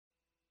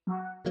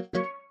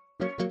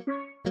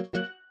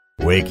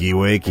Wakey,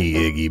 wakey,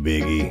 Iggy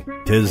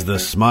Biggy. 'Tis the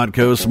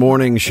SModCo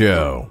Morning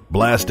Show,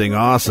 blasting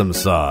awesome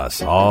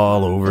sauce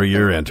all over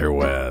your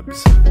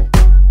interwebs.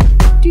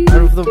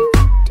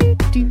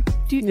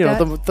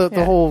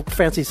 The whole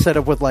fancy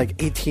setup with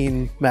like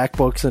 18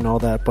 MacBooks and all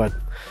that. But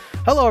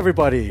hello,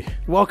 everybody.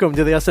 Welcome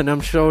to the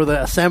S&M Show,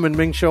 the Sam and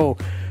Ming Show,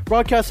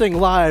 broadcasting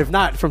live,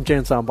 not from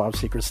Jan Silent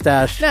Bob's Secret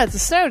Stash. No, it's a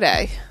snow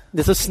day.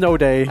 It's a snow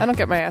day. I don't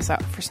get my ass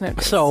out for snow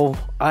days. So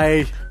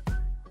I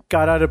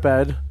got out of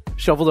bed,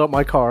 shoveled out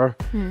my car,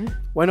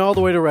 went all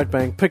the way to Red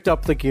Bank, picked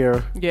up the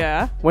gear,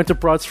 went to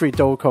Broad Street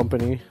Dough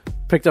Company,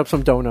 picked up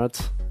some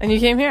donuts. And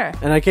you came here.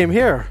 And I came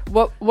here.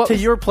 What to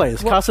your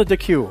place, Casa de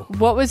Q.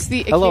 What was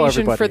the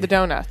occasion for the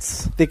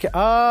donuts? There's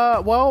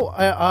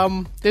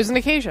an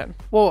occasion.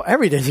 Well,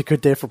 every day's a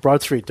good day for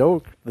Broad Street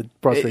Dough, the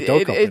Broad Street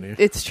Dough Company.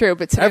 It's true,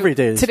 but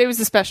today was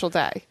a special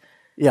day.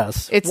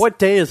 Yes. What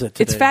day is it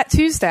today? It's Fat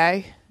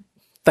Tuesday.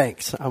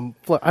 Thanks.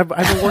 I've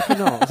been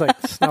working on. It's like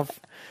snuff.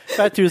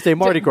 Fat Tuesday,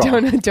 Mardi Gras.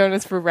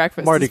 Donuts for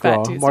breakfast. Mardi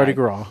Gras. Tuesday. Mardi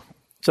Gras.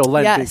 So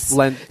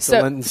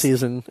Lenten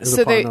season is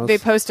upon us. They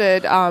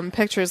posted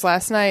pictures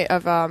last night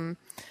of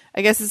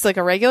I guess it's like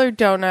a regular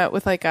donut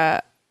with like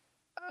a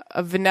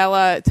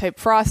vanilla type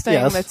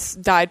frosting that's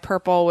dyed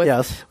purple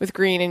with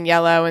green and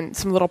yellow and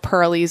some little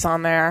pearlies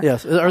on there.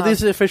 Yes. Are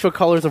these the official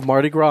colors of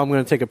Mardi Gras? I'm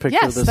going to take a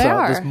picture of this. They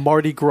are. This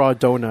Mardi Gras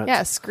donut.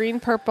 Yes, green,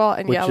 purple,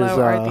 and yellow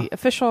are the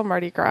official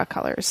Mardi Gras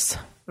colors.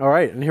 All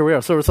right, and here we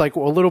are. So it's like a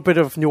little bit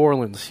of New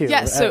Orleans here.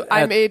 Yes, so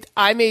I made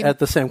at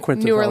the Sam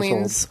Quinton New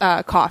Orleans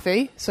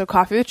coffee. So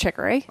coffee with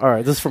chicory. All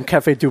right, this is from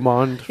Cafe Du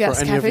Monde. Yes,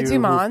 for any Cafe of you Du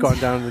Monde. who've gone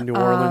down to New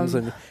Orleans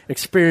and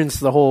experienced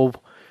the whole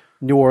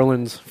New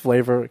Orleans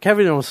flavor.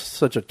 Cafe Du Monde is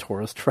such a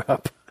tourist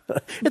trap.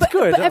 It's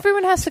good. But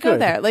everyone has to go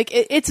there. Like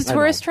it's a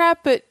tourist trap,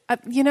 but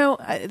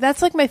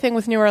that's like my thing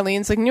with New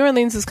Orleans. Like New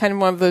Orleans is kind of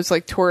one of those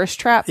like tourist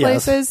trap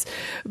places,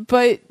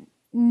 but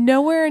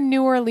nowhere in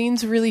New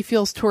Orleans really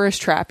feels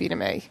tourist trappy to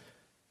me.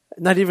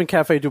 Not even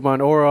Cafe Du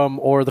Monde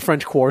or the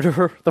French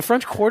Quarter. The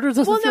French Quarter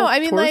doesn't feel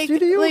touristy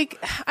to you? Like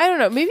I don't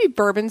know, maybe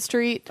Bourbon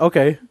Street.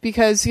 Okay.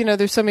 Because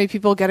there's so many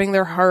people getting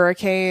their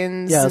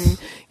hurricanes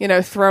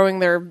and throwing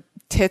their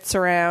tits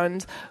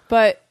around.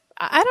 But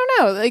I don't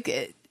know,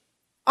 like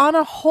on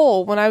a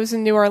whole, when I was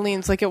in New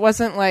Orleans, like it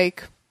wasn't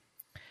like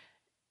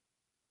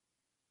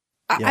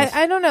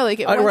I don't know, like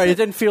it wasn't, right. It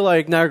didn't feel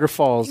like Niagara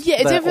Falls. Yeah,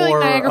 it didn't feel like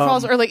Niagara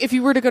Falls, or like if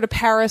you were to go to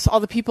Paris, all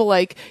the people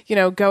like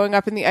going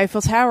up in the Eiffel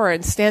Tower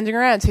and standing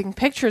around taking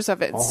pictures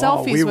of it and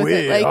selfies with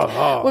it.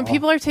 Like when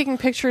people are taking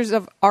pictures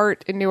of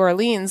art in New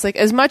Orleans, like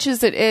as much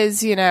as it is,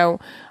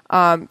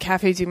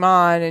 Cafe Du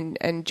Monde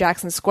and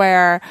Jackson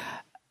Square,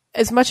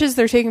 as much as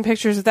they're taking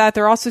pictures of that,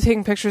 they're also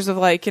taking pictures of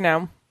like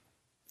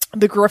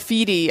the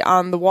graffiti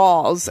on the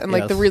walls and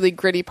like the really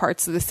gritty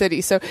parts of the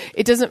city. So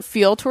it doesn't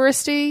feel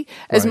touristy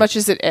as much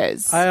as it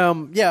is.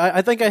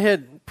 I think I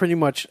hit pretty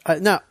much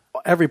not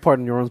every part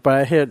of New Orleans, but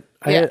I hit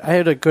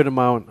a good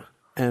amount.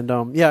 And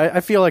I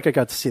feel like I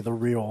got to see the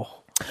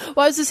real.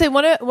 Well, I was to say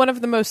one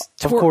of the most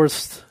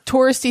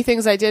touristy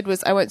things I did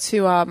was I went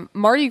to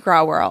Mardi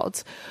Gras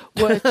World,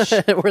 which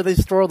where they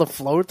store the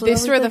floats. They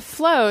store the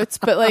floats,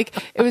 but like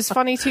it was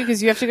funny too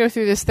because you have to go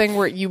through this thing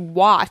where you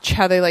watch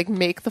how they like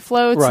make the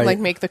floats and like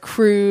make the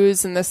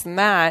crews and this and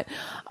that,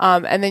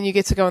 and then you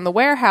get to go in the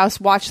warehouse,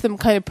 watch them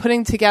kind of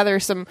putting together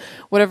some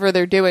whatever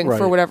they're doing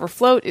for whatever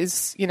float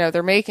is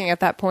they're making at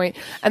that point,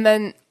 and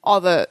then all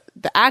the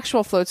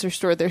actual floats are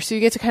stored there, so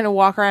you get to kind of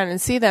walk around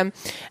and see them.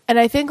 And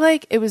I think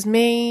like it was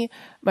me,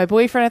 my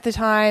boyfriend at the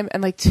time,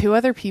 and like two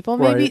other people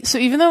maybe. Right. So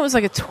even though it was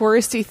like a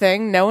touristy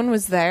thing, no one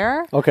was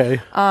there. Okay.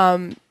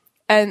 And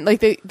like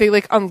they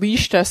like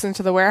unleashed us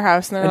into the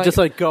warehouse, and they're like, just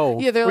like go.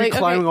 Yeah, they're like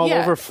climbing all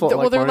over.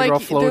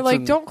 They're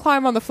like don't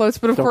climb on the floats.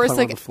 But of course,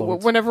 like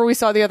whenever we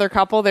saw the other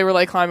couple, they were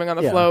like climbing on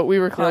the float. We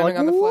were climbing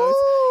on the floats.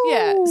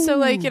 Yeah. So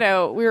like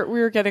we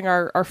were getting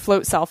our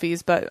float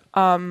selfies, but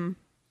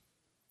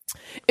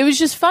it was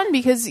just fun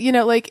because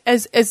like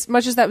as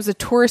much as that was a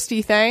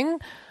touristy thing,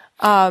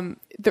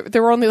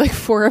 there were only like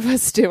 4 of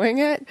us doing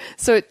it,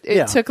 so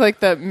it took like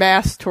the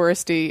mass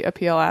touristy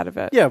appeal out of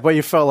it. Yeah, but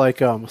you felt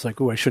like it's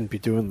like, oh, I shouldn't be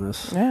doing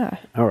this. Yeah.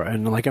 All right,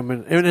 and like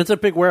and it's a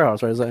big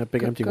warehouse, right? Is that a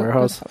big empty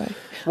warehouse?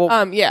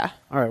 Well, yeah.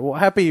 All right. Well,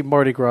 happy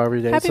Mardi Gras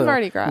every day. Happy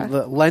Mardi Gras.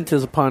 Lent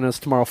is upon us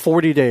tomorrow.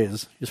 40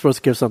 days. You're supposed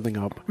to give something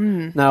up.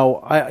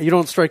 Now, you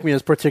don't strike me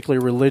as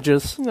particularly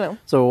religious. No.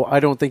 So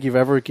I don't think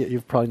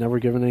you've probably never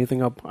given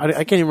anything up. I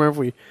can't even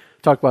remember if we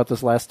talked about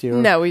this last year.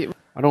 No,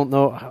 I don't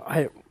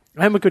know.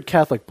 I'm a good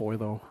Catholic boy,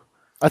 though.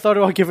 I thought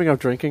about giving up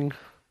drinking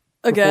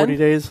for 40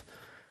 days.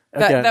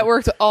 That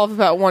worked all of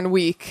about 1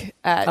 week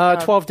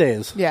at 12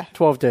 days. Yeah.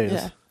 12 days.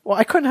 Yeah. Well,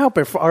 I couldn't help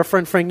it. Our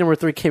friend Frank number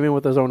 3 came in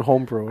with his own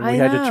homebrew.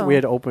 And we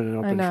had to open it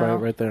up and try it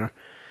right there.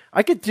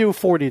 I could do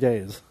 40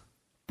 days,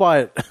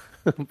 but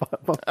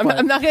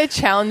I'm not going to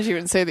challenge you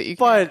and say that you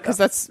can,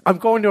 because I'm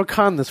going to a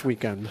con this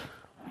weekend.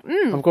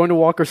 I'm going to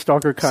Walker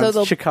Stalker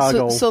Con,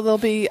 Chicago. So there'll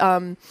be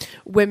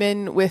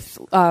women with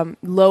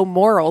low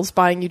morals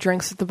buying you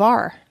drinks at the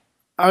bar.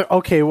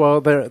 Okay,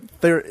 well,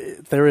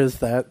 there is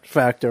that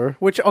factor.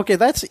 Which, okay,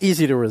 that's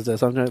easy to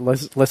resist. I'm not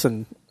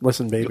listen,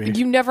 baby.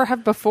 You never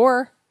have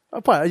before.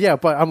 But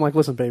I'm like,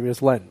 listen, baby,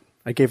 it's Lent.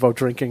 I gave up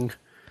drinking.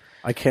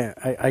 I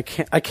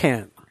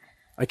can't.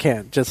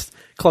 Just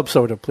club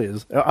soda,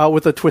 please,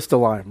 with a twist of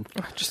lime.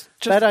 Just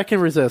that I can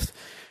resist.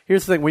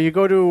 Here's the thing: when you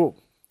go to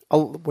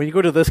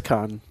this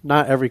con,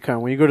 not every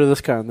con. When you go to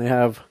this con, they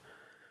have,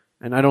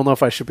 and I don't know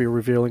if I should be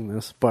revealing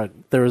this, but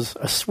there's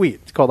a suite.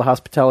 It's called the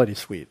hospitality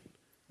suite,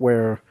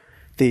 where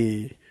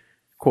the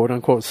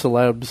quote-unquote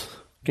celebs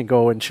can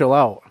go and chill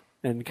out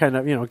and kind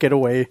of, get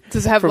away.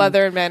 Does it have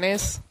leather and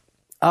mayonnaise?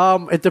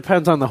 It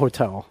depends on the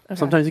hotel. Okay.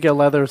 Sometimes you get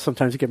leather,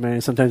 sometimes you get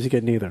mayonnaise, sometimes you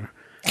get neither.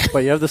 But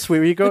you have the suite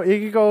where you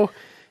can go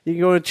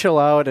and chill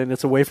out, and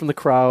it's away from the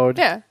crowd.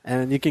 Yeah.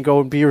 And you can go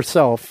and be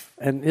yourself,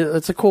 and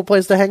it's a cool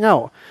place to hang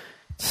out.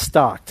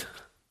 Stocked.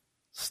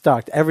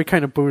 Every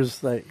kind of booze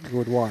that you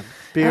would want.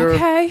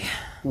 Beer,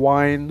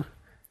 wine,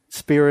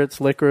 spirits,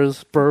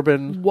 liquors,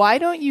 bourbon. Why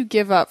don't you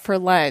give up for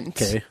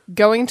Lent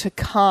going to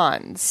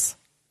cons?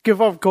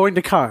 Give up going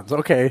to cons,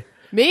 okay.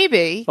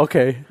 Maybe.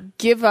 Okay.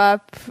 Give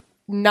up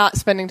not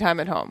spending time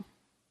at home.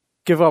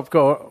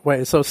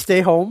 So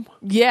stay home.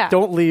 Yeah.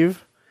 Don't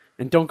leave,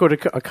 and don't go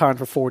to a con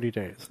for 40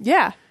 days.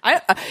 Yeah.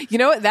 You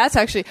know what? That's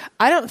actually,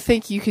 I don't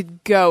think you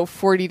could go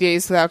 40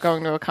 days without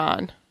going to a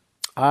con.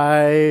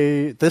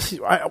 Why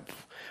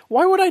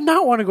would I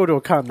not want to go to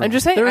a con? Though? I'm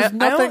just saying, I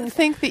don't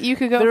think that you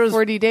could go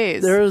 40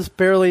 days. There's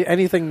barely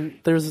anything.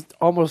 There's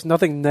almost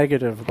nothing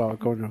negative about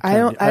going to a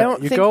con. I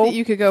don't think that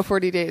you could go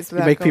 40 days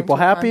without. You make going people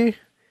to a happy.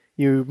 Con.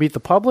 You meet the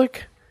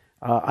public.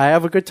 I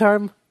have a good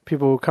time.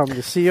 People who come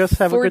to see us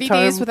have a good time.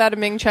 40 days without a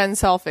Ming Chen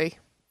selfie.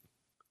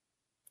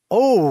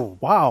 Oh,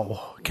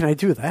 wow. Can I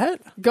do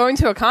that? Going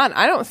to a con,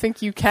 I don't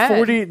think you can.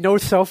 No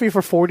selfie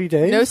for 40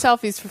 days? No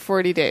selfies for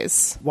 40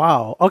 days.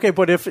 Wow. Okay,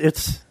 but if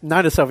it's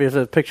not a selfie, if it's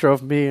a picture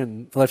of me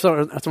and if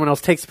someone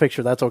else takes the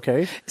picture, that's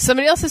okay?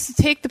 Somebody else has to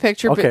take the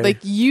picture,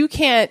 but you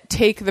can't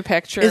take the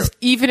picture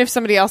even if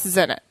somebody else is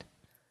in it.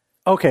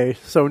 Okay,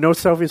 so no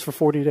selfies for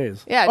 40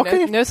 days. Yeah,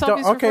 okay. no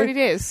selfies for 40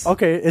 days.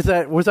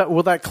 Okay,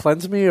 will that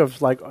cleanse me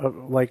of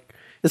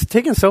is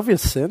taking a selfie a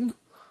sin?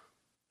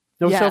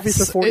 No selfies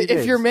for 40 days.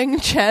 If you're Ming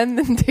Chen,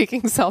 then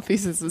taking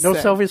selfies is a sin. No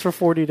selfies for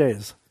 40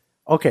 days.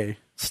 Okay,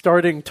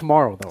 starting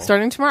tomorrow though.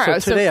 Starting tomorrow.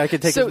 So today I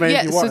can take as many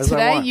as you want. So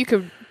today you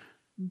could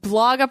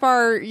blog up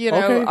our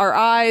our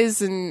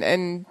eyes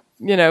and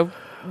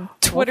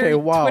Twitter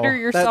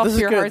yourself to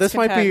your heart's This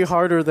content. might be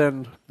harder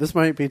than this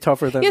might be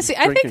tougher than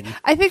drinking.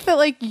 I think that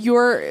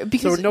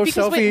because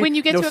selfie, when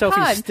you get to a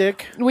con,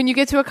 when you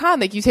get to a con,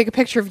 like you take a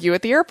picture of you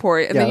at the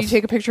airport, and then you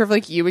take a picture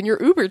of you and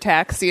your Uber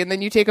taxi, and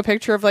then you take a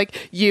picture of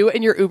you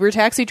and your Uber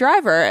taxi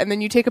driver, and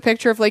then you take a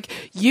picture of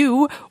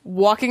you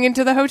walking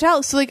into the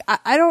hotel. So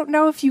I don't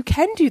know if you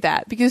can do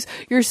that because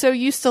you're so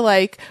used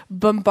to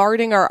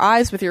bombarding our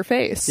eyes with your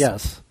face.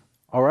 Yes.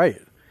 All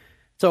right.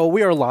 So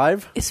we are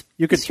live. Is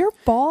your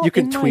ball you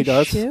can in tweet my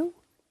us. shoe?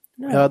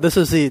 No.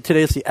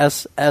 Today's the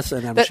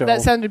S&M show.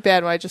 That sounded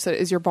bad when I just said,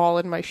 "Is your ball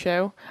in my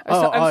shoe?" I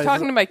was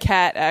talking to my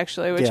cat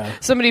actually, which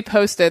somebody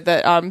posted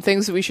that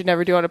things that we should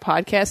never do on a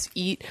podcast: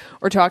 eat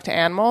or talk to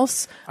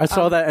animals. I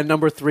saw that, and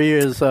number 3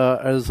 is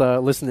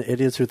listen to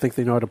idiots who think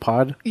they know how to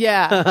pod.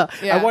 Yeah,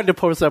 I wanted to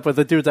post that, but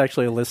the dude's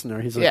actually a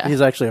listener.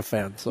 He's actually a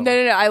fan. So. No.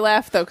 I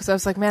laughed though because I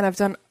was like, man, I've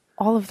done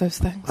all of those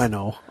things. I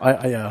know.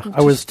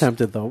 I was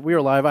tempted though. We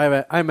are live.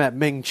 I'm at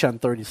Ming Chen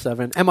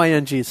 37,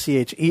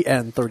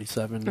 MINGCHEN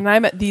 37, and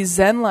I'm at the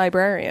Zen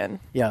Librarian.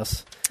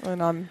 Yes.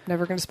 And I'm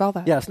never going to spell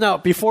that. Yes. Now,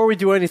 before we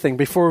do anything,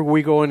 before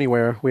we go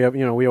anywhere, we have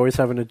we always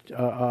have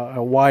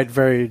a wide,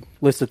 varied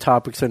list of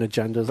topics and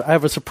agendas. I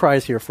have a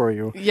surprise here for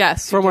you.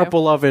 Yes, from our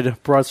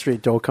beloved Broad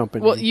Street Dough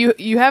Company. Well,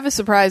 you have a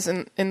surprise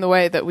in the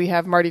way that we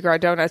have Mardi Gras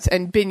donuts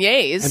and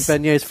beignets.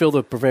 And beignets filled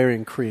with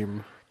Bavarian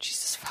cream.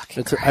 Jesus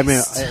fucking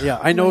Christ.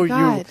 I know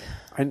you.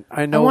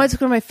 I know. I wanted to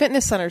go to my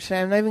fitness center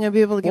today. I'm not even going to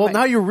be able to get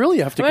now you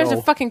really have to go. I'm going to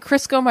have to fucking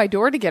Crisco my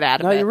door to get out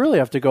of it. Now you really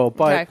have to go.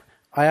 But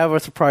I have a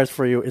surprise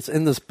for you. It's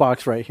in this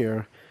box right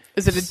here.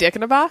 Is it a dick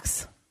in a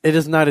box? It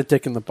is not a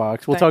dick in the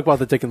box. We'll talk about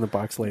the dick in the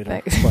box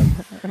later.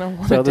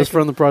 But, so this is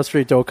from the Broad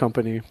Street Dough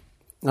Company.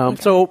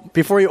 So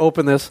before you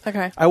open this,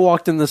 I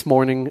walked in this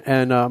morning,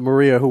 and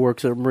Maria,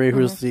 who's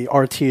the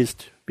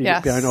artiste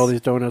behind all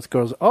these donuts,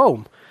 goes,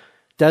 "Oh,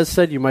 Des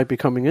said you might be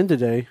coming in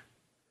today.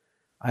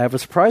 I have a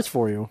surprise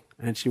for you."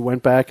 And she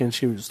went back and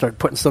she started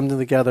putting something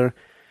together,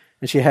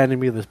 and she handed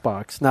me this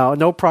box. Now,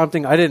 no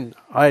prompting.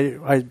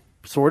 I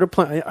sort of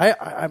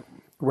I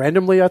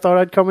randomly I thought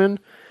I'd come in,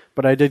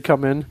 but I did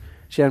come in.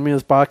 She handed me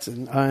this box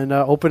and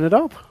opened it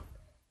up.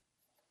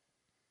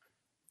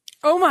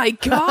 Oh my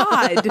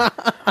god!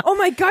 Oh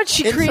my god!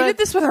 She created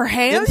this with her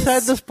hands.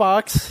 Inside this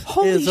box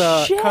is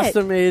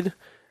custom made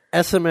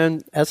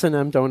S&M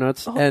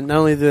donuts, and not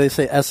only do they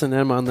say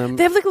S&M on them,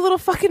 they have a little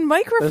fucking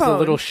microphone. There's a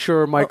little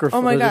Shure microphone.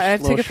 Oh my god! I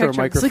have to take a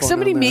picture. It's like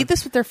somebody made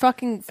this with their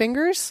fucking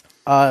fingers.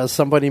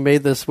 Somebody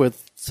made this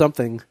with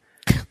something.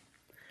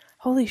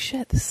 Holy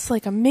shit! This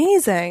is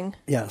amazing.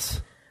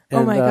 Yes.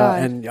 Oh my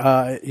god!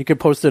 And you can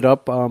post it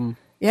up.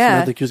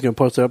 Samantha Q's going to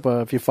post it up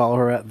if you follow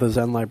her at the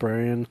Zen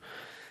Librarian.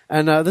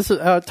 And this is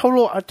a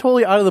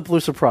totally out of the blue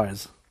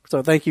surprise.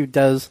 So thank you,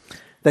 Des.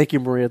 Thank you,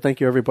 Maria. Thank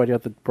you, everybody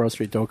at the Broad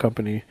Street Dough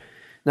Company.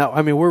 Now,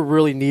 I mean, we're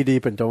really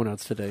knee-deep in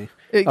donuts today.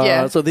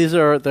 So these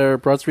are their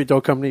Broad Street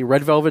Dough Company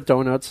red velvet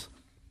donuts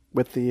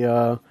with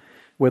the...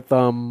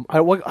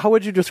 how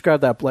would you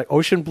describe that? Like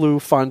ocean blue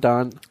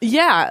fondant.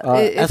 Yeah.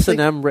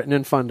 S&M written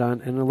in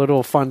fondant and a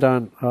little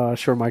fondant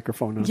Shure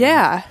microphone.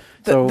 Yeah.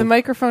 The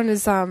microphone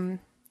is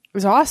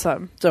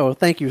awesome. So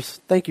thank you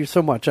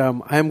so much.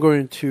 I'm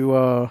going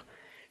to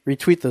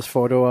retweet this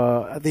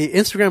photo. The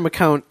Instagram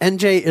account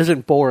NJ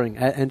Isn't Boring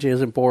at NJ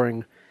Isn't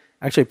Boring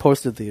actually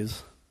posted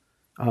these.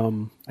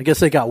 I guess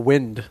they got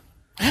wind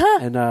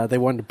and they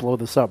wanted to blow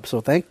this up. So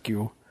thank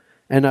you.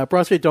 And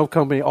Broad Street Dough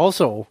Company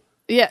also.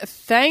 Yeah,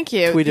 thank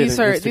you. These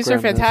are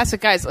fantastic,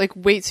 guys. Like,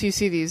 wait till you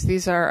see these.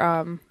 These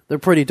are they're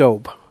pretty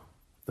dope.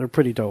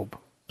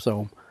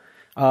 So,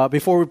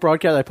 before we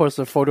broadcast, I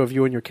posted a photo of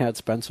you and your cat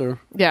Spencer.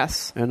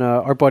 Yes. And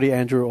our buddy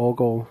Andrew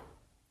Ogle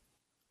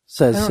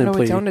says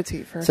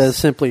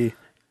simply,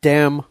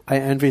 "Damn, I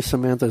envy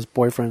Samantha's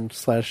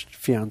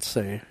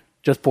boyfriend/fiance.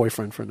 Just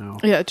boyfriend for now.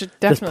 Yeah,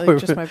 definitely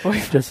just my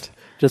boyfriend.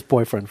 Just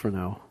boyfriend for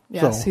now.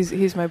 Yes, so.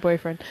 he's my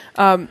boyfriend.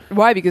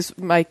 Why? Because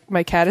my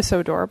cat is so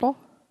adorable.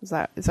 Is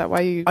that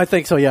why you? I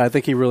think so. Yeah, I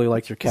think he really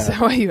likes your cat. Is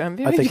that why you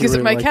envy me? Because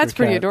my cat's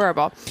pretty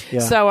adorable. Yeah.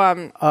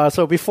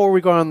 So before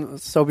I go on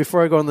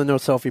the no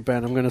selfie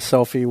ban, I'm going to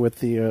selfie with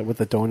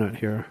the donut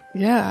here.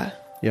 Yeah.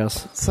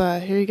 Yes.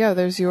 So here you go.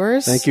 There's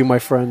yours. Thank you, my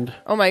friend.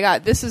 Oh my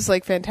God, this is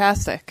like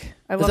fantastic.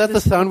 I love Is that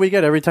the sound we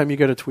get every time you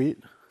get a tweet?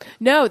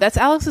 No, that's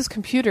Alex's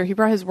computer. He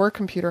brought his work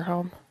computer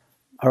home.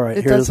 All right.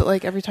 It does it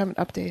like every time it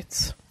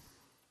updates.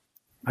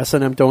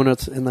 S&M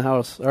donuts in the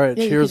house. All right.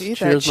 Yeah, cheers,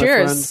 my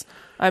friend.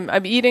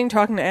 I'm eating,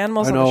 talking to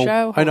animals on the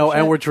show. I know,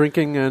 and we're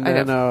drinking,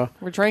 and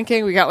we're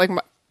drinking. We got like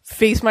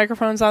face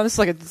microphones on. This is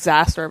like a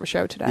disaster of a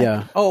show today.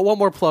 Yeah. Oh, one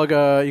more plug.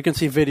 You can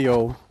see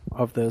video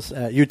of this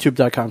at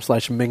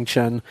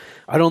youtube.com/Ming-Chen.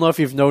 I don't know if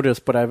you've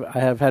noticed, but I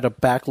have had a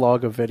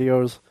backlog of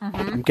videos. Mm-hmm.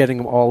 I'm getting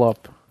them all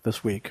up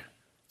this week.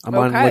 I'm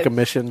on like a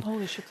mission.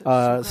 Holy shit,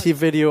 see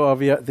video of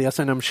the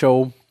S&M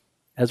show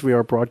as we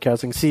are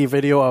broadcasting. See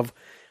video of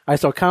I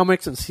Saw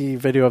Comics, and see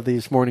video of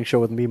the Morning Show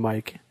with me,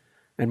 Mike,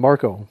 and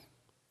Marco.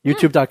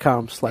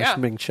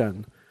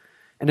 youtube.com/Ming-Chen.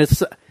 And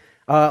it's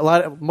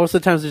most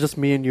of the times it's just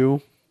me and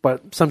you,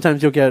 but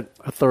sometimes you'll get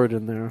a third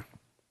in there.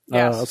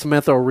 Yes.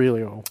 Samantha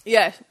Aurelio.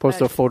 Yeah.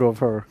 Posted a photo of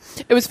her.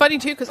 It was funny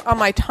too, because on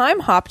my time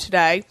hop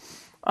today,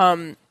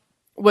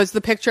 was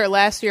the picture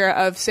last year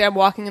of Sam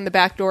walking in the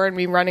back door and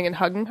me running and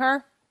hugging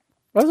her.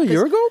 That was a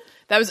year ago?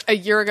 That was a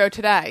year ago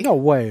today. No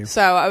way.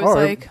 So I was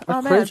that's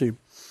man. crazy.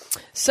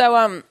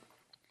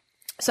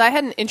 So I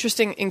had an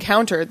interesting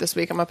encounter this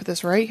week. I'm up at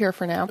this right here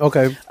for now.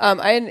 Okay.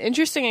 I had an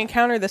interesting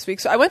encounter this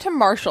week. So I went to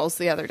Marshall's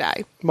the other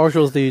day.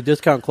 Marshall's, the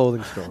discount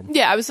clothing store.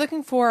 Yeah, I was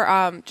looking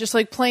for just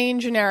like plain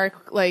generic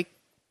like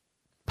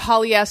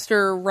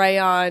polyester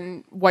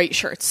rayon white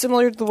shirts,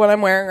 similar to the one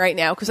I'm wearing right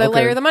now, because I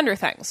layer them under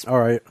things. All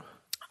right.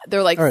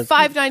 They're like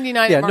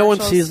 $5.99. Yeah, no one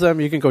sees them.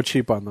 You can go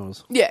cheap on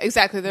those. Yeah,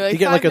 exactly. They're like you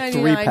get like a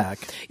 3-pack.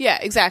 Yeah,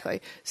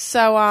 exactly.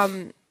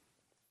 So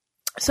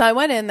so I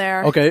went in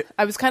there. Okay.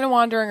 I was kind of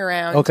wandering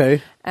around.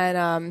 Okay. And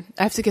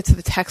I have to get to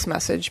the text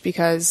message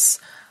because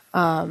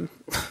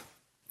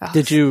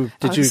Did you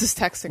this is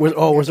texting.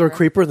 Was there a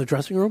creeper in the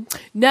dressing room?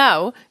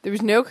 No, there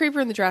was no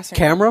creeper in the dressing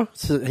room. Camera?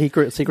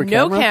 Secret camera?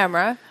 No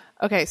camera.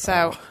 Okay,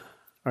 so all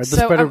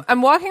right,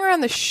 I'm walking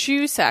around the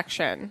shoe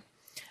section.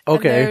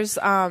 Okay. And there's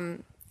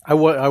I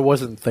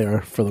wasn't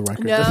there, for the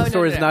record. This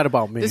story is not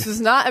about me. This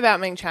is not about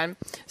Ming-Chen.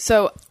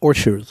 Or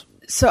shoes.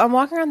 So I'm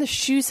walking around the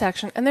shoe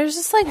section, and there's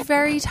this like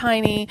very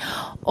tiny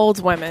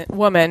old woman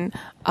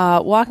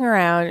walking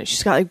around.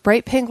 She's got like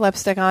bright pink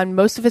lipstick on.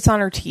 Most of it's on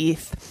her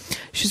teeth.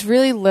 She's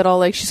really little,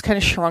 like she's kind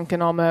of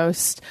shrunken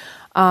almost.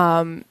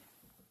 So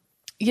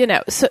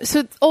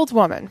old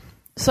woman.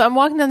 So I'm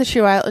walking down the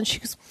shoe aisle, and she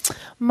goes,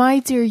 "My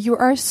dear, you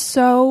are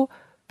so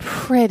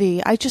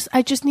pretty. I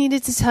just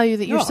needed to tell you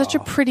that you're such a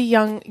pretty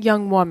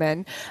young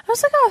woman." I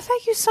was like, "Oh,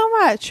 thank you so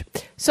much."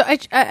 So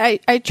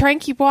I try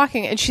and keep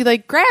walking, and she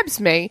like grabs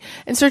me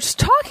and starts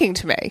talking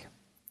to me.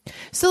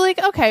 So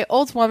like, okay,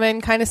 old woman,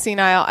 kind of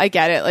senile. I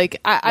get it. Like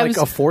I was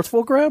a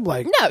forceful grab.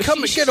 Like, no,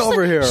 come get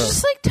over here. She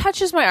just like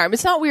touches my arm.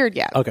 It's not weird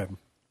yet. Okay.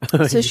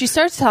 So she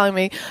starts telling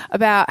me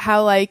about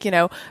how, like,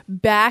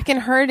 back in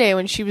her day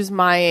when she was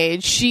my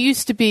age, she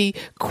used to be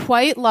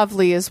quite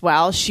lovely as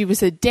well. She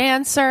was a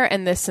dancer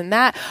and this and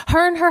that.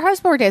 Her and her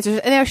husband were dancers.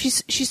 And now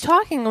she's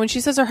talking, and when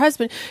she says her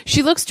husband,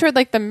 she looks toward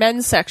like the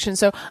men's section.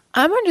 So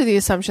I'm under the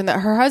assumption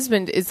that her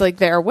husband is like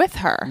there with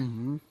her.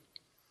 Mm-hmm.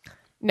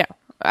 No.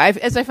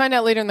 As I find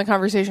out later in the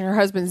conversation, her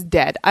husband's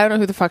dead. I don't know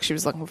who the fuck she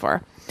was looking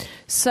for.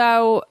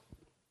 So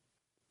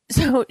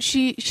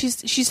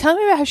she's telling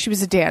me about how she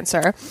was a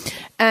dancer,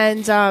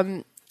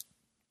 and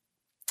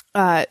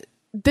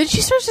then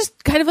she starts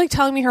just kind of like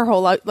telling me her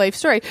whole life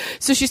story.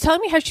 So she's telling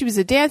me how she was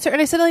a dancer,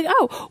 and I said like,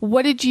 oh,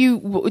 what did you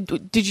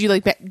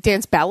like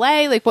dance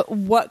ballet? Like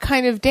what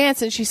kind of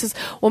dance? And she says,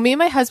 well, me and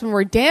my husband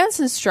were dance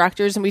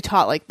instructors, and we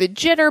taught like the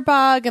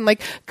jitterbug and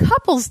like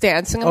couples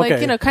dancing and like,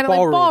 you know, kind of like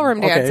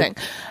ballroom dancing.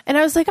 And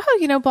I was like, oh,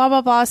 you know, blah,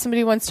 blah, blah.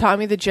 Somebody once taught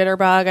me the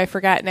jitterbug. I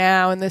forgot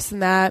now, and this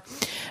and that.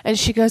 And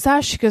she goes,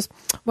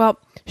 well,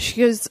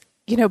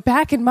 you know,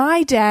 back in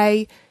my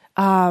day,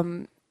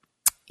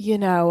 you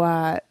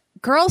know,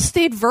 girls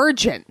stayed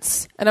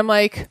virgins. And I'm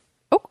like,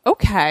 oh,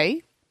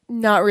 okay.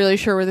 Not really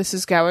sure where this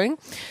is going.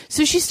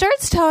 So she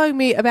starts telling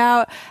me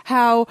about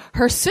how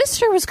her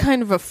sister was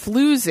kind of a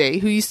floozy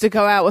who used to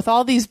go out with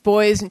all these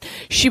boys, and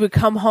she would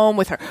come home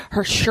with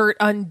her shirt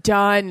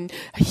undone,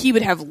 and he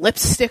would have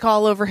lipstick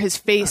all over his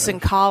face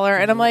and collar.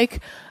 And I'm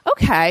like,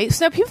 okay.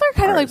 So now people are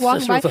kind of like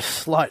walking by. Her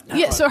sister was a slut.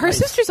 Yeah, so her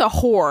sister's a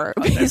whore,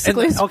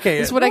 basically.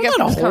 Is what I get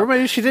from a whore.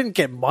 Maybe she didn't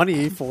get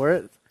money for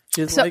it.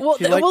 So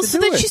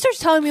then she starts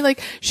telling me,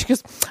 like, she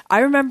goes, I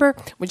remember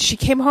when she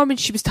came home and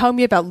she was telling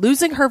me about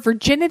losing her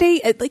virginity.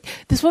 Like,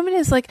 this woman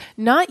is like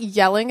not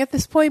yelling at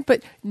this point,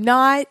 but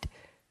not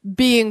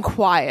being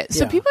quiet.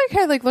 So people are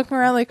kind of like looking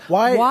around like,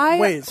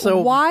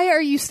 why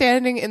are you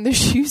standing in the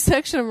shoe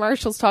section of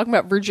Marshall's talking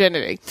about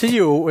virginity? To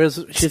you,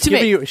 she's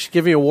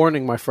giving you a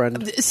warning, my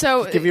friend. So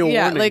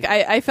warning. Like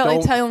I felt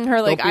like telling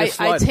her like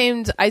I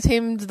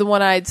tamed the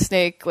one-eyed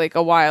snake like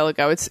a while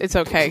ago. It's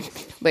okay,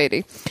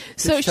 lady.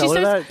 So she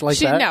starts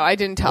that? No, I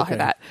didn't tell her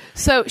that.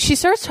 So she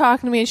starts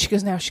talking to me and she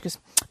goes,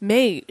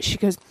 May,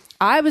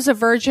 I was a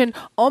virgin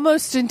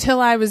almost until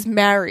I was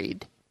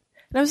married.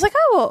 And I was like,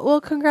 oh, well,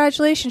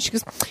 congratulations. She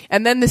goes,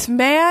 and then this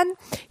man,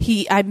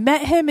 I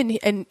met him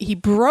and he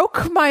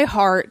broke my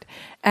heart.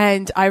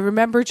 And I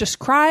remember just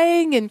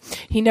crying, and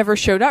he never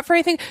showed up for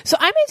anything. So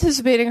I'm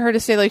anticipating her to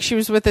say like she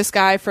was with this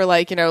guy for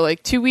like, you know,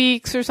 like 2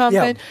 weeks or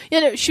something. Yeah.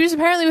 You know, she was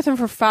apparently with him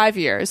for 5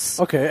 years.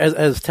 Okay.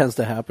 As tends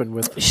to happen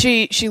with.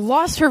 She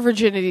lost her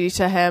virginity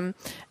to him.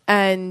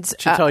 And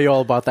she tell you all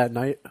about that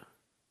night?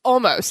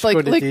 Almost like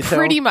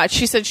pretty much.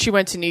 She said she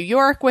went to New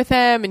York with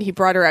him and he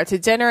brought her out to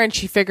dinner, and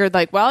she figured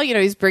like, well, you know,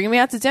 he's bringing me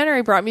out to dinner.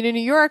 He brought me to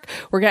New York.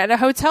 We're getting a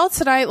hotel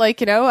tonight.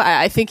 Like, you know,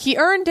 I think he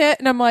earned it.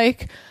 And I'm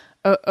like,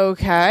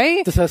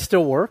 okay. Does that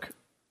still work?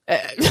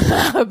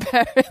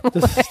 Apparently.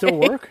 Does it still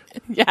work?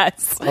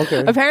 Yes.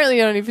 Okay. Apparently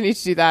you don't even need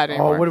to do that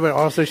anymore. Oh, what about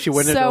also she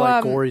went into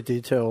like gory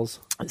details.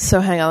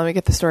 So hang on, let me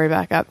get the story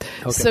back up.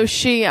 Okay.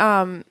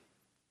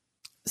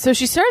 So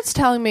she starts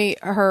telling me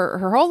her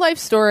whole life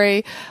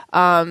story.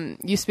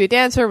 Used to be a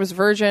dancer, was a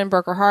virgin,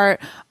 broke her heart.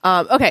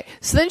 Okay.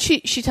 So then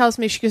she tells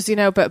me, she goes, you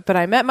know, but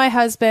I met my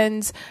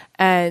husband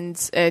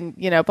and,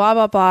 you know, blah,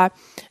 blah, blah.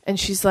 And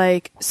she's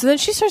like, so then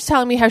she starts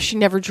telling me how she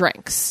never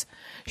drinks.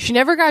 She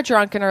never got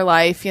drunk in her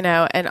life, you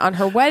know, and on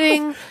her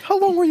wedding... How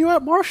long were you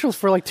at Marshall's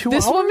for, like 2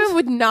 hours? This woman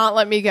would not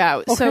let me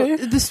go. Okay. So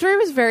the story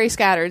was very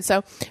scattered.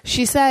 So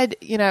she said,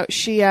 you know,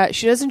 she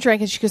doesn't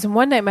drink, and she goes, and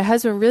one night my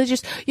husband really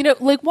just, you know,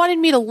 like wanted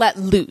me to let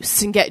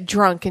loose and get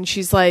drunk, and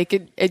she's like,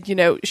 you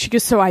know, she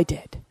goes, so I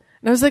did.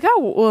 And I was like,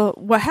 oh, well,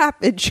 what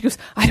happened? She goes,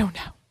 I don't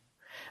know.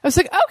 I was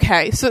like,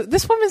 okay, so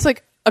this woman's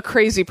like a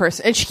crazy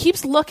person, and she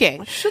keeps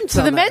looking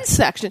to the men's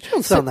section. She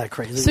doesn't sound that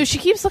crazy. So she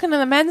keeps looking in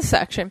the men's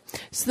section.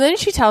 So then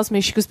she tells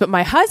me, she goes, but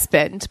my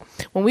husband,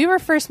 when we were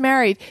first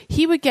married,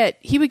 he would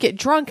get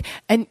drunk,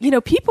 and you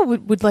know, people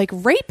would like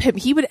rape him.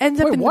 He would end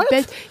up the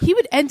bed. He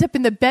would end up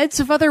in the beds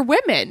of other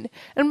women.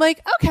 And I'm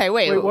like, okay,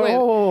 wait.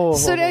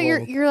 So now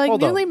you're like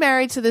newly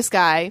married to this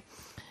guy.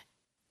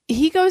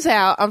 He goes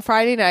out on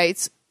Friday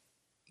nights,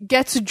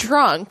 gets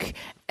drunk,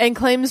 and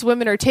claims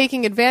women are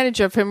taking advantage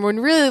of him when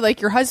really,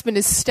 like, your husband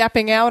is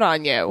stepping out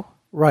on you.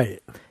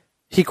 Right.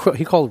 He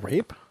called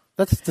rape?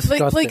 That's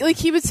disgusting. Like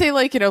he would say,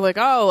 like, you know, like,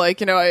 oh, like,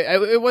 you know,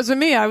 it wasn't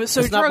me. I was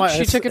so drunk,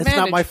 she took advantage. It's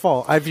not my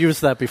fault. I've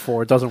used that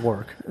before. It doesn't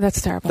work.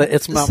 That's terrible.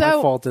 It's not my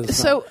fault.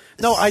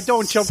 No, I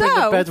don't jump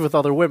into beds with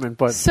other women,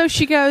 but... So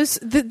she goes,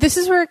 this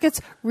is where it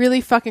gets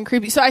really fucking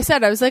creepy. So I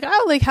was like,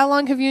 oh, like, how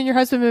long have you and your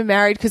husband been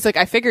married? Because, like,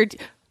 I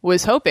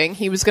was hoping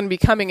he was going to be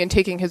coming and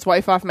taking his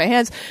wife off my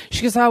hands.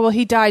 She goes, oh, well,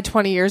 he died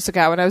 20 years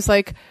ago. And I was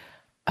like,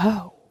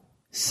 oh,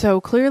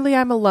 so clearly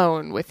I'm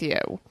alone with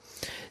you.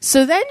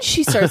 So then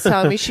she starts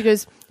telling me, she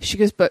goes,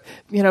 but,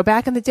 you know,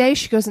 back in the day,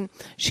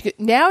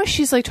 now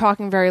she's like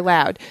talking very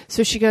loud.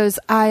 So she goes,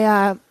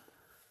 back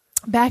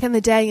in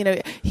the day, you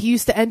know, he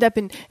used to end up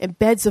in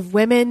beds of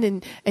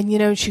women and, you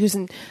know, she goes,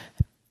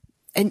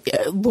 and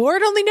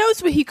Lord only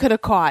knows what he could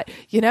have caught.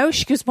 You know,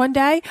 she goes, one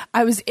day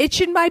I was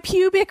itching my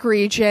pubic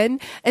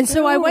region, and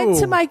so I went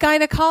to my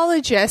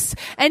gynecologist,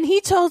 and he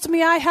told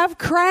me I have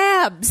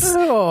crabs.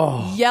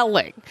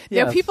 Yelling.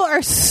 Yes. Now people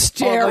are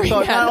staring at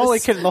us. Not only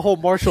can the whole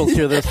Marshall's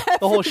hear this,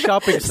 the whole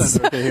shopping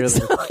center can hear this.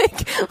 So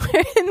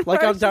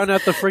like I'm down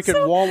at the freaking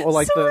Walmart, or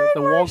like the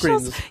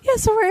Walgreens. Yeah,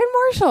 so we're in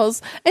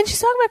Marshall's, and she's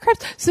talking about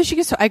crabs. So she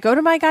goes, so I go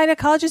to my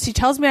gynecologist, he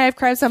tells me I have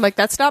crabs. I'm like,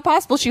 that's not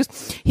possible. She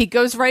goes, he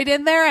goes right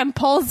in there and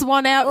pulls one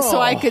on out so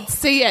I could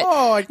see it.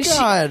 Oh my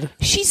God.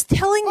 She's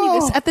telling me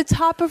this at the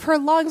top of her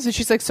lungs, and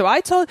she's like, so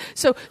my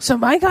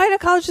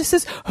gynecologist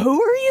says,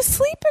 who are you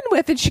sleeping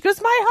with? And she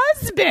goes, my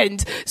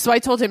husband. So I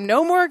told him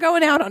no more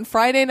going out on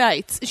Friday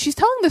nights. She's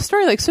telling the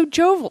story like so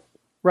jovially.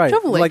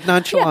 Like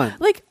nonchalant.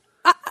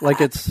 Yeah,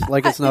 like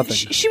it's nothing.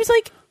 She was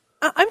like,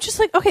 I'm just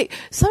like, okay,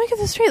 so let me get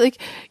this straight. Like,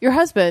 your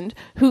husband,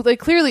 who like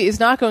clearly is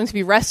not going to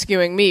be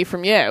rescuing me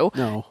from you,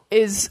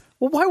 is.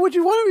 Well, why would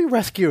you want to be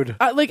rescued?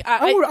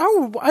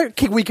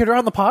 Can we get her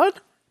on the pod?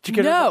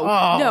 No,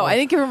 I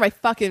didn't give her my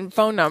fucking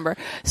phone number.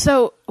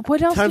 So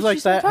what else? Times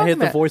like that, I hit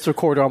the voice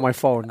recorder on my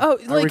phone. Oh,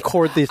 I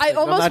record these things. I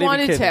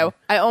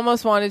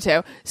almost wanted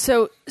to.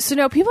 So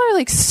no, people are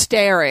like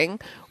staring.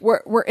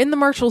 We're in the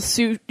Marshall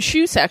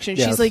shoe section.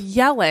 Yes. She's like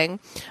yelling.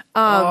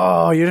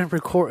 You didn't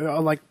record?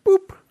 Like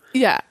boop.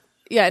 Yeah.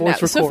 Yeah, no.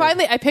 So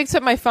finally I picked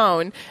up my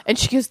phone and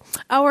she goes,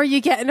 oh, are you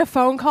getting a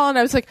phone call? And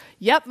I was like,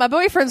 yep, my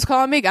boyfriend's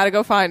calling me. Got to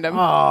go find him.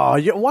 Oh,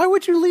 why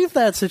would you leave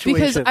that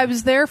situation? Because I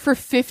was there for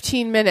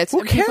 15 minutes.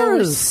 Who cares? People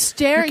were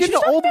staring. You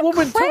get an old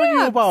woman telling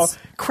you about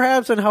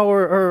crabs and how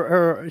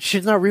her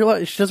she doesn't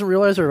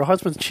realize her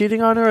husband's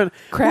cheating on her. And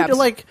crabs.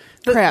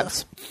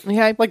 Crabs.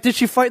 Okay. Like, did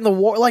she fight in the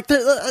war? Like,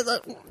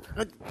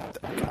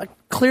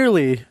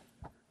 clearly,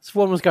 this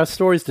woman's got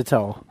stories to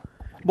tell.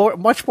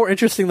 Much more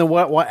interesting than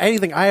what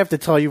anything I have to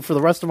tell you for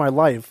the rest of my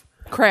life.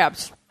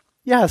 Crabs.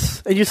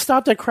 Yes, and you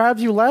stopped at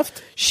crabs. You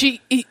left.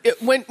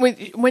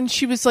 When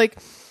she was like,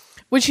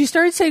 when she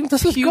started saying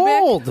this is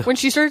gold. When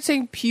she started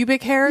saying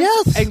pubic hairs,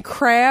 and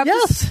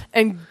crabs,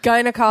 and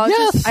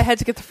gynecologists, I had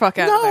to get the fuck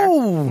out of there.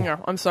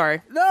 No, I'm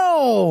sorry.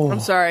 No, I'm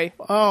sorry.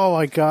 Oh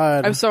my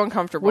God, I'm so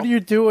uncomfortable. What are you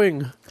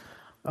doing?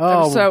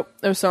 Oh,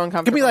 I was so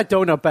uncomfortable. Give me that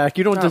donut back.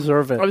 You don't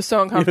deserve it. I was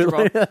so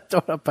uncomfortable. That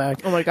donut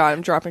back. Oh my God, I'm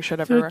dropping shit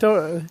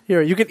everywhere.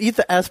 Here, you can eat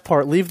the S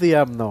part. Leave the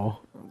M though.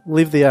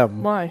 Leave the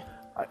M. Why?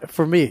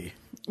 For me.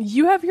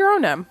 You have your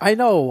own M. I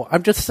know.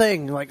 I'm just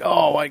saying. Like,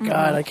 oh my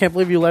God, I can't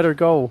believe you let her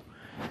go.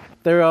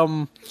 They're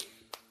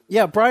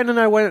Brian and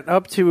I went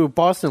up to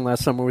Boston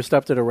last summer. We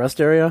stopped at a rest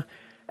area,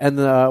 and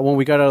when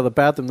we got out of the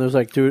bathroom, there's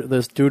like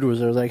this dude was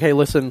there. Was like, hey,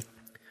 listen,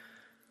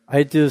 I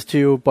hate to do this to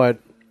you, but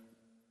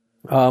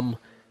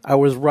I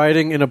was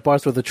riding in a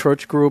bus with a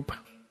church group.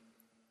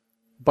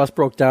 Bus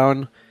broke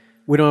down.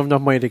 We don't have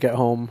enough money to get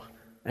home.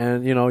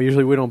 And,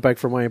 usually we don't beg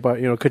for money, but,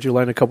 could you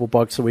lend a couple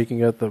bucks so we can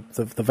get the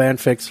van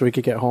fixed so we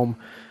could get home?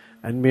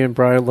 And me and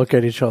Brian look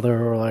at each other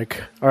and we're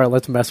like, all right,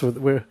 let's not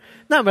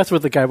mess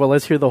with the guy, but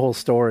let's hear the whole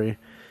story.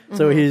 Mm-hmm.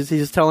 So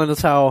he's telling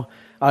us how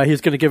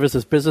he's going to give us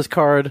his business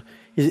card.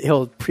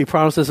 He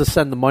promises to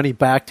send the money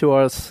back to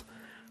us.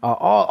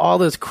 All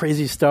this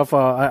crazy stuff.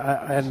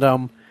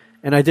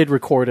 And I did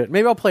record it.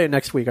 Maybe I'll play it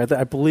next week.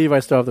 I believe I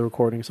still have the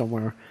recording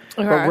somewhere.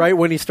 Okay. But right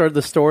when he started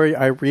the story,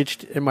 I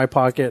reached in my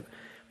pocket,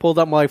 pulled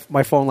up my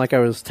phone like I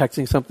was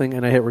texting something,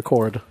 and I hit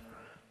record.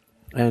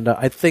 And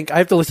I think I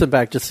have to listen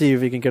back to see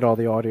if you can get all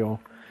the audio.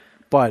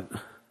 But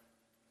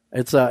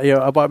it's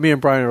about me and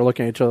Brian are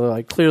looking at each other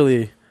like,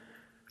 clearly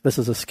this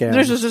is a scam.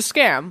 This is a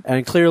scam.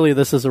 And clearly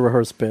this is a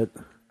rehearsed bit.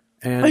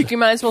 And like, you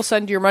might as well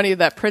send your money to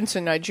that prince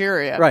in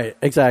Nigeria. Right,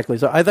 exactly.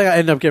 So I think I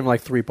ended up giving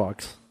like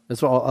 $3.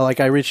 That's all.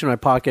 Like, I reached in my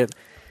pocket.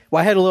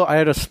 Well, I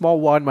had a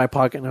small wad in my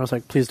pocket, and I was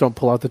like, please don't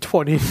pull out the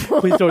 20.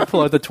 Please don't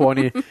pull out the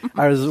 20.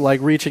 I was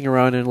like reaching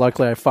around, and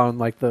luckily I found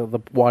like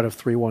the wad of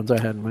 3 ones I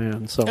had in my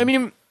hand. So I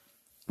mean,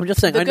 I'm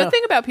just saying. The good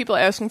thing about people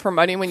asking for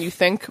money when you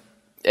think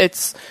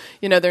it's,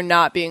 they're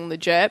not being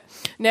legit.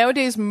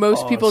 Nowadays,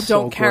 most people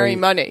don't carry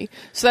money.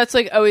 So that's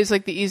like always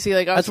like the easy,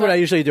 like, that's what I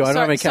usually do. I don't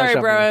have any cash.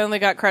 Sorry, bro, I only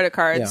got credit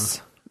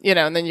cards.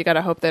 Yeah. And then you got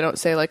to hope they don't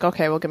say like,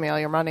 okay, well, give me all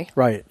your money.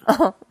 Right.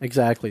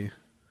 Exactly.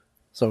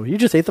 So you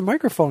just ate the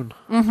microphone.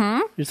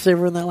 Mm-hmm. You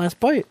savoring that last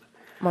bite.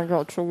 Oh my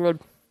God, so good.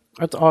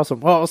 That's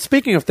awesome. Well,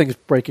 speaking of things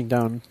breaking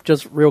down,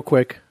 just real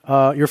quick,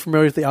 you're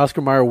familiar with the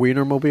Oscar Mayer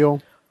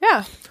Wienermobile?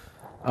 Yeah.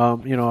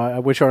 I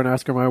wish I were an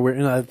Oscar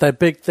Mayer. That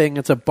big thing.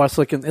 It's a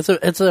bus-looking.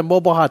 It's a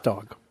mobile hot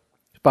dog.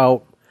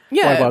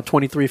 About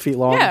 23 feet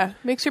long. Yeah,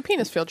 makes your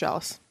penis feel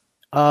jealous.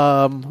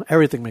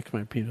 Everything makes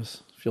my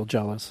penis feel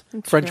jealous.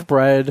 That's French true.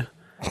 Bread,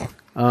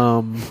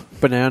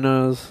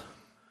 bananas.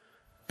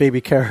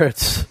 Baby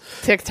carrots.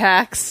 Tic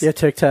Tacs. Yeah,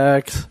 Tic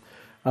Tacs.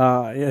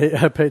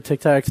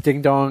 Tic Tacs,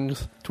 Ding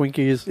Dongs,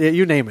 Twinkies. Yeah,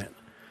 you name it.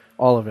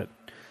 All of it.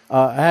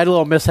 I had a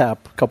little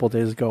mishap a couple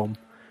days ago.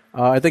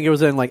 I think it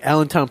was in like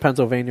Allentown,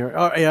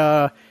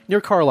 Pennsylvania.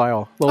 Near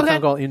Carlisle. A little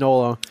town called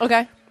Enola.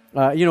 Okay.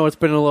 It's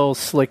been a little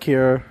slick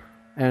here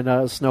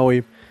and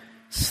snowy.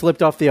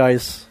 Slipped off the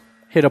ice.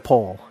 Hit a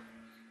pole.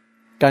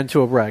 Got into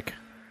a wreck.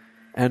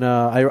 And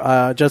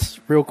I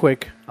just real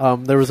quick,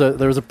 there was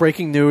a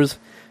breaking news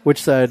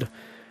which said,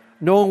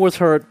 no one was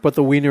hurt, but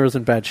the wiener is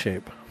in bad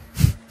shape.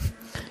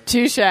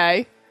 Touche.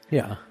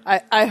 Yeah.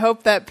 I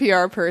hope that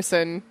PR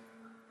person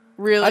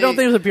really... I don't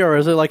think it was a PR. It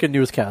was like a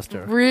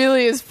newscaster.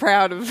 Really is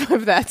proud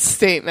of that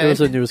statement. It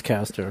was a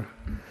newscaster.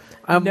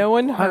 No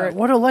one hurt.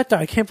 What a letdown.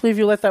 I can't believe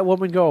you let that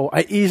woman go.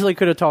 I easily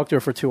could have talked to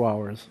her for 2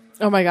 hours.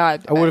 Oh my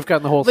God. I would have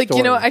gotten the whole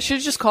story. I should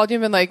have just called you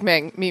and been like,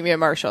 Ming, meet me at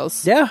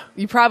Marshall's. Yeah.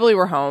 You probably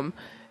were home.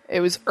 It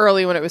was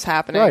early when it was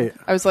happening. Right.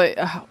 I was like,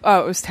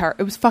 oh, it was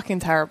terrible. It was fucking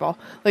terrible.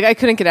 Like, I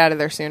couldn't get out of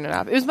there soon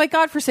enough. It was my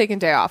godforsaken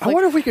day off. I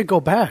wonder if we could go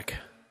back.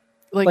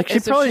 Like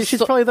she's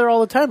probably there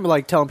all the time,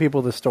 like telling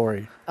people this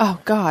story. Oh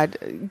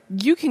God,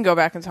 you can go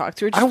back and talk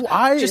to her.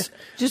 Just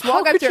how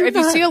walk up there. If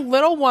you see a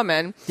little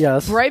woman,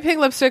 bright pink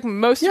lipstick,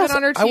 most of it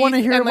on her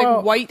teeth,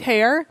 like white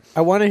hair.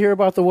 I want to hear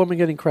about the woman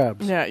getting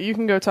crabs. Yeah, you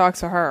can go talk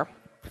to her.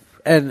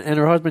 And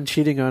her husband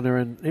cheating on her,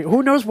 and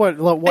who knows what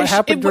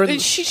happened during.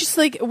 She just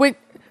like went.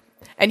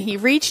 And he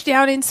reached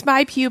down into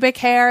my pubic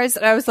hairs,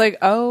 and I was like,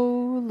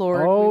 "Oh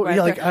Lord!" Oh,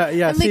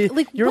 yeah. See,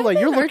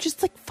 you're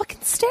just like fucking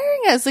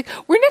staring at us. Like,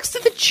 we're next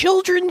to the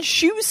children's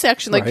shoe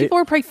section. Like, people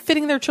are probably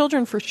fitting their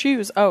children for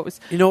shoes. Oh,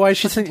 you know why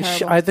she's?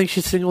 I think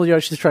she's singled you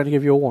out. She's trying to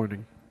give you a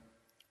warning.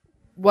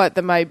 What?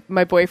 That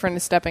my boyfriend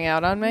is stepping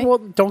out on me? Well,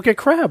 don't get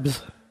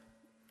crabs.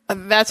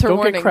 That's her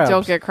warning.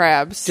 Don't get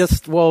crabs.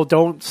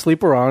 Don't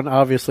sleep around.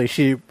 Obviously,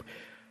 she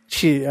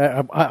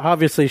not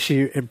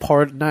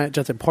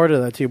just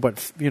imparted that to you,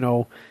 but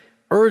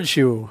urged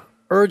you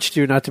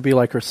not to be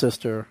like her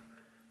sister,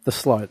 the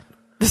slut.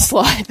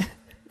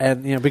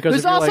 And because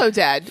who's also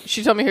dead.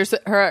 She told me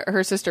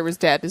her sister was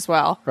dead as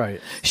well. Right.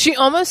 She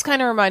almost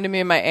kind of reminded me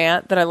of my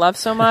aunt that I love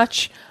so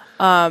much.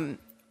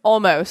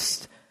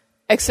 Almost,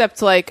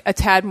 except like a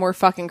tad more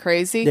fucking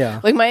crazy. Yeah.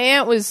 Like my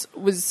aunt was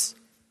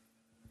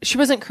she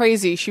wasn't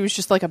crazy. She was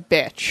just like a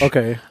bitch.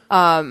 Okay.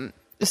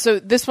 So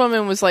this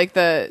woman was like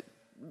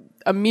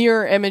a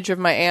mirror image of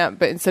my aunt,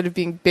 but instead of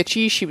being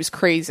bitchy, she was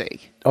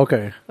crazy.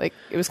 Okay. Like,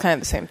 it was kind of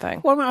the same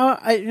thing. Well,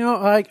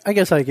 I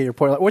guess I get your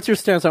point. Like, what's your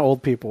stance on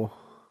old people?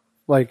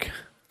 Like,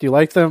 do you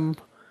like them?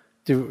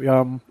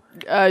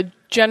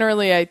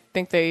 Generally, I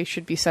think they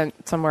should be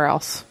sent somewhere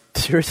else.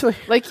 Seriously?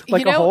 Like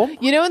a home?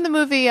 You know in the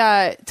movie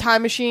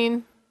Time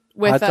Machine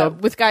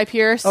with Guy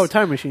Pearce? Oh,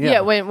 Time Machine, yeah.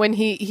 Yeah, when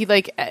he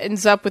like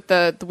ends up with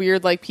the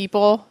weird like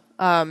people,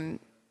 and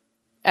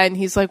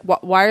he's like,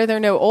 "Why are there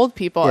no old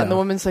people?" Yeah. And the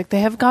woman's like, "They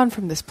have gone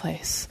from this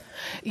place."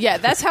 Yeah,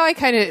 that's how I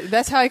kind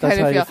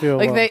of feel.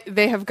 Like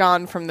they have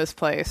gone from this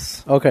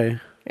place. Okay.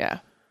 Yeah.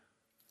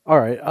 All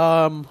right.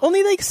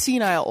 Only like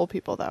senile old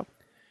people though.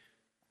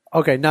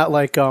 Okay, not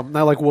like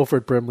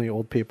Wilford Brimley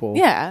old people.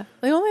 Yeah,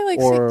 like only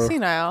like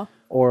senile.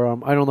 Or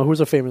I don't know who's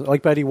a famous,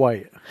 like Betty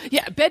White.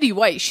 Yeah, Betty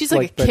White. She's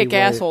like a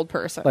kick-ass old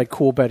person. Like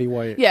cool Betty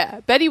White.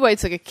 Yeah, Betty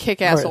White's like a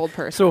kick-ass old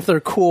person. So if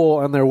they're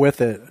cool and they're with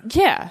it,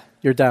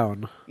 you're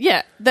down.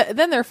 Yeah,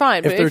 then they're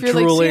fine. But if you're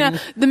drooling, like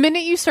senile, the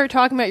minute you start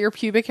talking about your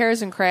pubic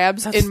hairs and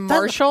crabs in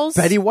Marshalls,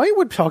 Betty White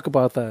would talk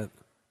about that.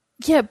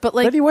 Yeah, but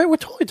like Betty White would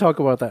totally talk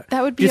about that.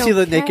 That would be. Do you see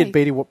the naked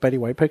Betty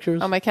White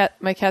pictures? Oh, my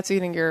cat's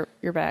eating your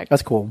bag.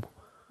 That's cool.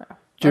 Oh,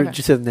 okay. Did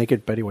you see the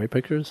naked Betty White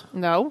pictures?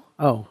 No.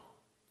 Oh,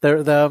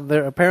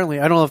 they're apparently,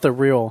 I don't know if they're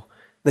real.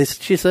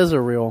 She says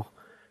they're real.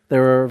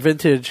 They're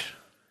vintage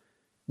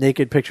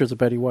naked pictures of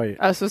Betty White.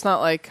 Oh, so it's not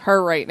like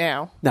her right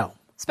now. No.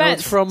 Spence,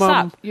 it's from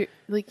stop.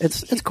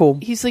 It's cool.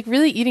 He's like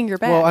really eating your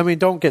bag. Well, I mean,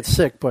 don't get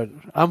sick, but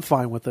I'm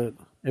fine with it.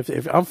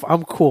 If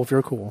I'm cool if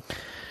you're cool.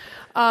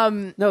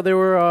 No, they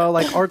were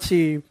like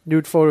artsy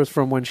nude photos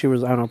from when she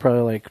was, I don't know,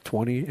 probably like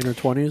 20, in her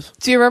 20s.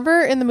 Do you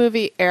remember in the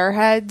movie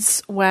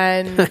Airheads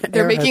when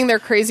they're making their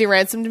crazy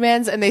ransom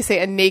demands and they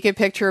say a naked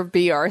picture of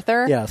B.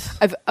 Arthur? Yes.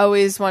 I've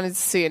always wanted to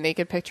see a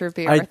naked picture of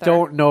B. Arthur. I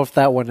don't know if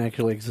that one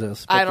actually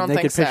exists. I don't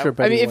think so.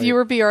 I mean, if you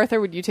were B.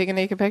 Arthur, would you take a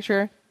naked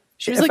picture?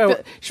 She was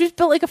she was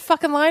built like a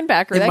fucking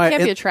linebacker. That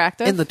can't be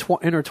attractive. In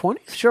her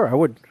 20s? Sure, I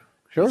would.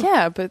 Sure.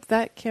 Yeah, but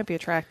that can't be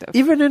attractive.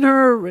 Even in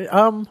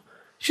her,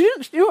 she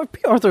didn't.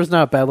 B. Arthur's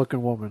not a bad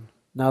looking woman.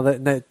 Now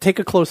that take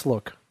a close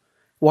look,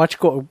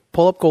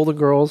 pull up Golden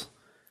Girls.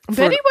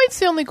 Betty White's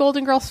the only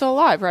Golden Girl still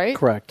alive, right?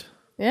 Correct.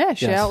 Yeah,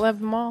 she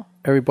outlived them all.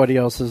 Everybody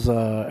else is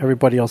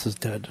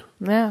dead.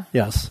 Yeah.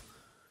 Yes.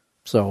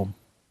 So,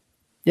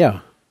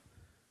 yeah.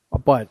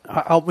 But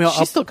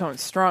she's still going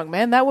strong,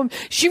 man. That woman,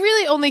 she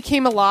really only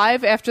came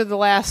alive after the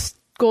last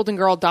Golden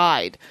Girl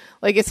died.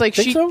 Like it's like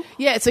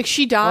it's like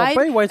she died,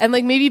 and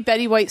like maybe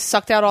Betty White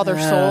sucked out all their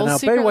souls. No,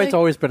 secretly. Betty White's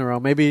always been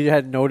around. Maybe you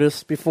hadn't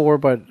noticed before,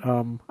 but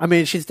I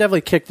mean, she's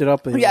definitely kicked it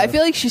up. I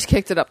feel like she's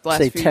kicked it up the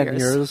last few 10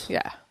 years.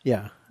 Yeah.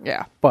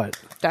 But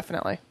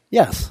definitely,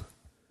 yes.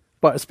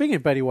 But speaking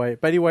of Betty White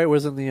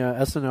was in the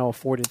SNL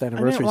 40th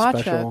anniversary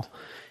special.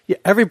 Yeah,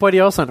 everybody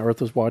else on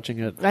Earth was watching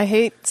it. I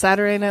hate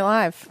Saturday Night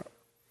Live.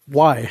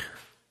 Why?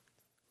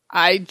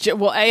 I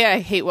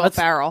hate Will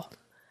Ferrell.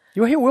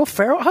 You hate Will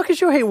Ferrell? How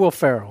could you hate Will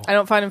Ferrell? I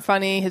don't find him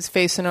funny. His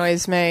face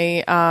annoys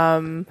me.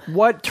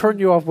 What turned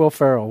you off Will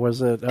Ferrell?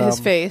 Was it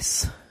his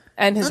face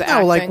and his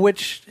acting? Like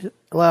which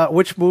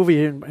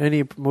movie?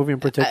 Any movie in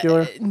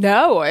particular?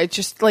 No, I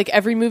just like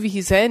every movie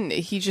he's in.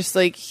 He just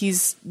like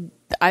he's.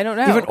 I don't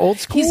know. Even Old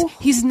School?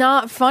 He's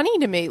not funny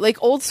to me.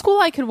 Like Old School,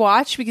 I could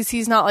watch because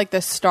he's not like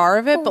the star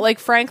of it. But like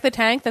Frank the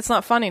Tank, that's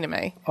not funny to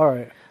me. All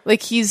right.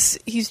 Like he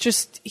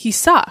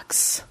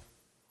sucks.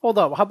 Hold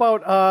up. How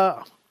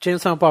about Jay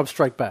and Silent Bob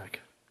Strike Back?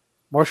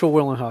 Marshall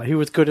Willenhall. He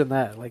was good in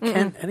that. Like,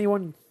 can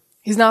anyone?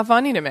 He's not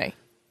funny to me.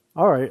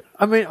 All right.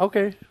 I mean,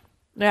 okay.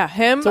 Yeah,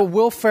 him. So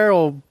Will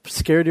Ferrell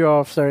scared you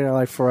off Saturday Night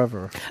Live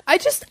forever. I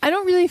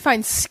don't really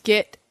find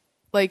skit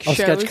like shows.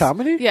 Sketch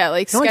comedy? Yeah,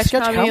 like sketch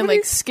comedy and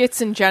like skits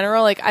in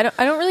general. Like I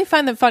don't really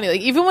find them funny.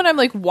 Like even when I'm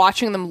like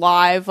watching them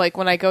live, like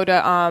when I go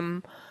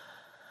to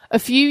a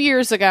few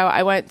years ago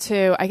I went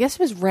to, I guess it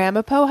was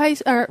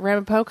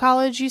Ramapo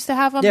College used to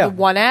have them, the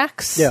one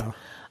acts. Yeah.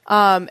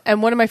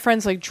 And one of my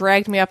friends like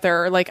dragged me up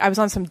there, or like I was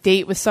on some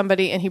date with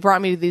somebody and he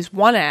brought me to these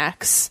one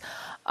acts.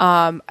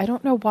 I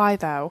don't know why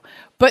though,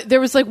 but there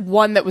was like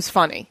one that was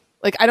funny.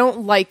 Like, I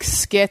don't like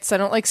skits. I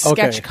don't like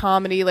sketch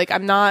comedy. Like,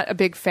 I'm not a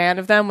big fan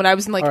of them. When I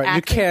was in, like,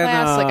 acting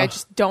class, like, I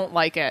just don't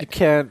like it. You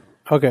can't...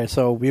 Okay,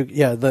 so,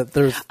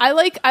 there's... I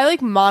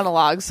like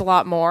monologues a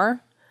lot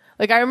more.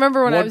 Like, I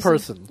remember when I was... One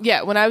person.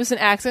 When I was in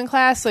acting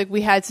class, like,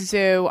 we had to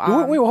do...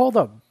 wait, hold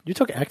up. You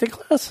took acting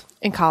class?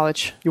 In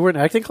college. You were in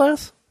acting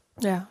class?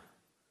 Yeah.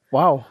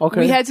 Wow,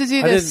 okay. We had to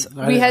do this...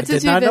 I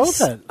did not know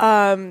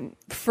that.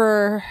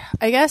 For,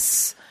 I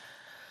guess...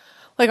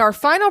 Like, our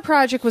final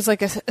project was,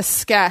 like, a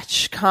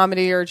sketch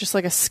comedy or just,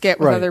 like, a skit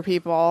with other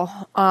people.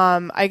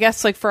 I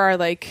guess, like, for our,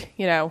 like,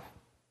 you know...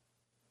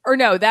 Or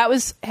no, that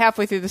was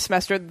halfway through the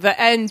semester. The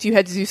end, you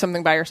had to do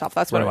something by yourself.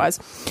 That's what it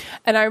was.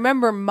 And I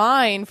remember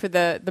mine for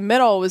the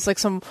middle was, like,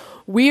 some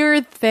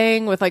weird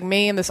thing with, like,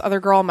 me and this other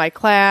girl in my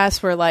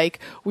class where, like,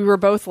 we were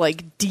both,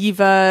 like,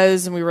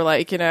 divas. And we were,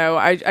 like, you know...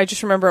 I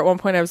just remember at one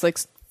point I was, like...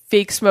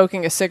 fake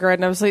smoking a cigarette,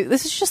 and I was like,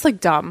 this is just like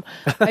dumb.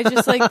 I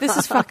just like, this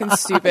is fucking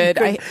stupid.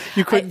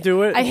 You couldn't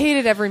do it? I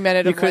hated every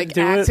minute of like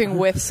acting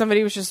with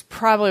somebody, which is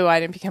probably why I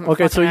didn't become a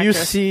fucking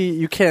actress.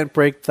 You can't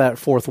break that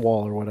fourth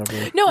wall or whatever.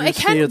 No, I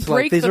can't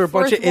break these are a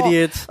bunch of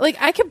idiots. Like,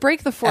 I could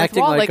break the fourth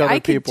wall. Like I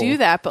could do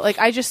that, but like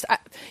I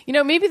you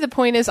know, maybe the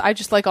point is I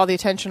just like all the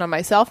attention on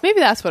myself.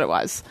 Maybe that's what it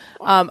was.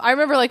 I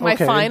remember like my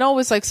final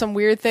was like some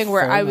weird thing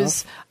where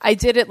I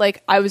did it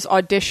like I was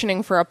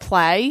auditioning for a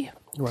play.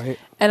 Right.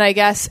 And I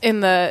guess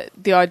in the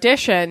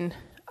audition,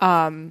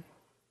 I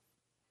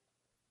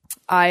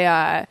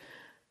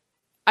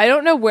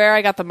don't know where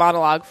I got the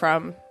monologue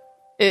from.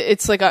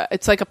 It's like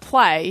a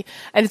play,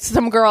 and it's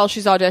some girl,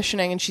 she's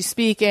auditioning and she's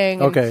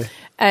speaking. Okay.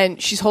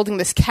 And she's holding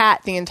this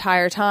cat the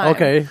entire time.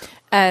 Okay.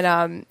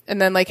 And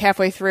then like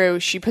halfway through,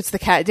 she puts the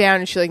cat down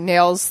and she like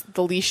nails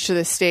the leash to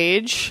the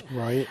stage.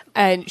 Right.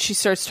 And she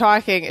starts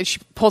talking and she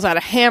pulls out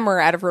a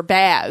hammer out of her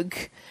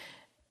bag.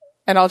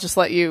 And I'll just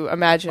let you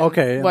imagine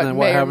what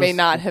may or may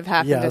not have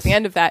happened at the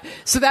end of that.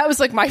 So that was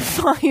like my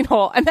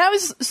final. And that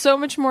was so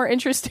much more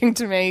interesting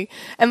to me.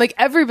 And like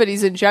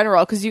everybody's in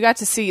general, because you got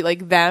to see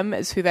like them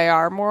as who they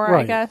are more,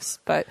 I guess.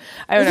 But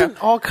I don't know.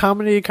 Isn't all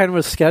comedy kind of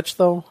a sketch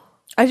though?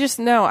 I just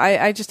know.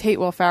 I just hate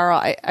Will Ferrell.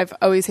 I've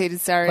always hated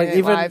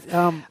Saturday Night Live.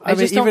 I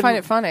just don't find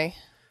it funny.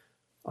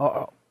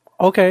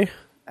 Okay.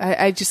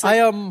 I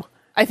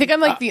think I'm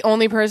like the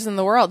only person in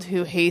the world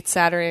who hates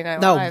Saturday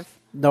Night Live.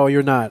 No,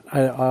 you're not.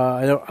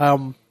 I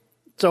don't.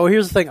 So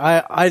here's the thing.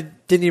 I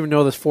didn't even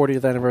know this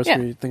 40th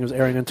anniversary thing was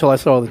airing until I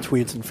saw the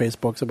tweets and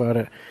Facebooks about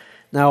it.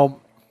 Now,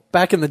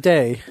 back in the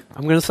day,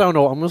 I'm going to sound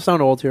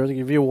old here. To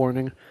give you a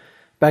warning.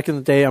 Back in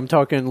the day, I'm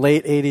talking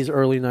late 80s,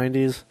 early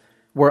 90s,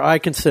 where I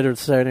considered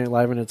Saturday Night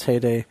Live in its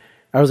heyday.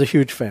 I was a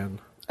huge fan.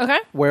 Okay.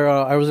 Where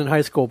I was in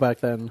high school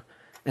back then,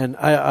 and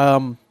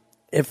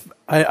it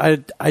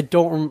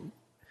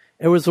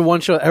was the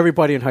one show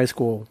everybody in high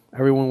school,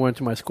 everyone went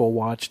to my school,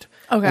 watched.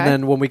 Okay. And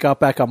then when we got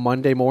back on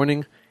Monday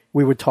morning,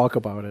 we would talk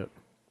about it.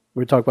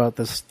 We would talk about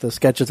the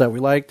sketches that we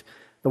liked,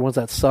 the ones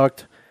that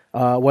sucked,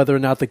 whether or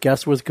not the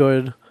guest was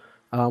good,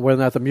 whether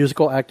or not the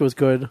musical act was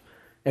good.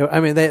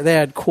 I mean, they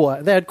had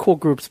cool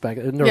groups back.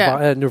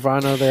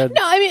 Nirvana. They had.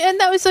 No, I mean,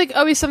 and that was like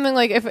always something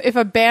like if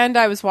a band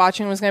I was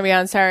watching was going to be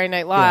on Saturday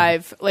Night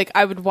Live, like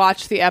I would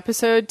watch the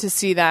episode to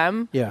see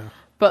them. Yeah.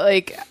 But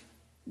like,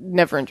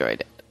 never enjoyed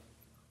it.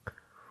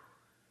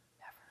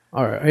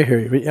 All right, I hear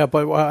you. Yeah,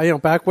 but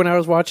back when I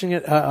was watching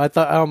it, I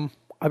thought,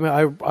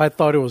 I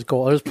thought it was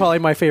gold. It was probably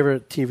my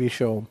favorite TV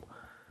show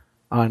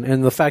on,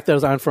 and the fact that it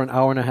was on for an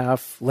hour and a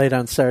half late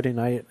on Saturday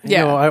night.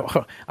 Yeah.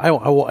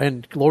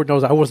 And Lord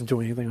knows I wasn't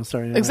doing anything on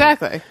Saturday night.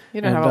 Exactly.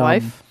 You don't have a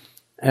life.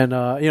 And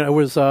it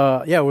was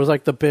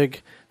like the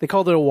big. They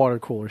called it a water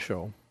cooler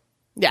show.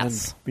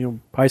 Yes. And,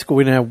 high school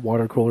we didn't have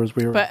water coolers.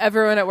 But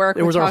everyone at work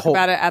would talk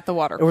about it at the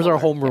water cooler. It was our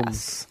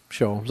homeroom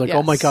show. It was like,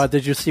 oh my God,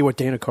 did you see what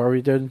Dana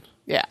Carvey did?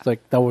 Yeah. It's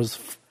like, that was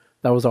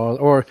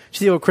awesome. Or, did you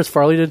see what Chris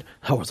Farley did?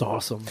 That was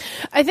awesome.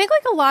 I think,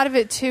 like, a lot of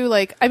it, too,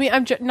 like, I mean,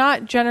 I'm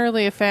not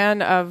generally a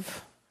fan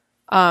of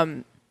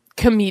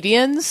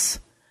comedians.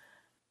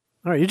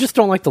 All right, you just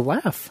don't like to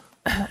laugh.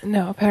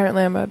 No,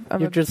 apparently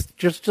you're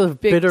just a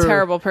big, bitter,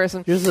 terrible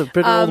person. You're just a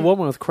bitter old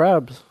woman with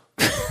crabs.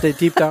 They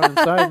deep down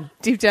inside.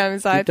 Deep down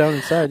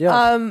inside,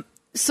 yeah.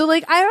 So,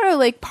 like, I don't know,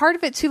 like, part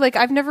of it, too, like,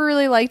 I've never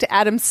really liked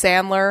Adam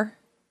Sandler.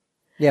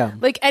 Yeah.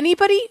 Like,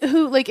 anybody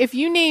who, like, if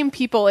you name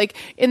people, like,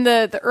 in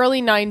the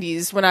early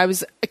 90s when I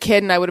was a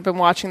kid and I would have been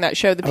watching that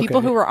show, the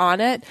people who were on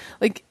it,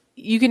 like,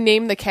 you can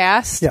name the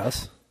cast.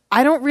 Yes.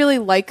 I don't really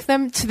like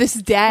them to this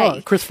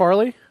day. Chris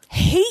Farley?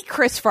 Hate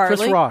Chris Farley.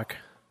 Chris Rock.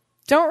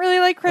 Don't really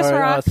like Chris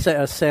Rock.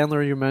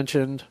 Sandler you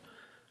mentioned.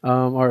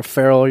 Or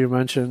Farrell you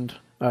mentioned.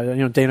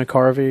 Dana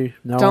Carvey.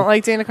 No. Don't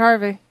like Dana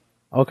Carvey.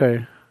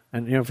 Okay.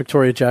 And,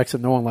 Victoria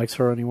Jackson, no one likes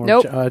her anymore.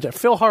 Nope.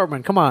 Phil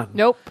Hartman, come on.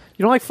 Nope.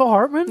 You don't like Phil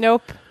Hartman?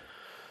 Nope.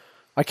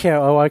 I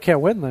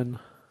can't win then.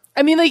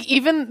 I mean, like,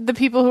 even the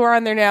people who are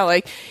on there now,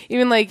 like,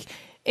 even, like,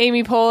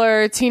 Amy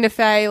Poehler, Tina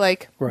Fey,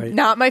 like,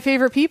 not my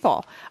favorite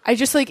people. I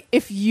just, like,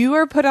 if you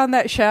are put on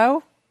that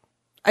show,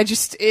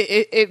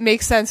 it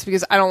makes sense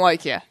because I don't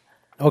like you.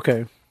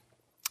 Okay.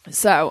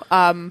 So,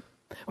 all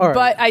right.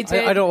 But I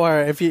did. I don't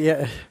worry. If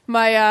you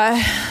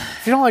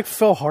don't like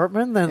Phil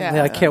Hartman, then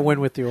I can't win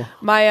with you.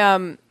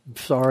 I'm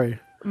sorry.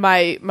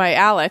 My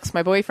Alex,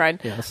 my boyfriend.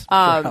 Yes.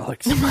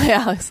 Alex. My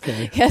Alex.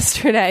 Okay.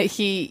 Yesterday,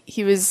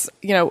 he was,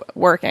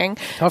 working.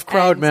 Tough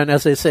crowd, man,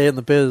 as they say in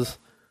the biz.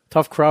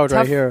 Tough crowd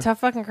right here.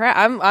 Tough fucking crowd.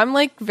 I'm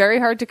like very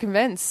hard to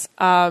convince.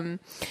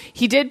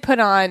 He did put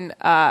on,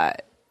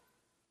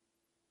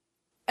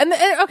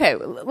 okay,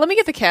 let me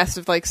get the cast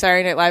of like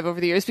Saturday Night Live over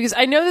the years because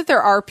I know that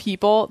there are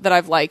people that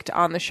I've liked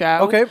on the show.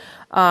 Okay.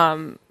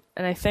 And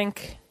I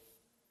think,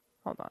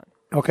 hold on.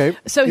 Okay.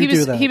 So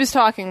he was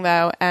talking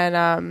though,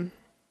 and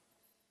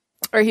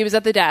or he was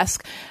at the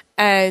desk,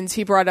 and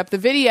he brought up the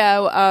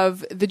video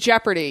of the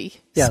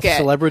Jeopardy skit.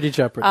 Celebrity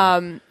Jeopardy.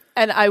 And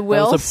I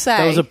will say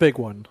that was a big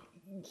one.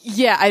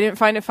 Yeah, I didn't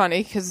find it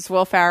funny because it's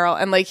Will Ferrell,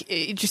 and like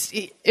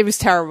it was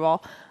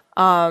terrible.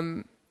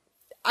 I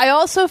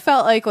also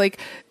felt like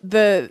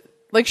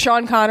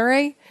Sean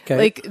Connery,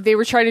 like they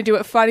were trying to do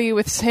it funny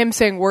with him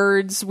saying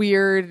words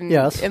weird, and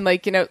and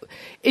like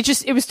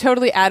it was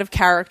totally out of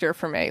character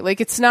for me.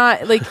 Like it's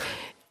not like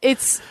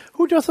it's.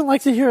 Who doesn't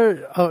like to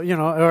hear,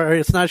 or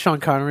it's not Sean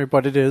Connery,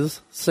 but it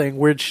is saying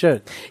weird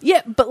shit.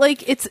 Yeah, but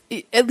like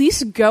at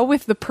least go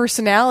with the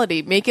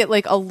personality. Make it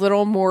like a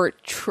little more.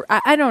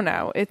 I don't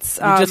know. It's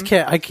you just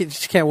can't. I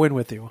just can't win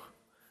with you.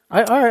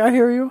 All right, I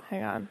hear you.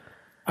 Hang on.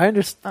 I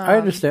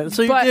understand.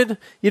 So you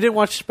didn't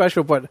watch the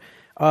special, but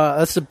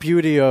that's the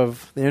beauty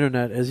of the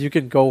internet is you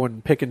can go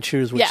and pick and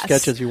choose which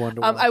sketches you want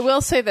to watch. I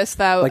will say this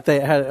though, like they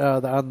had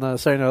on the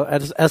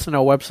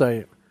SNL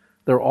website,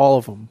 they're all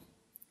of them.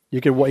 You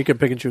can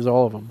pick and choose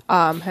all of them.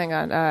 Hang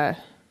on.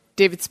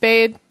 David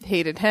Spade,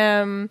 hated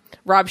him.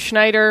 Rob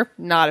Schneider,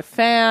 not a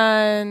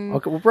fan.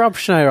 Okay, well, Rob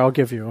Schneider, I'll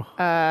give you.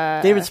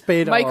 David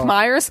Spade. Mike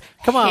Myers,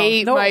 come on,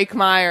 hate Mike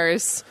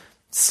Myers.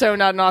 So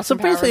not an awesome.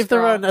 So basically, if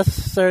they're on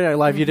Saturday Night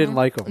Live, you didn't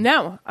like them.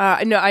 No,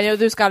 I know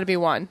there's got to be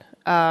one.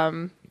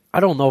 I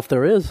don't know if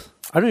there is.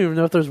 I don't even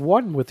know if there's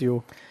one with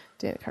you.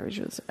 Data coverage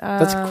was.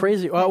 That's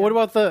crazy. What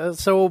about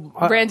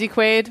Randy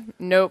Quaid?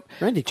 Nope.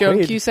 Randy Joan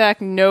Quaid? Cusack?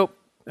 Nope.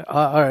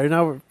 All right,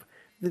 now.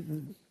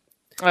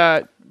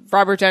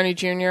 Robert Downey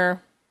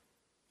Jr.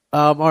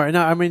 All right,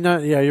 now I mean,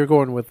 you're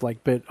going with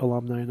like bit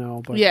alumni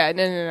now, but yeah,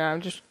 no.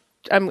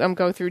 I'm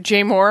going through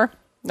Jay Moore.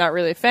 Not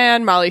really a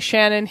fan. Molly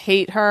Shannon,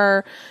 hate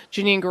her.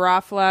 Janine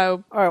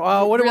Garofalo. All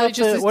right. What about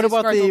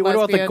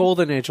the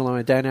golden age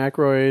alumni? Dan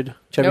Aykroyd,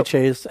 Chevy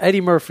Chase,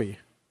 Eddie Murphy.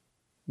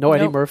 No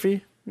Eddie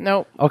Murphy.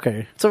 Nope.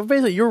 Okay. So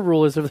basically, your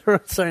rule is if they're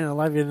on Saturday Night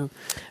Live, you didn't.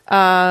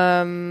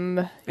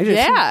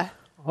 Yeah.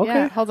 Okay.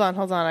 Yeah, hold on.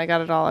 I got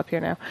it all up here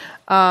now.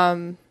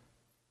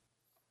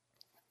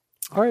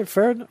 All right,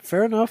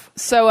 fair enough.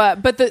 So,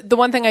 but the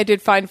one thing I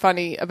did find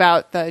funny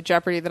about the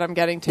Jeopardy that I'm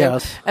getting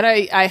to, and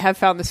I have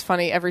found this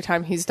funny every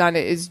time he's done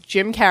it, is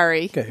Jim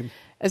Carrey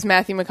as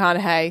Matthew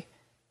McConaughey.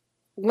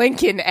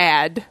 Lincoln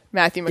ad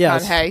Matthew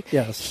McConaughey.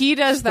 Yes. He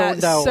does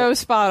that so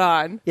spot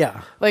on.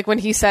 Yeah. Like when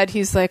he said,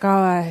 he's like, oh,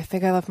 I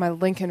think I left my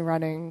Lincoln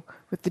running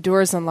with the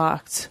doors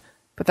unlocked,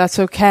 but that's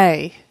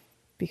okay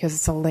because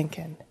it's a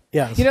Lincoln.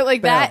 Yes.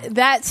 Like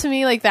that to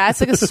me, like that's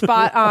like a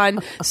spot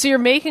on. So you're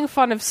making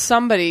fun of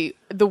somebody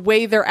the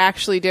way they're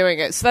actually doing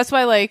it. So that's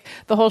why like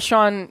the whole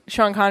Sean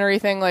Connery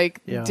thing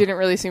didn't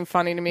really seem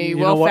funny to me.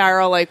 Will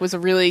Ferrell was a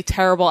really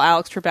terrible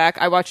Alex Trebek.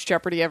 I watch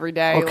Jeopardy every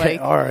day. Okay,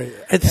 all right.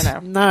 It's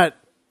not.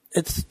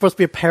 It's supposed to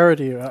be a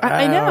parody.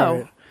 I know.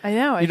 Right. I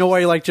know. You know why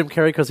you like Jim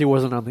Carrey? Because he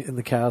wasn't in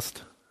the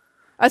cast.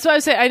 That's what I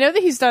was saying. I know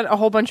that he's done a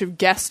whole bunch of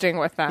guesting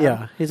with them.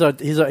 Yeah, he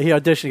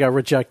auditioned, he got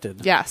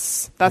rejected.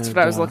 Yes, that's what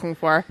I was looking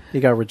for. He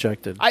got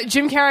rejected.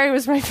 Jim Carrey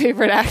was my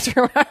favorite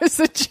actor when I was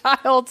a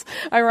child,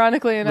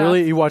 ironically enough.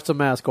 Really? You watched The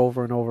Mask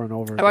over and over and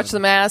over again? I watched The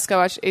Mask, I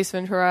watched Ace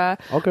Ventura.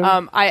 Okay.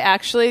 I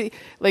actually,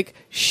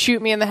 shoot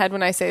me in the head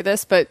when I say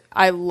this, but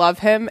I love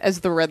him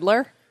as the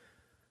Riddler.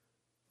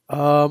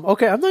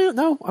 Okay, I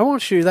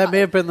won't shoot you. That may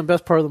have been the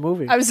best part of the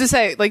movie. I was to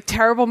say,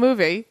 terrible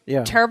movie.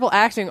 Yeah. Terrible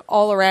acting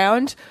all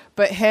around,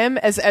 but him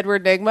as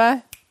Edward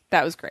Nygma,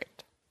 that was great.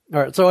 All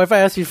right, so if I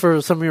asked you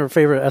for some of your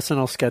favorite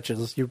SNL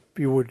sketches, you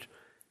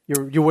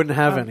wouldn't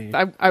have any.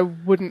 I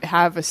wouldn't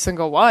have a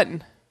single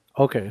one.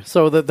 Okay,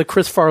 so the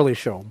Chris Farley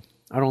show.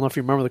 I don't know if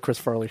you remember the Chris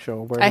Farley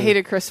show. I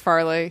hated Chris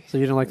Farley. So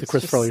you didn't like the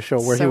Chris Farley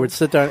show where he would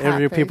sit down and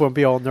interview people and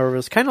be all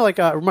nervous. Kind of like,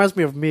 it reminds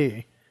me of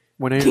me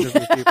when I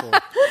interview people.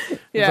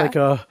 Yeah. It's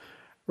like,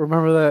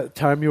 remember that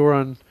time you were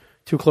on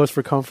Too Close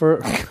for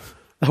Comfort?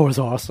 That was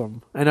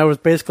awesome. And I was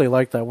basically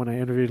like that when I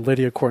interviewed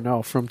Lydia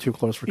Cornell from Too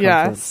Close for Comfort.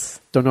 Yes.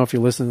 Don't know if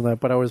you listened to that,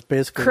 but I was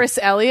basically... Chris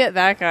Elliott,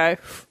 that guy.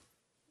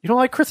 You don't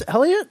like Chris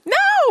Elliott?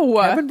 No!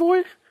 Cabin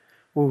Boy?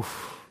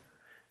 Oof.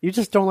 You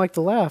just don't like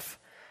to laugh.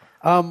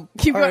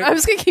 Keep going. right. I'm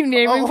just gonna keep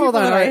naming people hold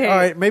on. that I hate. All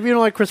right. Maybe you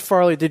don't like Chris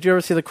Farley. Did you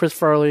ever see the Chris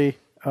Farley,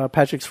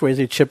 Patrick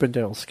Swayze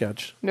Chippendale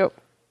sketch? Nope.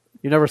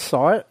 You never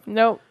saw it?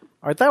 Nope.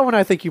 All right, that one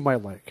I think you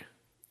might like.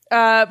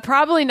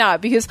 Probably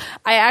not, because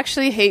I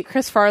actually hate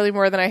Chris Farley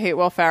more than I hate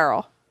Will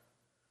Ferrell.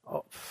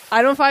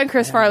 I don't find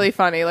Chris Farley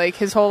funny. Like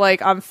his whole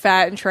I'm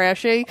fat and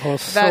trashy. Oh,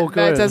 so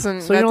good. That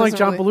doesn't. So you that don't like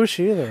doesn't John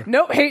Belushi either?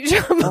 Nope, hate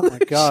John Belushi. Oh my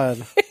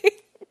god.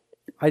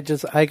 I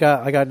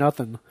got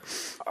nothing.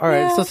 All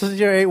right, so since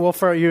you hate Will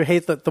Ferrell, you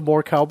hate the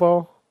more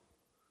cowboy.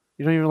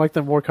 You don't even like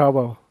the more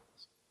cowboy.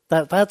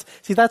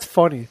 That's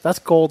funny. That's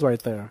gold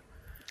right there.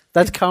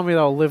 That's comedy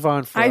that'll live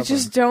on forever. I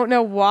just don't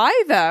know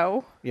why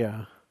though.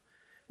 Yeah.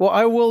 Well,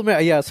 I will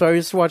admit, yeah. So I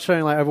used to watch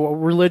something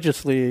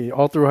religiously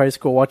all through high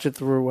school, watch it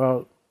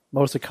throughout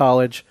most of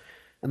college,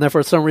 and then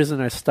for some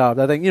reason I stopped.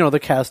 I think the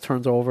cast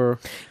turns over.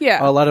 Yeah.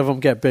 A lot of them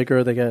get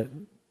bigger. They get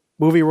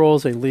movie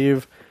roles. They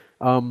leave,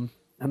 and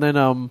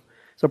then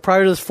so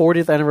prior to this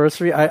 40th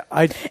anniversary,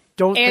 I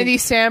don't. Andy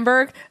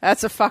Samberg,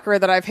 that's a fucker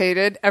that I've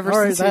hated ever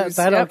since. That, he was,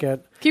 that I'll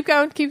get. Keep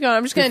going.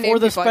 I'm just going to name Before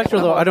the people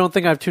special though, I don't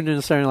think I've tuned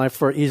into Saturday Night Live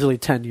for easily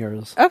 10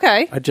 years.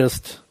 Okay. I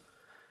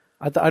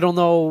don't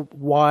know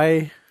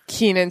why.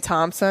 Kenan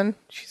Thompson.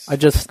 Jesus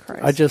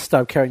I just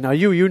stopped caring. Now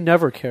you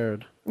never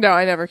cared. No,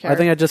 I never cared. I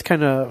think I just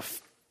kind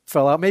of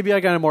fell out. Maybe I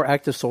got a more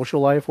active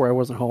social life where I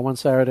wasn't home on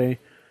Saturday.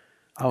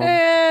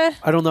 I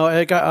don't know.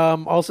 I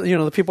got also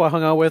the people I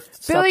hung out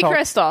with. Billy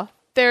Crystal.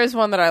 There's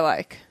one that I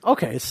like.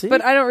 Okay, see,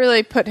 but I don't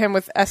really put him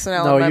with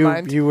SNL in my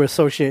mind. You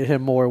associate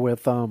him more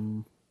with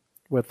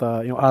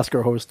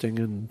Oscar hosting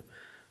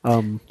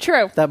and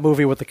true, that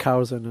movie with the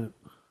cows in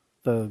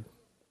it,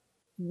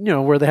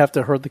 where they have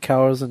to herd the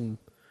cows and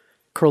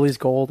Curly's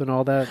Gold and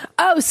all that.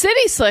 Oh,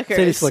 City Slickers.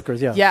 City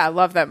Slickers, yeah. Yeah, I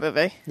love that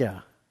movie.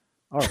 Yeah.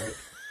 All right.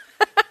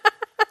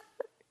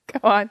 Go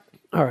on.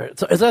 All right.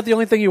 So is that the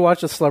only thing you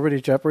watch is Celebrity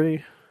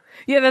Jeopardy?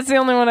 Yeah, that's the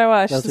only one I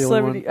watched. That's the only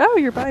Celebrity. one. Oh,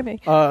 you're by me.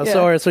 So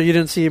all right, so you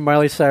didn't see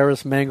Miley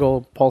Cyrus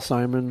mangle Paul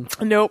Simon?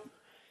 Nope.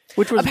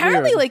 Which was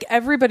apparently weird.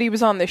 Everybody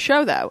was on the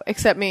show though,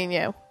 except me and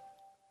you.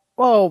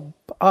 Well,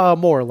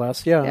 more or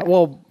less, yeah.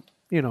 Well,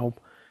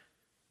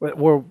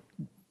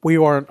 we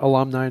aren't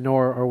alumni,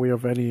 nor are we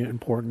of any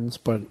importance,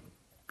 but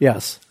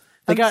yes.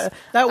 That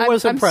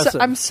was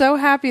impressive. I'm so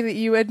happy that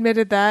you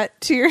admitted that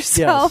to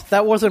yourself. Yes,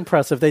 that was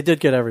impressive. They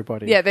did get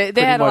everybody. Yeah, they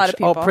had a lot of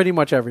people. Oh, pretty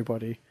much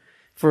everybody,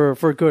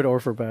 for good or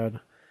for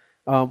bad.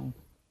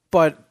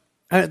 But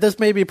this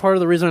may be part of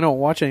the reason I don't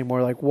watch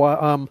anymore.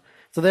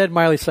 So they had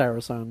Miley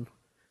Cyrus on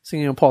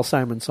singing a Paul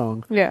Simon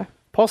song. Yeah,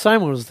 Paul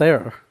Simon was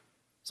there.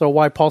 So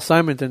why Paul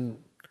Simon didn't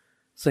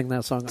sing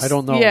that song, I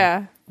don't know.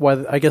 Yeah,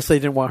 why? I guess they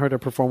didn't want her to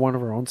perform one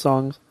of her own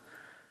songs.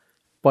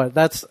 But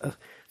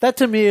that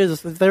to me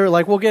is they're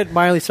like, we'll get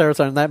Miley Cyrus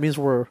on, and that means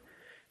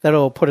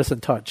that'll put us in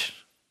touch.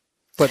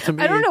 But to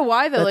me, I don't know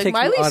why though. Like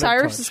Miley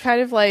Cyrus is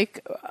kind of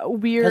like a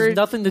weird, has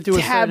nothing to do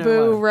with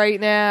taboo right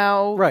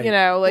now. Right?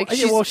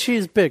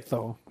 She's big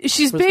though.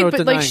 She's big,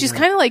 but she's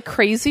kind of like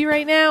crazy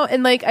right now.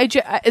 And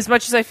as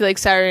much as I feel like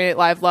Saturday Night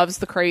Live loves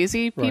the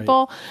crazy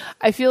people, right.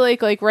 I feel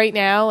like right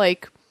now,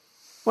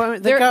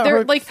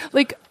 they're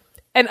like.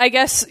 And I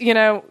guess,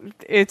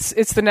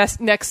 it's the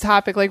next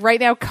topic. Like right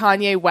now,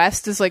 Kanye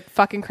West is like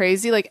fucking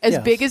crazy. Like as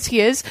big as he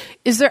is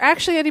there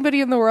actually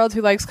anybody in the world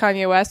who likes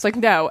Kanye West? Like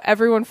no,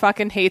 everyone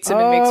fucking hates him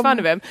and makes fun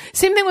of him.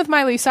 Same thing with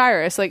Miley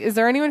Cyrus. Like is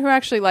there anyone who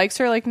actually likes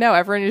her? Like no,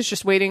 everyone is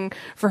just waiting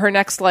for her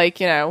next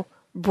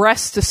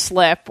breast to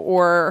slip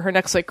or her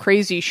next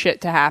crazy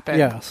shit to happen.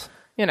 Yes.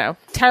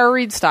 Tara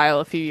Reid style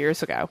a few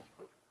years ago.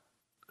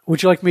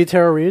 Would you like to meet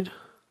Tara Reid?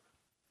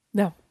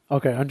 No.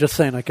 Okay, I'm just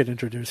saying I could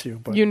introduce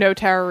you. But you know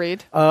Tara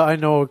Reid? I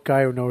know a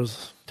guy who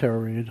knows Tara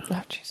Reid.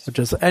 Oh,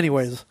 Jesus.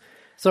 Anyways,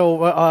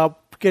 so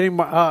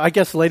I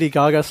guess Lady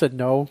Gaga said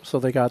no, so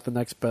they got the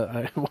next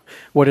best.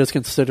 What is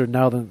considered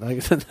now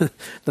the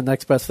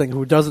next best thing?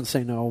 Who doesn't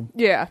say no?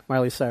 Yeah,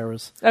 Miley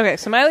Cyrus. Okay,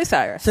 so Miley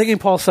Cyrus singing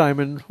Paul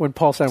Simon when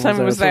Paul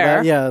Simon was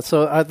there.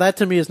 So that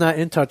to me is not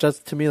in touch.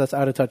 To me that's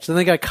out of touch. Then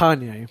they got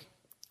Kanye.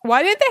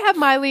 Why didn't they have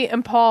Miley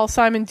and Paul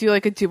Simon do a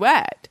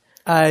duet?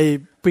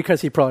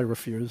 Because he probably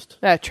refused.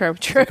 True.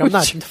 I'm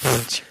not.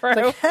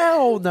 True.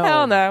 Hell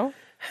no.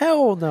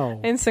 Hell no.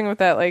 And sing with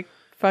that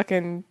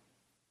fucking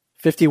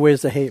 50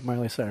 Ways to Hate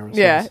Miley Cyrus.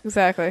 Yeah,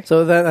 exactly.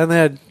 So and they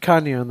had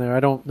Kanye on there.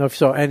 I don't know if you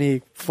saw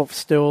any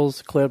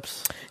stills,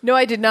 clips. No,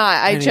 I did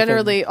not. Anything. I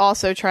generally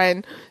also try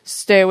and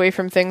stay away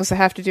from things that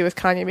have to do with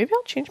Kanye. Maybe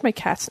I'll change my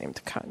cat's name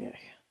to Kanye.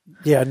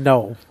 Yeah,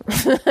 no.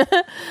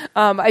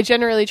 I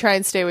generally try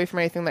and stay away from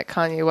anything that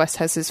Kanye West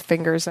has his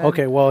fingers in.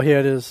 Okay, well he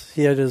had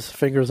his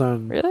fingers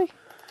on. Really?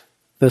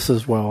 This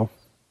as well.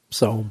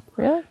 So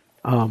really?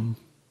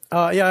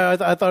 Yeah,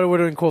 I thought it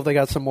would have been cool if they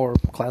got some more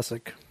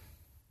classic.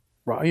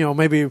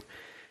 Maybe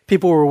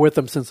people were with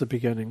them since the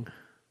beginning,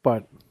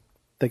 but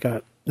they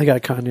got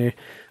Kanye.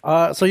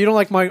 So you don't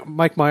like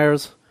Mike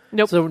Myers?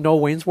 Nope. So no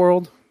Wayne's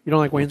World? You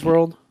don't like Wayne's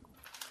World?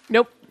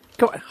 Nope.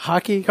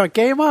 Hockey?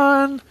 Game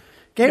on!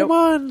 Game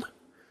on!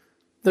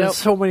 There's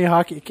so many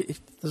hockey.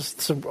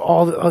 there's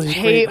all these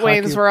hate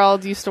great Wayne's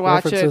World. Used to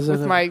watch it references with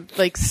in it.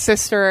 my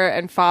sister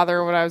and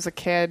father when I was a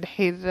kid.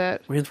 Hated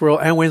it. Wayne's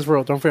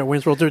World. Don't forget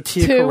Wayne's World. There's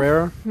Tia 2.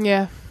 Carrera.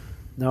 Yeah.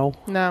 No.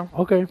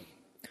 Okay.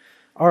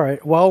 All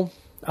right. Well,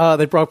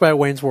 they brought back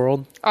Wayne's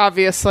World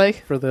Obviously.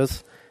 for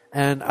this,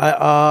 and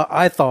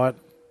I thought,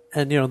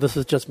 and this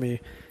is just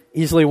me,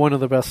 easily one of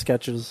the best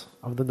sketches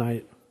of the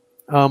night.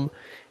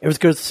 It was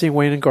good to see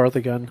Wayne and Garth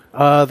again.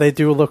 They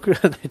do look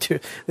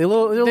they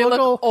look old. They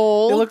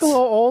look a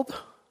little old,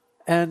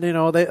 and there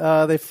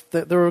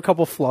were a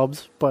couple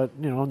flubs, but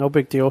no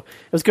big deal.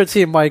 It was good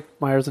seeing Mike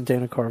Myers and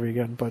Dana Carvey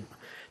again, but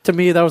to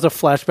me that was a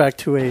flashback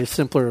to a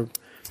simpler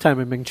time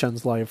in Ming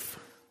Chen's life,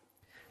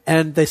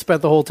 and they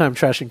spent the whole time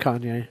trashing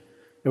Kanye.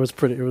 It was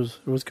pretty. It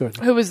was good.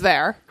 Who was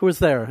there? Who was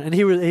there? And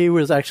he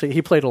was actually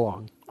he played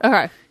along.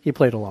 Okay. He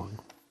played along.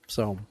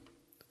 So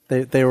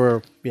they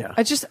were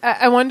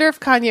I wonder if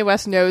Kanye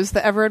West knows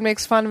that everyone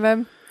makes fun of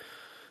him.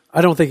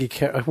 I don't think he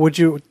cares.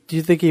 Do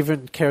you think he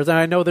even cares? And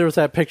I know there was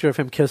that picture of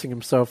him kissing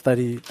himself that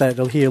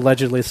he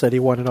allegedly said he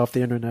wanted off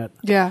the internet.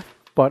 Yeah.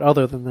 But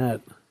other than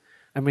that,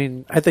 I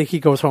mean, I think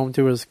he goes home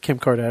to his Kim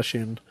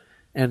Kardashian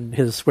and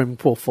his swimming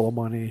pool full of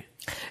money.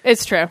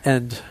 It's true.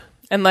 And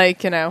and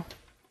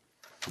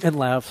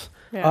laughs.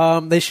 Yeah.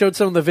 They showed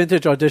some of the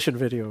vintage audition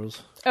videos.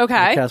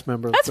 Okay. Of the cast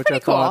members. That's which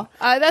pretty I thought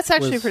cool. That's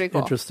actually was pretty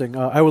cool. Interesting.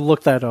 I would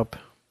look that up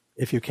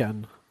if you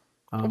can.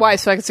 Why?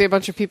 So I could see a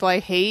bunch of people I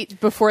hate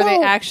before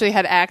they actually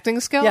had acting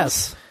skills?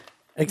 Yes.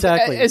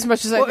 Exactly. As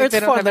much as I think it's they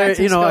don't fun. have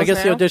acting skills I guess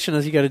now. the audition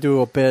is you got to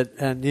do a bit,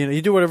 and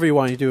you do whatever you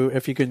want. You do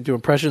if you can do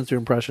impressions, do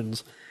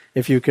impressions.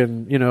 If you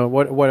can,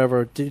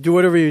 whatever, do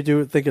whatever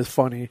you think is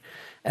funny,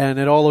 and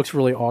it all looks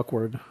really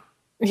awkward.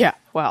 Yeah.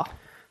 Well.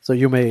 So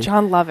you may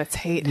John Lovitz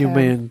hate you him.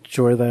 may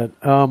enjoy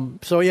that.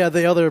 So yeah,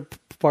 the other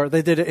part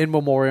they did it in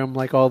memoriam,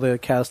 like all the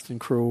cast and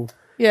crew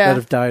that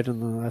have died in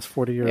the last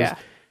 40 years. Yeah.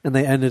 And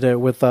they ended it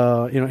with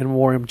in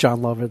memoriam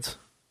John Lovitz,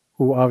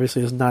 who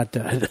obviously is not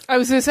dead. I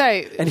was gonna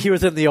say, and he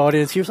was in the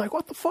audience. He was like,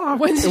 "What the fuck?"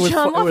 When did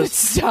John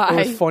Lovitz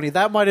die? It was funny.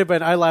 That might have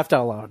been. I laughed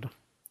out loud.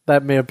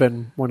 That may have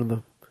been one of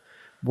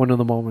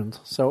the moments.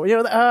 So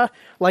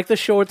like the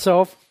show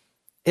itself,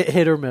 it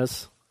hit or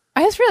miss.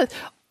 I just realized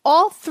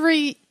all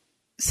 3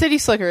 City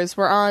Slickers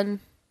were on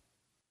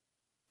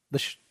the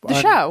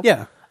show.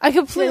 Yeah, I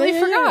completely Yeah.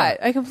 forgot.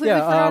 I completely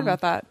forgot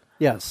about that.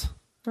 Yes.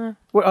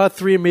 Well,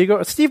 3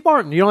 Amigos. Steve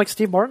Martin. You don't like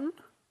Steve Martin?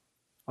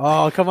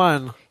 Oh, come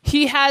on.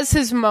 He has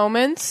his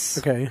moments.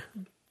 Okay.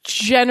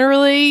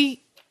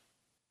 Generally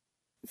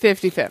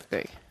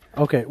 50-50.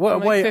 Okay. Well,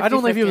 Like wait. I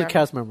don't know if he was a 50-50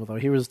 cast member though.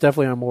 He was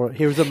definitely on more.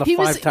 He was in the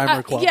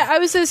 5-timer club. Yeah, I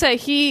was going to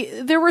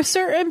say there were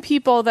certain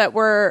people that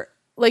were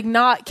like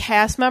not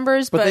cast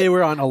members, but they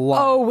were on a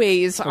lot.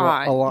 Always A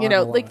on.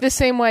 lot. Like the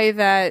same way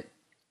that.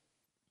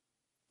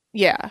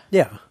 Yeah.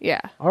 Yeah.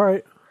 Yeah. All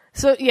right.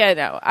 So yeah,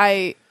 no,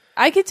 I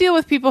could deal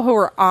with people who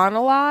are on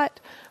a lot,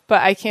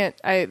 but I can't.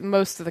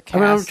 Most of the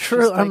cast.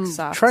 I'm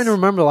sucks. trying to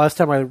remember the last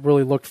time I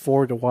really looked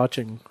forward to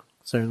watching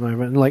Saturday Night Live.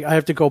 And like I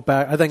have to go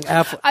back. I think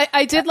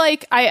I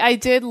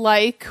did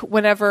like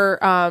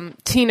whenever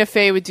Tina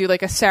Fey would do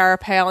like a Sarah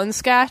Palin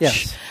sketch.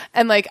 Yes.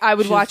 And like I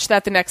would watch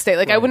that the next day.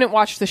 Like I wouldn't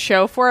watch the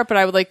show for it, but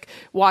I would like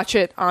watch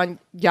it on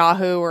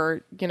Yahoo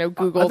or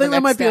Google. I think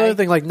that might be the other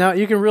thing. Like now,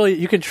 you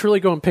can truly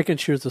go and pick and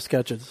choose the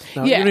sketches.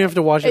 Now, you don't have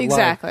to watch it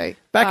exactly. live.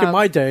 Back in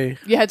my day,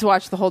 you had to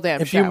watch the whole damn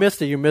show. If you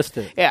missed it, you missed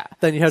it. Yeah.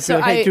 Then you had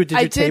to. Hey, dude,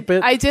 did you tape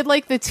it? I did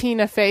like the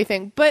Tina Fey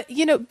thing, but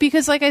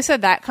because like I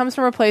said, that comes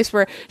from a place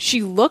where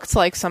she looked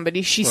like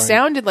somebody, she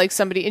sounded like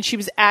somebody, and she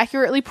was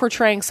accurately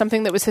portraying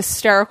something that was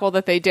hysterical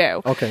that they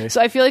do. Okay.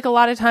 So I feel like a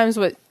lot of times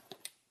what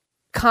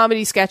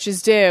comedy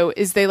sketches do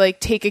is they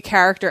like take a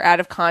character out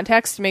of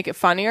context to make it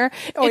funnier.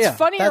 It's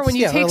funnier when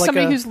you take like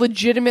somebody who's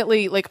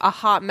legitimately like a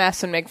hot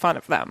mess and make fun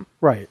of them.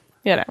 Right.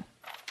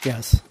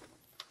 Yes.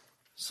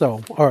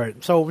 So, all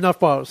right. So enough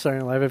about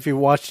Saturday Night Live. If you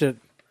watched it,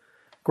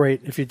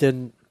 great. If you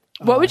didn't,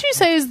 what would you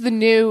say is the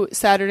new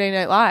Saturday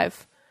Night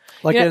Live?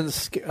 Like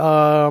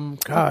God.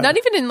 Not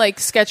even in like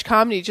sketch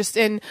comedy, just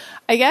in,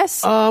 I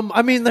guess.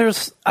 I mean,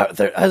 there's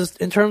as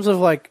in terms of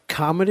like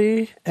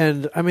comedy,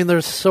 and I mean,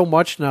 there's so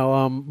much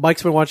now.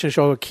 Mike's been watching a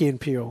show with Key and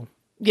Peele.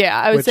 Yeah,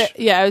 I would say.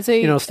 Yeah, I would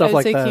say. Stuff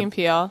like that. Key and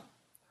Peele.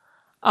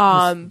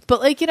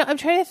 But like I'm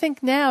trying to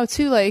think now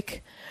too.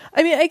 Like,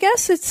 I mean, I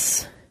guess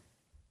it's.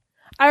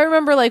 I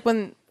remember like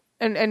when.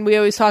 And we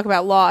always talk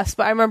about Lost,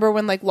 but I remember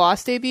when like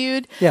Lost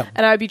debuted,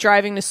 and I'd be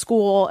driving to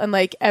school, and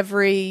like I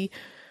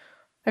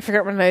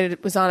forget what night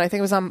it was on. I think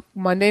it was on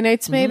Monday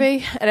nights,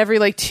 maybe. And every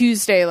like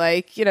Tuesday,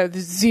 like the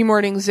Z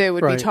Morning Zoo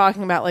would be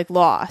talking about like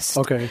Lost.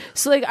 Okay.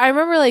 So like I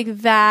remember like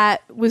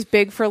that was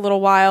big for a little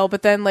while,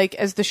 but then like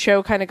as the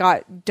show kind of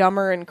got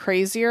dumber and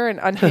crazier and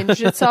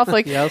unhinged itself,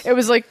 like it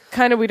was like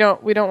kind of we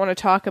don't want to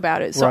talk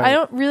about it. So I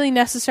don't really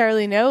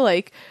necessarily know.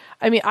 Like,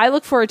 I mean, I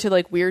look forward to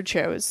like weird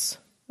shows.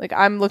 Like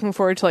I'm looking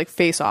forward to like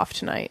Face Off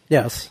tonight.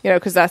 Yes.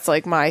 Because that's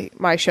like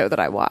my show that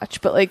I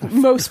watch. But like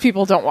most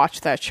people don't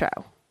watch that show.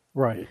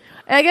 Right.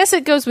 And I guess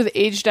it goes with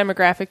age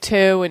demographic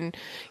too, and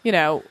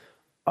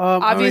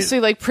Obviously,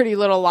 like Pretty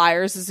Little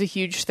Liars is a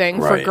huge thing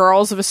for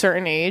girls of a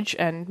certain age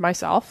and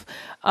myself.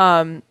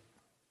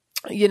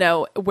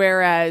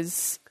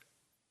 Whereas...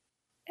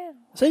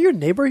 Is that your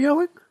neighbor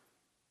yelling?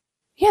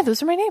 Yeah,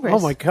 those are my neighbors. Oh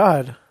my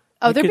God.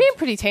 Oh, they're being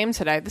pretty tame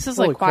today. This is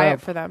like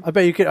quiet for them. I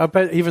bet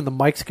even the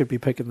mics could be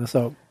picking this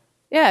up.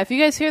 Yeah, if you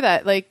guys hear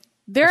that, like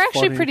they're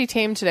actually pretty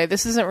tame today.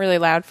 This isn't really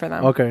loud for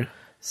them. Okay.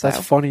 So.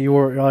 That's funny. You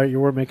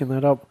were making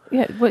that up.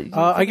 Yeah.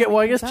 I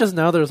guess just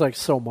now there's like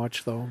so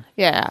much though.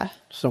 Yeah.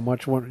 So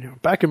much.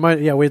 Back in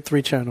we had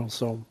 3 channels,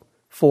 so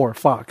 4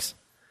 Fox.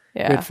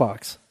 Yeah. We had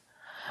Fox.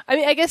 I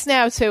mean, I guess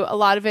now too. A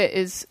lot of it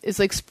is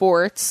like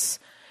sports.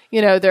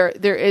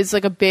 There is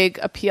like a big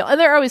appeal, and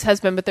there always has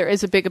been, but there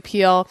is a big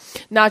appeal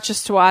not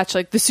just to watch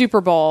like the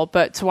Super Bowl,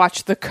 but to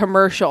watch the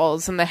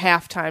commercials and the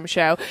halftime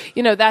show.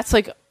 That's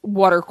like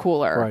water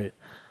cooler.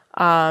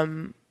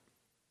 Right.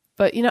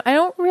 But, I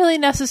don't really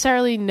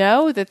necessarily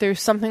know that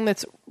there's something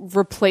that's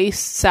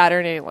replaced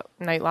Saturday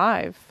Night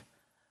Live.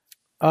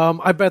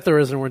 I bet there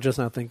isn't. We're just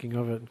not thinking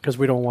of it because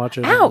we don't watch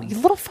it. Ow, you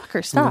little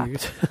fucker, stop.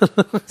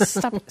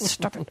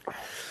 Stop it.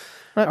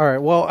 All right.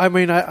 Well, I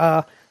mean,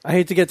 I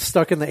hate to get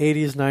stuck in the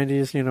 80s,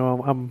 90s.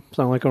 I'm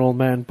sound like an old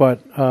man,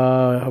 but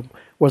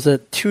was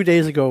it 2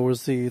 days ago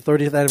was the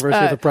 30th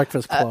anniversary of the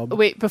Breakfast Club.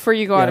 Wait, before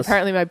you go on,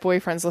 apparently my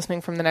boyfriend's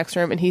listening from the next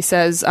room, and he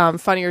says,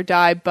 Funny or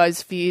Die,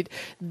 BuzzFeed.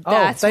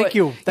 Thank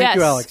you. Thank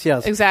you, Alex.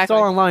 Yes. Exactly. It's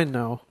all online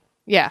now.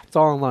 Yeah. It's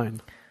all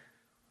online.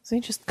 So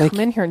you just come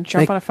in here and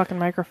jump on a fucking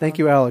microphone. Thank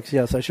you, Alex.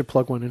 Yes, I should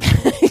plug one in.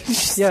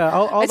 Yeah.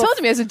 I told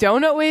him he has a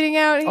donut waiting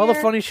out here. All the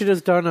funny shit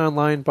is done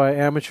online by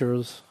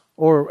amateurs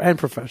and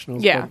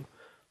professionals. Yeah.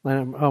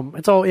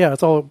 It's all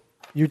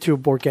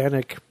YouTube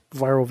organic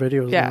viral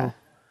videos. Yeah. Now.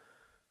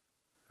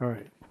 All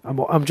right.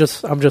 I'm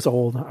just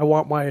old. I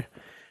want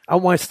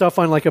my stuff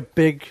on like a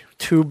big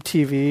tube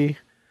TV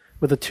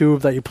with a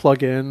tube that you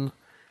plug in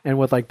and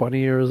with like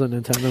bunny ears and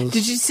antennas.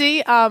 Did you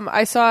see?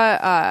 I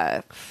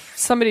saw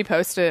somebody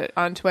posted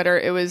on Twitter.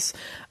 It was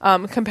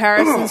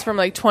comparisons from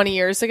like 20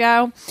 years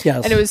ago.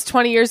 Yes. And it was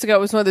 20 years ago. It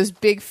was one of those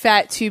big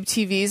fat tube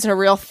TVs and a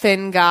real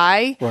thin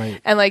guy. Right.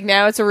 And like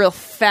now it's a real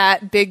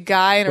fat big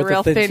guy and with a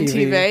real thin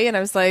TV. And I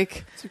was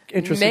like,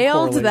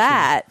 nailed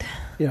that.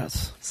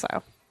 Yes.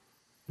 So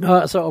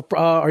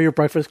are you a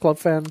Breakfast Club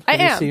fan? Have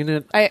you seen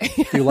it?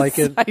 Do you like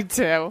it? I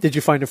do. Did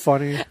you find it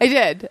funny? I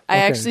did. I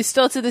actually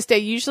still to this day,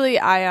 usually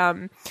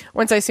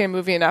once I see a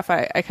movie enough,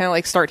 I kind of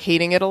like start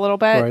hating it a little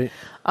bit.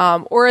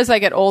 Right. Or as I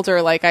get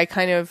older, like I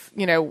kind of,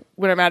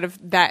 when I'm out of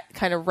that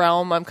kind of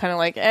realm, I'm kind of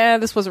like,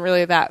 this wasn't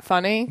really that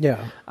funny.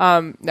 Yeah.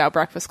 Now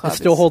Breakfast Club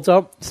still holds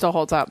up? Still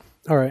holds up.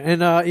 All right.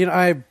 And,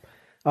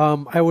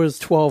 I was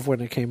 12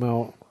 when it came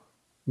out,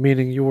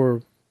 meaning you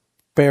were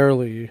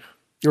barely...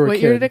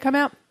 What year did it come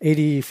out?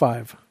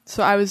 85.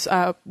 So I was,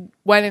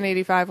 when in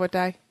 85? What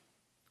day?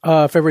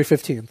 February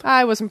 15th.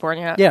 I wasn't born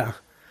yet. Yeah.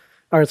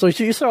 All right, so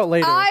you saw it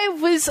later. I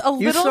was a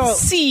little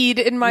seed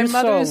in my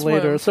mother's womb.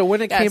 Later. So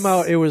when it came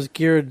out, it was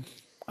geared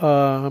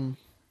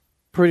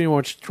pretty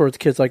much towards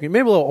kids like me.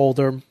 Maybe a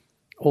little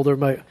older,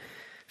 like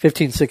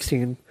 15,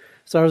 16.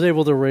 So I was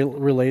able to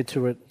relate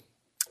to it.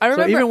 I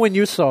remember, so even when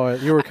you saw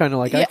it, you were kind of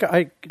like,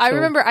 I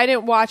remember I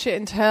didn't watch it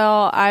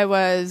until I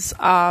was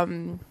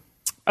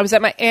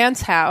at my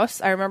aunt's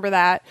house. I remember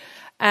that.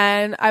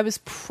 And I was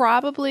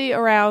probably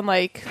around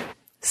like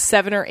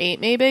 7 or 8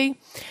 maybe.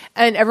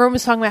 And everyone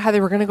was talking about how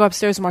they were going to go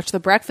upstairs and watch The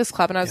Breakfast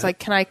Club. And I was like,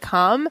 can I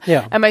come?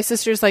 Yeah. And my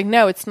sister's like,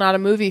 no, it's not a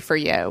movie for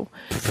you.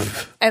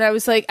 And I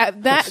was like,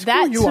 that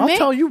to me. I'll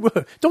tell you.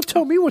 Don't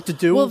tell me what to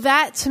do. Well,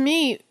 that to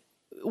me,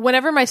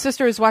 whenever my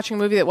sister was watching a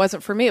movie that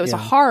wasn't for me, it was a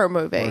horror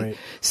movie. Right.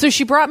 So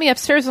she brought me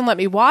upstairs and let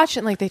me watch it.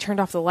 And like they turned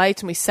off the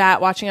lights and we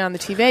sat watching it on the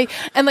TV.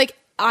 And like,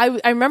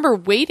 I remember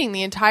waiting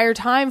the entire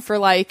time for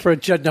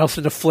Judd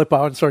Nelson to flip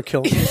out and start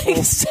killing people.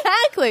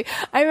 Exactly.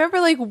 I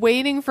remember like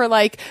waiting for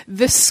like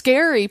the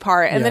scary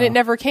part, and then it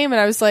never came, and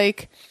I was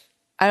like,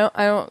 I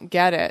don't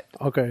get it.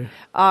 Okay.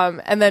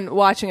 And then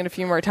watching it a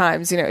few more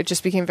times, it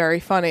just became very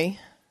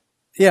funny.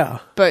 Yeah.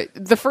 But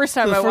the first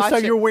time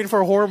you were waiting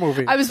for a horror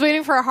movie. I was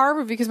waiting for a horror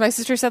movie because my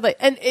sister said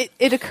and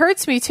it occurred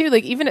to me too,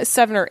 like even at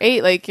 7 or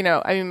 8,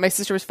 my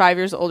sister was 5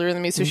 years older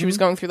than me, so she was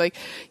going through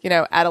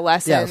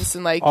adolescence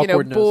and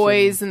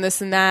boys and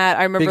this and that.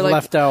 I remember being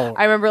left out.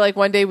 I remember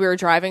one day we were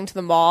driving to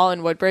the mall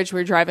in Woodbridge. We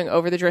were driving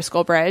over the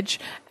Driscoll Bridge,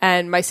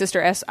 and my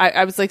sister asked.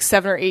 I was like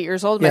 7 or 8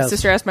 years old. My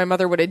sister asked my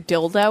mother what a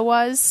dildo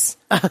was.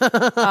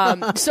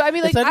 So I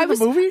mean, is that I in was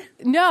the movie?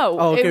 No,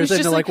 oh, okay. It was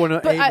just like one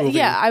of a movie.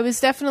 Yeah, I was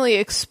definitely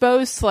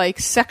exposed to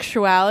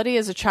sexuality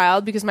as a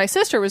child because my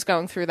sister was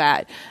going through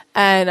that,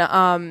 and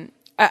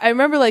I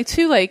remember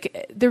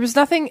there was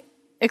nothing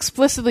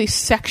explicitly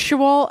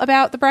sexual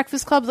about The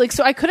Breakfast Club,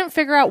 so I couldn't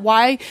figure out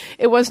why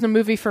it wasn't a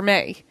movie for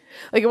me.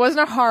 It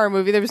wasn't a horror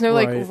movie. There was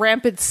no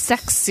rampant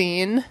sex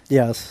scene.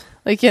 Yes,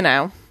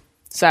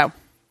 so.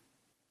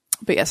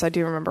 But yes, I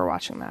do remember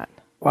watching that.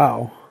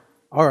 Wow.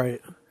 All right.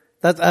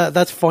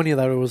 That's funny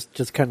that it was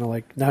just kind of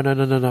like,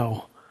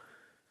 no.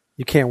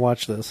 You can't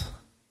watch this.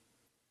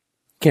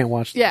 Can't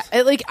watch this. Yeah,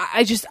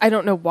 I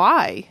don't know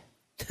why.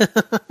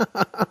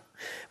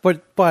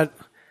 But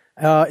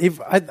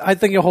I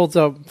think it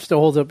still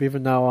holds up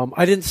even now.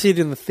 I didn't see it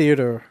in the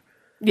theater.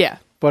 Yeah.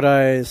 But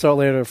I saw it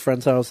later at a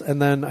friend's house.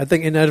 And then I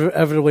think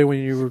inevitably when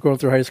you were going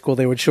through high school,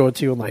 they would show it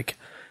to you in like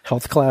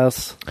health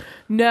class.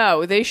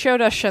 No, they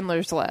showed us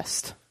Schindler's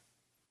List.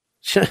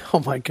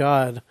 Oh my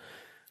God.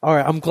 All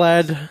right. I'm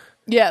glad.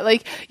 Yeah.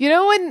 Like,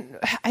 when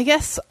I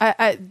guess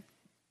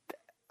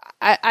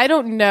I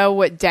don't know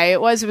what day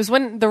it was. It was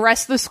when the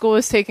rest of the school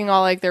was taking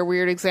all like their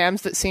weird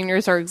exams that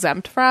seniors are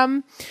exempt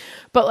from.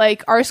 But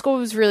like our school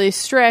was really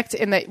strict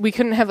in that we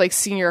couldn't have like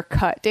senior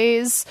cut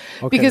days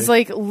because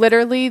like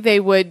literally they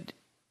would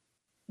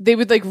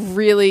like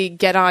really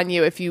get on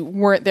you if you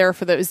weren't there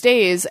for those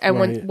days.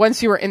 And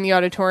once you were in the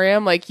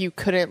auditorium, like you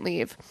couldn't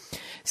leave.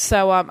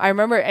 So I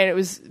remember, and it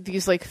was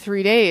these like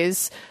 3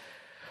 days.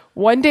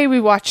 One day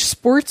we watched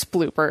sports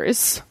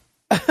bloopers.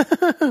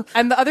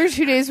 And the other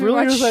 2 days we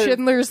watched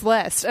Schindler's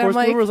List. Sports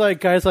bloopers was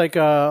like guys like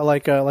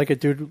a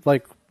dude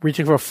like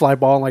reaching for a fly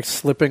ball and like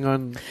slipping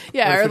on.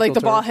 Yeah, or like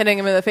the ball hitting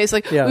him in the face.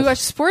 Like we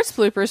watched sports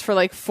bloopers for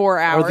like 4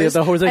 hours. Or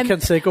the Jose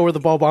Canseco where the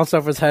ball bounced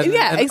off his head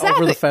and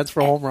over the fence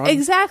for a home run.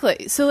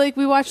 Exactly. So like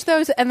we watched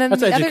those, and then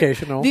that's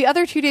educational. The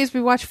other 2 days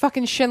we watched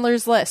fucking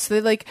Schindler's List. So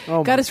they like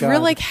got us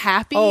real like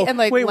happy and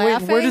like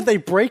laughing. Where did they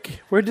break?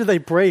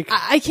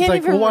 I can't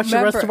even remember. We'll watch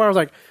the rest tomorrow. I was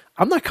like,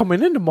 I'm not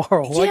coming in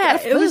tomorrow.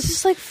 Yeah, it was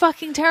just like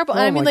fucking terrible.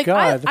 And I mean, like,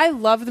 I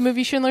love the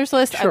movie Schindler's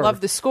List. Sure. I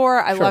love the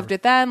score. I loved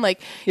it then.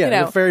 Like,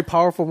 it's a very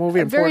powerful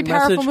movie. A very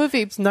powerful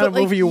movie. It's not a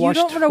movie you watch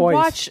twice. You don't want to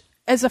watch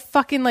as a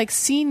fucking like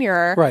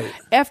senior,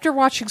 after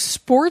watching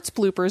sports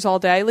bloopers all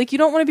day. Like, you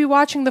don't want to be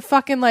watching the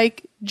fucking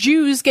like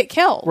Jews get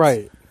killed.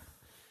 Right.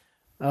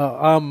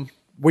 Were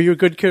you a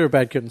good kid or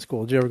bad kid in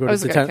school? Did you ever go to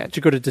detention? Did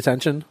you go to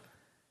detention?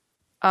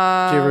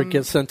 Did you ever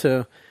get sent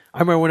to? I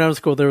remember when I was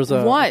in school, there was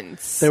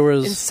once in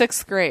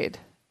 6th grade.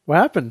 What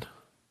happened?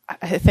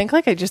 I think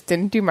like I just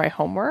didn't do my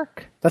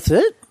homework. That's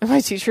it? And my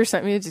teacher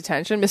sent me to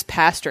detention. Miss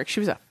Pastrick. She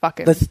was a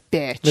fucking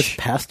bitch. Miss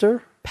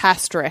Pastor?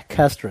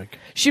 Pastrick.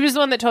 She was the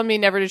one that told me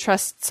never to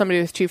trust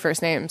somebody with 2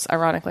 first names,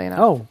 ironically enough.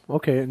 Oh,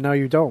 okay. Now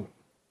you don't.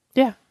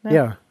 Yeah. No.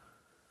 Yeah.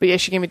 But yeah,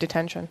 she gave me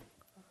detention.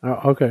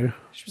 Oh, okay.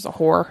 She was a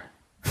whore.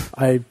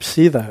 I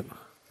see that.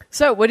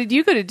 So, what did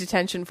you go to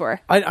detention for?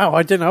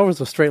 I didn't. I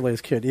was a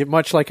straight-laced kid,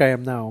 much like I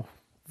am now.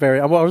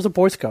 I was a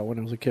Boy Scout when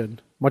I was a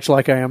kid, much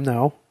like I am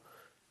now.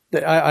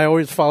 I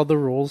always followed the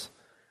rules.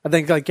 I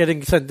think like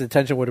getting sent to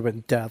detention would have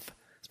been death,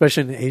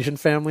 especially in an Asian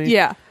family.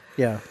 Yeah.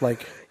 Yeah.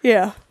 Like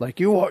can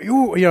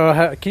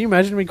you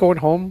imagine me going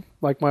home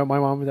like my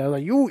mom and dad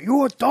like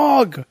you a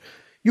dog,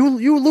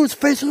 you lose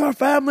face in our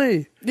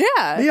family.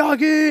 Yeah.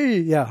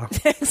 Miyagi. Yeah.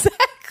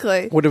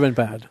 Exactly. Would have been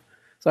bad.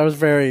 So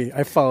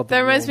I followed. That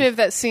reminds me of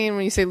that scene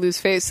when you say lose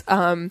face.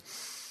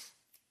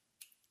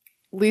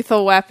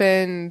 Lethal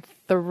Weapon.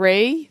 The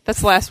Ray, that's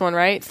the last one,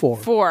 right? Four.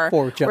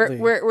 Where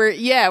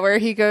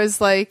he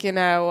goes like,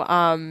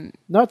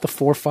 not the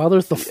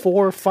forefathers, the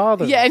four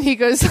fathers. Yeah, and he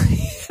goes,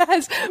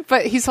 yes,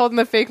 but he's holding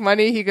the fake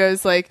money. He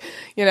goes like,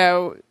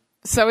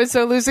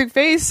 so-and-so losing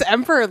face,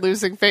 emperor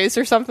losing face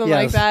or something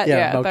like that.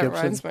 Yeah, that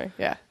reminds me.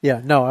 Yeah.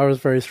 Yeah, no, I was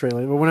very straight.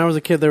 But when I was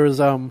a kid, there was,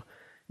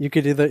 you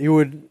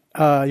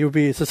would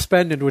be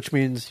suspended, which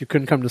means you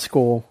couldn't come to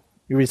school.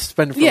 You would be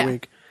suspended for a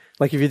week.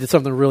 Like if you did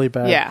something really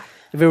bad. Yeah.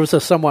 If it was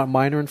a somewhat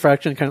minor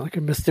infraction, kind of like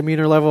a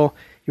misdemeanor level,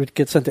 you would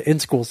get sent to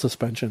in-school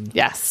suspension.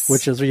 Yes.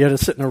 Which is where you had to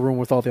sit in a room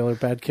with all the other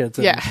bad kids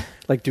and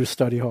like do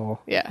study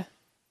hall. Yeah.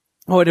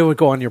 Oh, and it would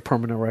go on your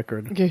permanent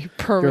record. Your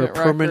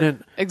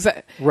permanent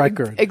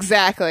record.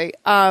 Exactly.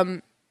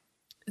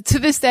 To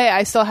this day,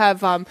 I still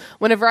have,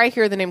 whenever I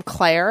hear the name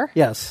Claire,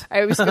 yes,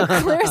 I always go,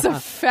 Claire's a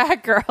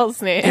fat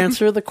girl's name.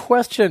 Answer the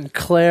question,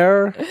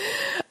 Claire.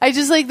 I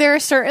just, like, there are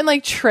certain,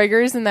 like,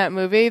 triggers in that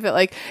movie that,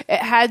 like, it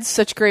had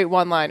such great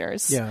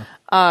one-liners. Yeah.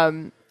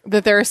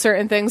 That there are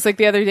certain things, like,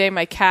 the other day,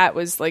 my cat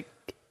was, like,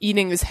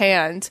 eating his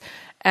hand,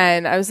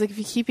 and I was like, if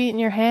you keep eating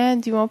your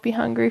hand, you won't be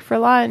hungry for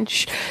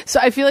lunch. So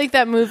I feel like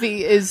that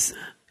movie is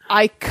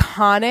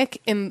iconic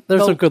in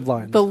there's some good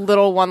lines, the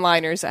little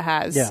one-liners it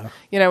has.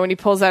 Yeah, when he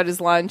pulls out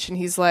his lunch and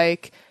he's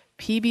like,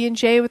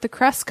 PB&J with the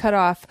crust cut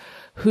off.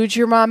 Who'd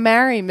your mom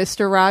marry,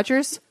 Mr.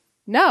 Rogers?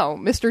 No,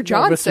 Mr.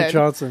 Johnson. No, Mr.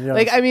 Johnson. Yes.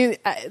 Like, I mean,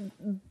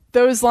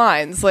 those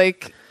lines,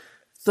 like,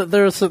 so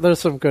there's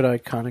some good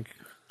iconic.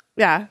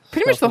 Yeah,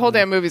 pretty much the whole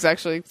damn movie's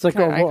actually. It's like,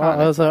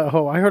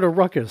 I heard a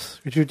ruckus.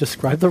 Could you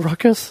describe the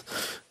ruckus?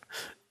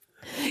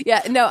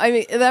 Yeah, no, I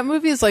mean that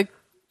movie is like,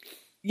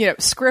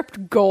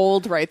 script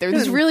gold right there.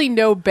 There's really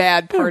no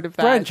bad part of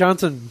that. Brian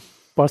Johnson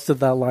busted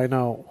that line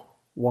out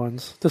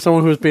once to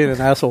someone who was being an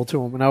asshole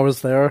to him, and I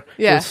was there.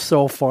 Yeah. It was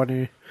so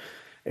funny.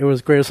 It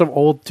was great. Some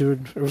old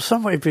dude. It was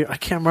somebody. I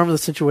can't remember the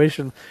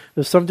situation.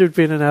 There's some dude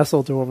being an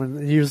asshole to him,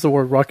 and he used the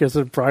word ruckus,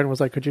 and Brian was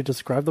like, "Could you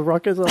describe the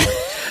ruckus?" I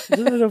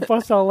was like,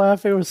 bust out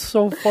laughing. It was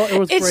so fun. It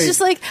was great. It's just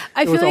like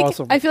I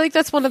feel like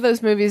that's one of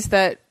those movies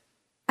that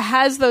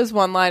has those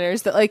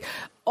one-liners that like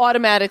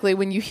automatically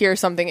when you hear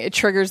something it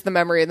triggers the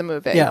memory of the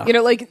movie. Yeah.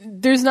 Like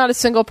there's not a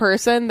single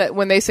person that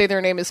when they say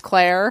their name is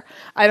Claire,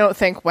 I don't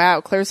think,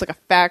 wow, Claire's like a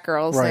fat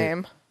girl's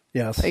name.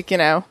 Yes. Like,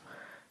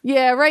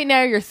 Yeah, right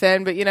now you're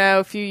thin, but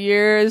a few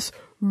years,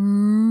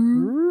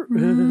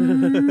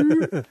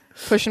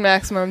 pushing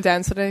maximum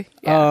density.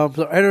 Yeah.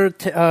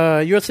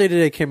 USA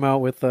Today came out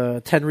with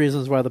 10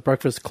 reasons why the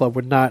Breakfast Club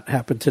would not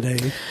happen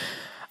today.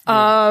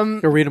 I'll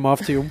read them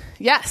off to you.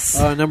 Yes.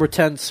 Number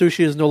 10,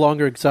 sushi is no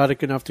longer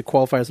exotic enough to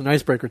qualify as an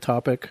icebreaker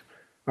topic.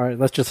 All right,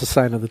 that's just a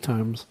sign of the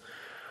times.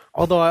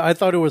 Although I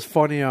thought it was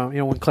funny,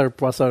 when Claire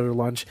busts out her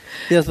lunch,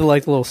 he has the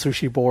little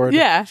sushi board.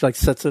 Yeah. She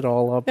sets it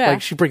all up. Yeah.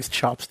 She brings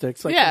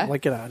chopsticks. Yeah.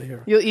 Get out of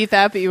here. You'll eat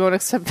that, but you won't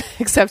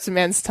accept a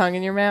man's tongue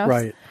in your mouth.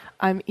 Right.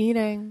 I'm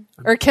eating.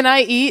 Or can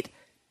I eat?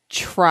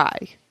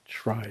 Try.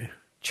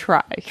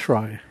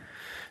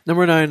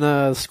 Number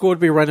 9, school would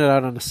be rented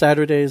out on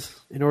Saturdays.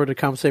 In order to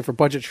compensate for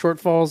budget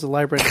shortfalls, the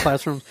library and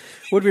classrooms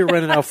would be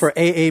rented out for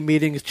AA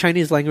meetings,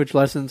 Chinese language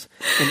lessons,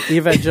 and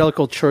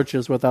evangelical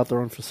churches without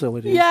their own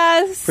facilities.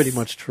 Yes. Pretty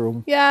much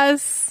true.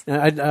 Yes.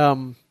 And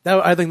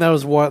I think that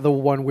was the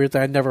one weird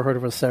thing. I'd never heard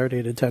of a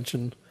Saturday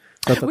detention.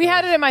 We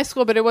had it at my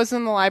school, but it wasn't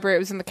in the library. It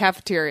was in the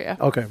cafeteria.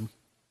 Okay.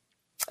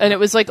 And it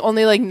was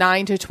only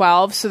 9 to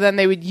 12, so then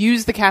they would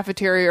use the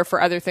cafeteria for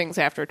other things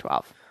after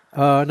 12.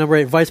 Number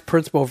 8, Vice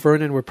Principal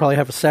Vernon would probably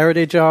have a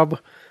Saturday job.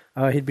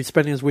 He'd be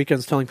spending his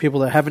weekends telling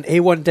people to have an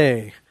A1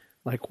 day,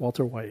 like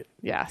Walter White.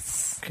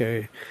 Yes.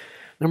 Okay.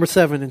 Number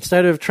 7,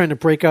 instead of trying to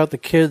break out, the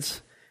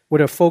kids would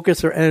have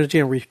focused their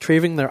energy on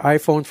retrieving their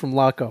iPhones from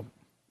lockup.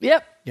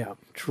 Yep. Yeah,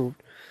 true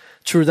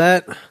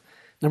that.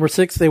 Number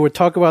 6, they would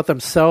talk about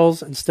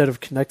themselves instead of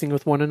connecting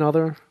with one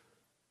another,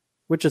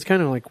 which is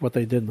kind of like what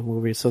they did in the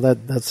movie. So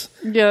that's...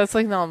 Yeah, that's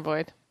null and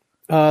void.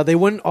 They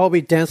wouldn't all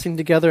be dancing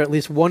together. At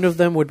least one of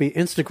them would be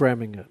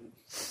Instagramming it.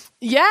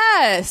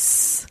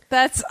 Yes,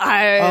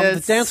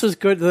 the dance was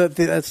good.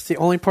 That's the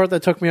only part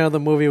that took me out of the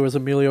movie was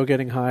Emilio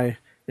getting high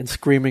and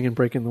screaming and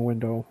breaking the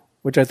window,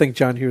 which I think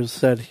John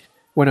Hughes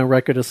went on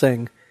record as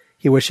saying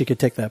he wished he could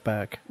take that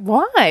back.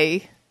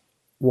 Why?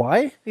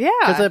 Yeah,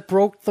 because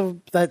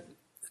that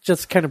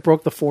just kind of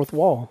broke the fourth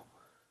wall,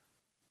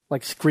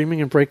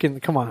 screaming and breaking.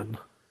 Come on,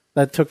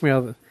 that took me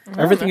out of it.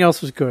 Everything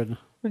else was good.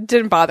 It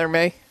didn't bother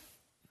me.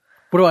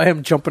 What about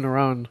him jumping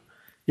around?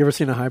 You ever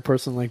seen a high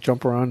person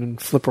jump around and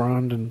flip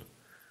around and...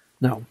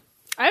 No.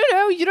 I don't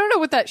know. You don't know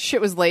what that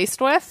shit was laced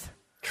with.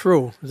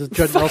 True. Is it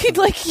Judd Nelson?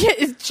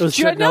 It's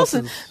Judd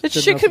Nelson. That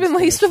shit could have been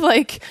laced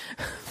with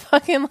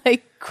fucking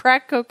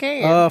crack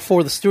cocaine.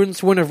 For the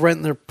students wouldn't have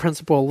written their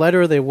principal a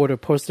letter, they would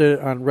have posted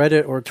it on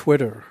Reddit or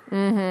Twitter.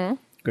 Mm-hmm.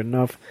 Good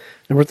enough.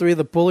 Number 3,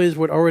 the bullies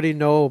would already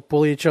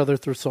bully each other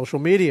through social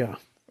media.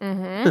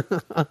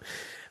 Mm-hmm.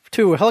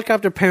 2,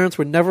 helicopter parents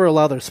would never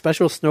allow their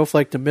special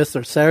snowflake to miss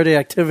their Saturday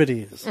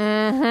activities.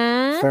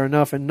 Mm-hmm. Fair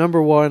enough. And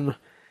number 1,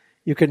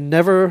 you could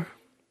never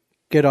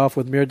get off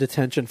with mere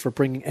detention for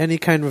bringing any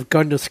kind of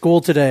gun to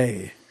school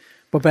today.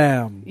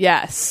 Ba-bam.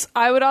 Yes.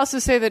 I would also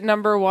say that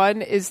number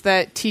 1 is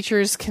that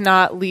teachers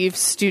cannot leave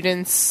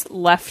students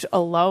left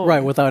alone.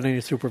 Right, without any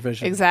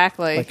supervision.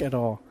 Exactly. At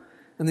all.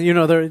 And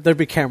then, there'd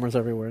be cameras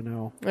everywhere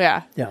now.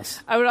 Yeah.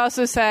 Yes. I would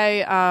also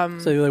say... so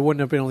they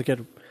wouldn't have been able to get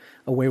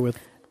away with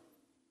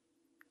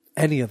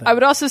any of that. I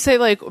would also say,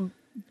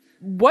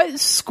 what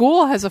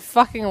school has a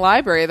fucking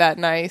library that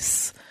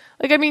nice?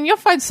 You'll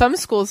find some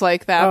schools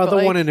like that. The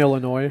one in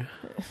Illinois.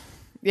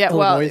 Yeah,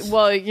 well,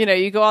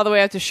 you go all the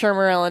way out to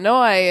Shermer,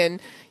 Illinois, and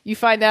you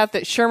find out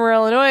that Shermer,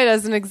 Illinois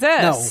doesn't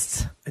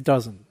exist. No, it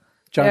doesn't.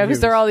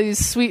 Because there are all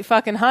these sweet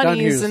fucking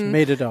honeys and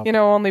made it up.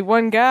 Only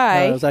one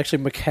guy. It was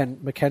actually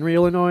McHenry,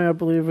 Illinois, I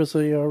believe, is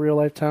a real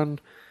life town,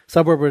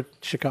 suburb of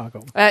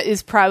Chicago. That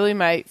is probably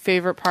my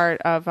favorite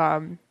part of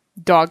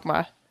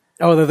Dogma.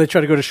 Oh, they try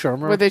to go to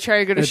Shermer? Where they try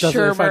to go to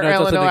Shermer,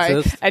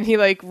 Illinois. And he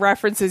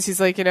references, he's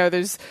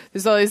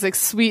there's all these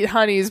sweet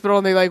honeys, but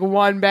only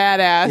one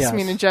badass, yes.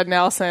 Meaning Judd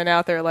Nelson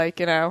out there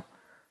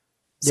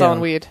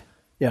selling weed.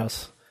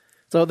 Yes.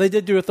 So they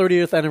did do a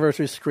 30th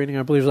anniversary screening,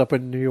 I believe it was up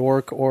in New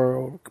York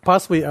or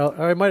possibly,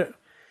 New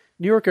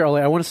York or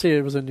LA. I want to say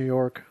it was in New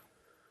York.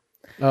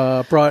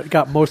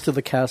 Got most of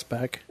the cast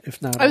back,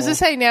 if not I was going to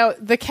say, now,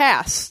 the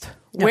cast...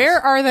 Yes. Where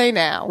are they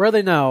now?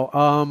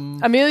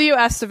 Emilio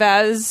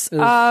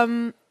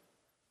Estevez.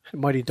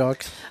 Mighty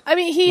Ducks.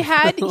 He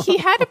had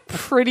a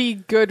pretty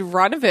good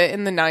run of it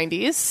in the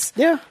 90s.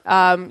 Yeah.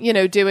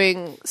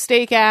 Doing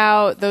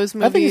Stakeout, those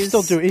movies. I think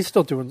he's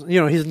still doing,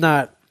 he's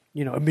not,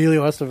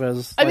 Emilio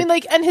Estevez.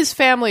 And his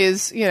family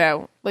is,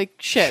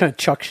 shit.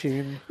 Chuck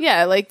Sheen.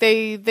 Yeah,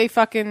 they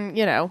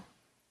fucking,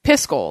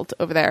 piss gold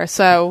over there.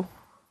 So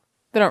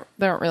they don't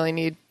really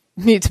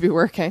need to be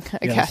working,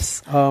 I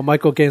guess.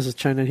 Michael Gaines is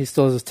China. He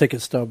still has his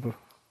ticket stub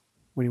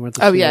when he went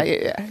to see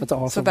it. Yeah. That's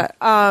awesome. So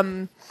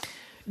that,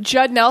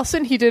 Judd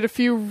Nelson, he did a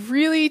few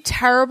really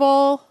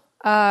terrible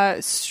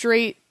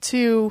straight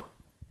to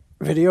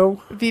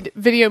video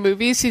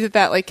movies. He did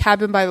that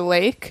Cabin by the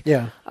Lake.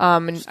 Yeah.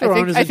 And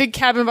I think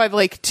Cabin by the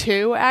Lake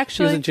 2,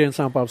 actually. He was in Jay and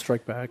Silent Bob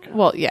Strike Back.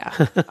 Well,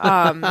 yeah.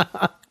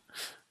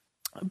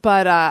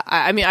 But,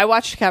 I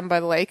watched Cabin by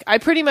the Lake. I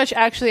pretty much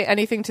actually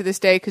anything to this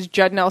day, because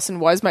Judd Nelson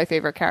was my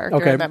favorite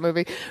character in that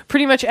movie.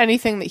 Pretty much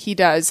anything that he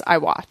does, I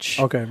watch.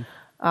 Okay.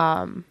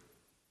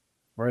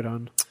 Right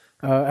on.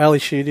 Ali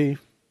Sheedy,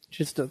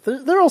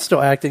 They're all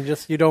still acting.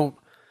 Just you don't.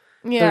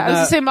 Yeah, I was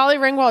going to say Molly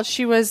Ringwald.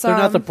 She was. They're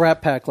not the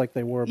Brat Pack like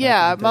they were.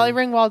 Yeah, Molly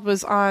Ringwald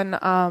was on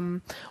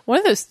one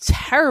of those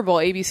terrible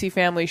ABC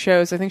Family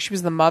shows. I think she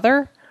was the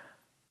mother.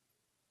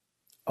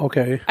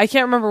 Okay. I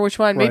can't remember which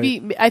one. Right.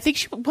 Maybe I think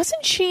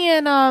she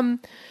in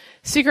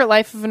Secret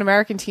Life of an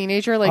American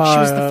Teenager? Like she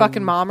was the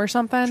fucking mom or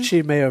something.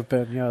 She may have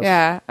been. Yes.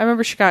 Yeah, I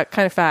remember she got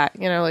kind of fat.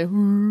 Like.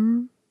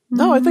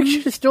 No, I think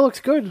she still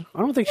looks good. I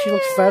don't think she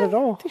looks fat at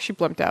all. I think she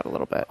blimped out a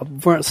little bit.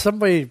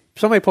 Somebody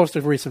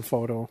posted a recent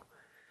photo.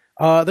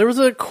 There was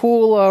a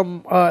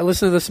cool. I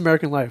listened to This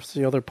American Life. It's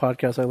the other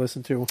podcast I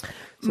listen to.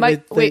 So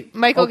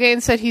Michael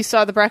Gaines said he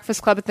saw The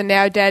Breakfast Club at the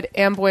now dead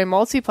Amboy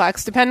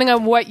Multiplex. Depending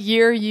on what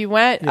year you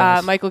went,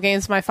 yes. Michael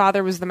Gaines, my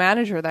father, was the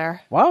manager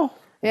there. Wow.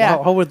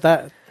 Yeah. How would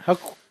that? How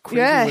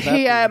crazy would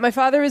that be? My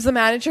father was the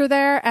manager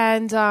there,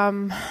 and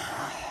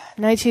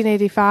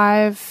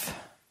 1985.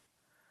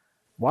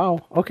 Wow.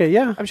 Okay.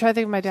 Yeah. I'm trying to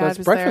think if my dad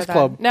was Breakfast there.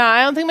 Club. No,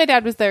 I don't think my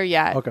dad was there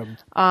yet. Okay.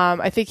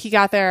 I think he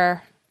got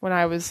there when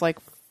I was like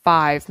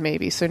 5,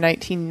 maybe, so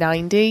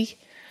 1990.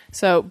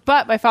 So,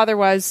 but my father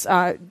was,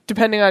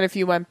 depending on if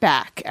you went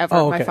back ever,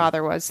 okay. My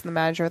father was the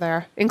manager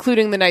there,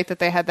 including the night that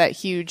they had that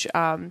huge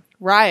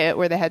riot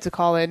where they had to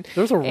call in.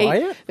 There was a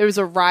riot? There was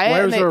a riot.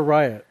 Why was there a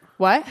riot?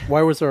 What?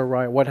 Why was there a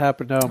riot? What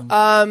happened?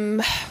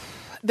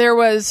 There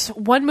was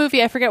one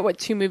movie, I forget what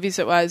 2 movies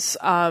it was.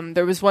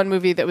 There was one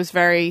movie that was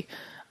very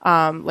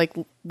like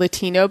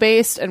Latino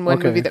based, and one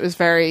movie that was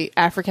very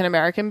African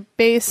American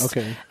based.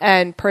 Okay.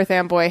 And Perth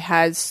Amboy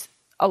has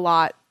a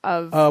lot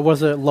of.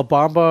 Was it La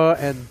Bamba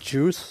and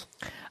Juice?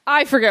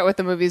 I forget what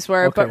the movies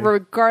were, but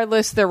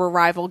regardless, there were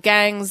rival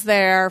gangs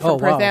there from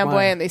Perth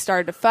Amboy, and they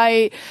started to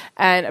fight.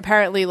 And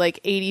apparently, like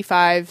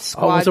 85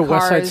 squad cars. Was it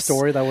West Side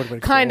Story? That would have been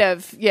kind cool.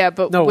 of, yeah.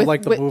 But no,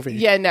 like the movie.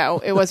 Yeah, no,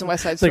 it wasn't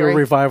West Side It's like Story. a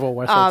revival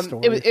West Side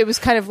Story. It was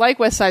kind of like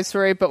West Side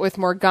Story, but with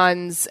more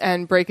guns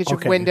and breakage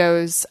of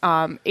windows.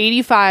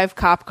 85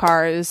 cop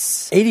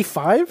cars.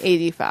 85?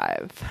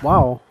 85.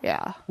 Wow.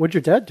 Yeah. What'd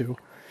your dad do?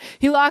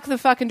 He locked the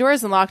fucking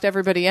doors and locked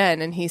everybody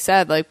in, and he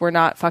said, like, we're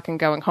not fucking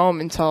going home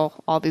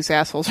until all these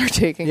assholes are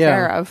taken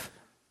care of.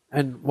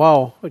 And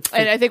wow.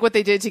 And I think what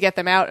they did to get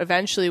them out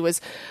eventually was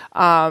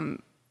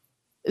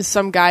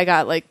some guy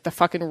got, like, the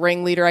fucking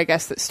ringleader, I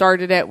guess, that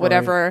started it,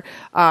 whatever.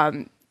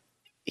 Right.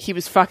 He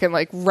was fucking,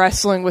 like,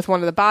 wrestling with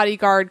one of the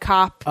bodyguard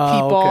cop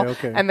people,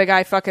 and the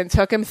guy fucking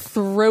took him,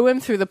 threw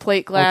him through the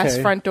plate glass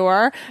front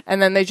door,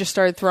 and then they just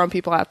started throwing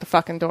people out the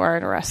fucking door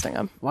and arresting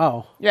him.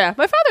 Wow. Yeah.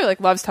 My father,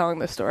 like, loves telling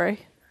this story.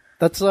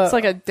 It's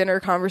like a dinner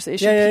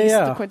conversation piece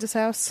at the Quintus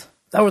house.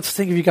 I would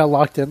think if you got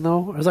locked in,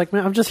 though. I was like,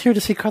 man, I'm just here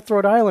to see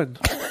Cutthroat Island.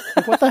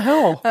 Like, what the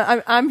hell?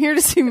 I'm here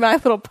to see My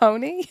Little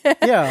Pony.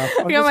 Yeah.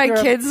 I got my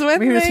kids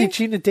with me. I'm here to see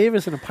Gina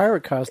Davis in a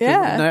pirate costume.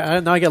 Yeah.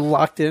 And now I get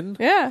locked in.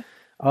 Yeah.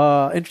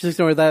 Interesting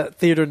story. That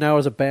theater now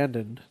is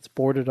abandoned. It's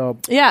boarded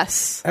up.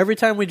 Yes. Every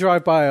time we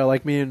drive by,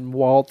 like me and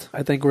Walt,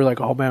 I think we're like,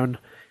 oh, man,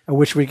 I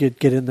wish we could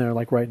get in there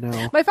like right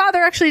now. My father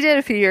actually did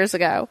a few years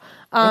ago.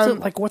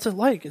 What's it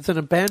like? It's an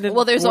abandoned.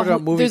 Well, there's a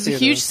theater.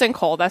 huge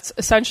sinkhole. That's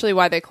essentially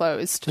why they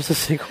closed. Just a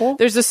sinkhole?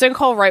 There's a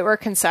sinkhole right where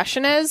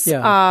concession is.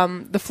 Yeah.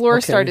 The floor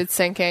started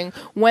sinking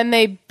when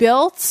they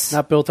built.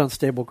 Not built on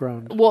stable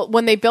ground. Well,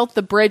 when they built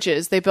the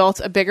bridges, they built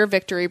a bigger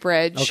Victory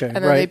Bridge, and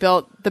then they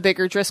built the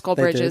bigger Driscoll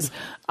bridges.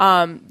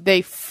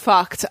 They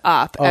fucked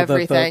up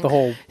everything. The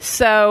whole.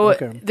 So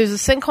there's a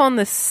sinkhole in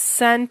the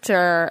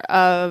center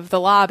of the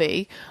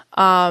lobby.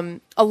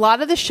 A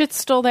lot of the shit's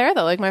still there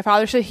though. Like my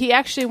father said, he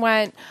actually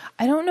went,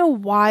 I don't know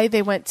why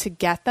they went to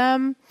get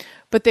them,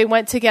 but they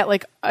went to get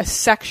like a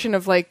section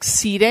of like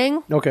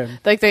seating. Okay.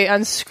 Like they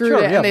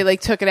unscrewed it and they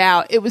like took it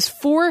out. It was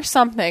for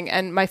something.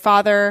 And my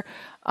father,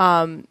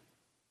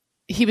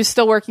 he was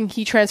still working.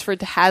 He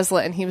transferred to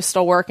Hazlitt and he was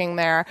still working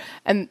there.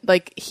 And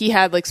like he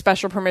had like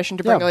special permission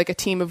to bring like a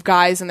team of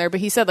guys in there. But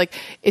he said like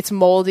it's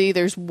moldy.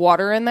 There's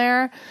water in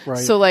there. Right.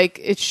 So like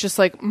it's just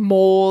like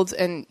mold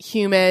and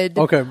humid.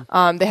 Okay.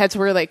 They had to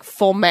wear like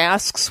full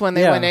masks when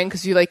they went in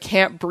because you like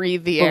can't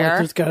breathe the air. Like,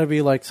 there's got to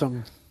be like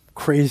some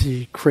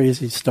crazy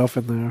stuff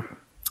in there.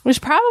 There's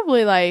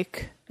probably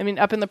like, I mean,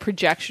 up in the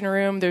projection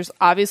room, there's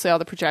obviously all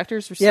the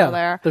projectors are still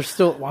there. They're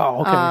still,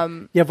 wow,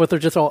 okay. Yeah, but they're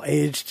just all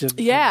aged.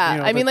 And,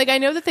 I mean, like, I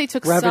know that they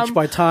took ravaged some.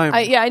 by time.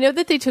 I know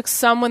that they took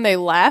some when they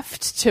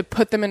left to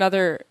put them in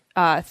other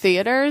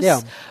theaters.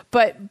 Yeah.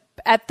 But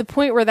at the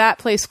point where that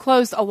place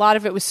closed, a lot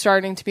of it was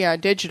starting to be on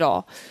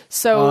digital.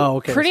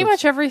 So pretty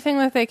much everything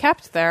that they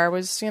kept there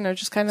was,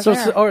 just kind of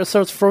there.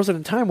 So it's frozen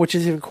in time, which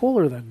is even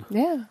cooler then.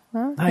 Yeah.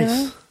 Well,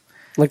 nice.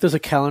 Like there's a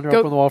calendar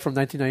up on the wall from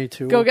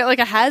 1992. Go get like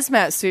a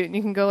hazmat suit and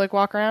you can go like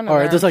walk around. All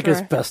right, there's like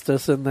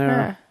asbestos in there.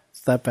 Yeah.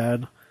 It's that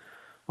bad.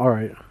 All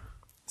right.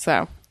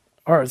 So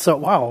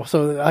wow.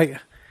 So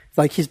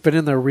like he's been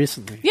in there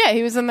recently. Yeah,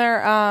 he was in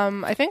there.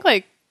 I think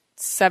like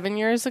 7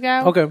 years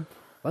ago. Okay.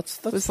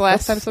 That's was the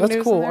last time somebody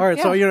was cool. in there. All right.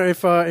 Yeah.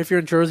 So if you're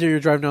in Jersey or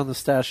you're driving down the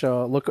Stash,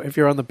 look if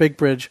you're on the big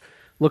bridge.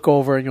 look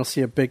over and you'll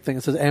see a big thing.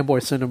 It says Amboy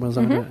Cinemas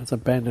on it. It's a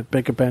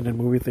big abandoned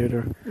movie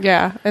theater.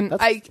 Yeah, and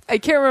I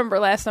can't remember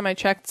last time I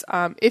checked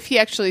if he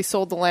actually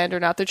sold the land or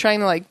not. They're trying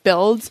to like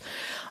build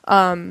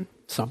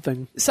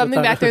something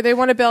back there. They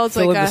want to build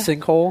fill like in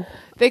the sinkhole.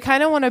 They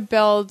kind of want to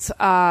build,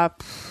 I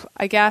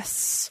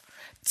guess,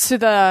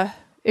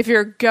 if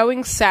you're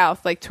going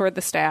south, like toward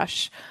the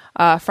stash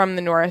from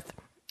the north.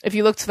 If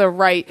you look to the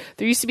right,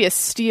 there used to be a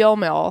steel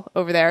mill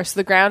over there, so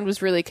the ground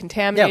was really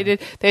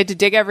contaminated. Yeah. They had to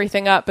dig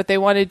everything up, but they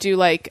want to do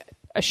like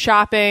a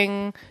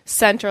shopping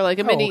center, like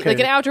a like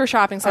an outdoor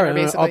shopping center,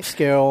 basically.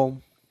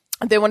 Upscale.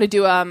 They want to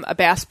do a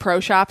Bass Pro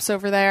Shops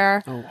over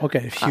there. Oh,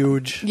 okay,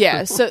 huge.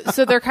 Yeah, so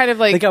they're kind of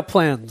like they got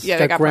plans. Yeah,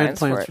 they got grand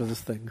plans for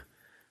this thing.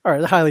 All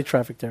right, the highly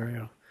trafficked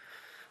area.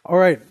 All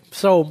right,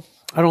 so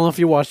I don't know if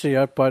you watched it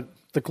yet, but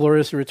The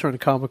Glorious Return of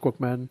Comic Book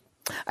Men.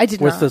 I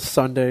did not. Was this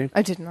Sunday?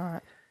 I did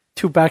not.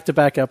 2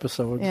 back-to-back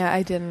episodes. Yeah,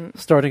 I didn't.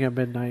 Starting at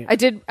midnight. I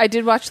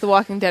did watch The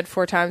Walking Dead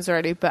 4 times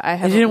already, but I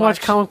haven't. You didn't watch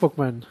Comic Book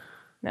Men?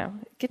 No.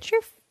 Get your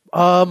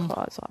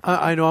claws off.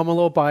 I know I'm a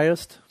little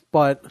biased,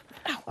 but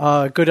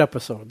good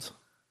episodes.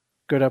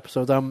 Good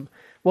episodes.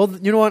 Well,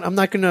 you know what? I'm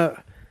not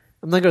gonna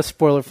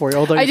spoil it for you.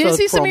 Although I did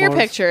see some of your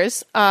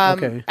pictures.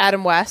 Okay.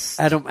 Adam West.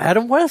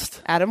 Adam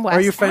West. Adam West.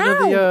 Are you a fan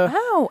of the?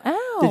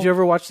 Ow! Did you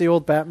ever watch the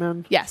old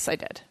Batman? Yes, I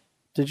did.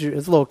 Did you?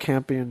 It's a little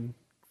campy and.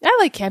 I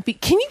like campy.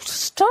 Can you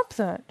stop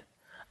that?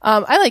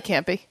 I like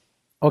campy.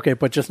 Okay,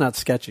 but just not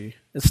sketchy.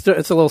 It's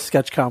a little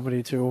sketch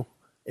comedy too,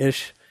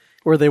 ish,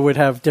 where they would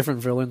have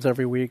different villains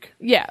every week.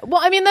 Yeah.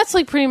 Well, I mean, that's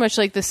like pretty much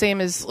like the same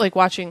as like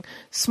watching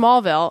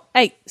Smallville.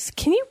 Hey,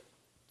 can you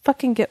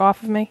fucking get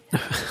off of me?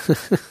 It's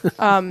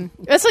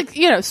like,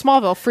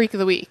 Smallville Freak of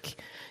the Week.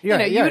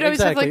 Yeah, you would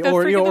always have like the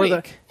Freak of the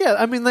Week. Yeah,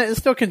 I mean, it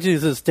still continues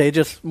to this day,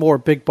 just more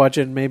big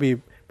budget, and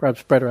maybe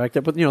perhaps better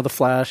acted. But the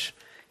Flash,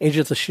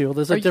 Agents of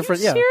S.H.I.E.L.D. is a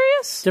different,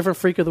 serious? Different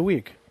Freak of the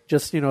Week.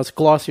 Just it's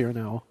glossier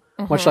now,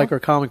 much like our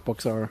comic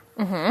books are.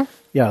 Mm-hmm.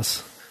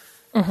 Yes.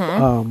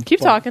 Mm-hmm.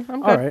 Keep talking.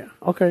 I'm good. All right.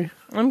 Okay.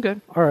 I'm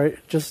good. All right.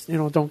 Just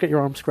don't get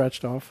your arm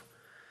scratched off.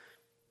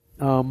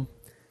 But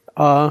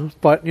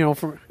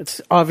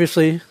it's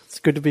obviously it's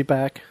good to be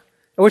back.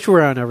 I wish we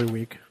were on every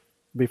week.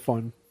 It'd be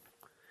fun.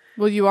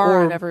 Well, you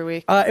are on every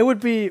week. It would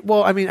be,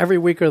 every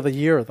week of the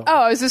year, though. Oh,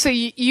 I was going to say,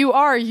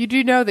 you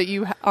do know that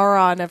you are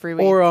on every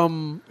week. Or,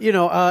 when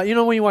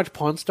you watch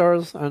Pawn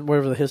Stars on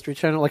whatever the History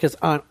Channel, like it's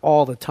on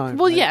all the time.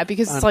 Well, right? yeah,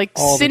 because it's like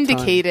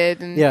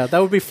syndicated. And yeah, that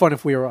would be fun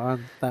if we were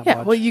on that much.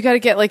 Yeah, well, you got to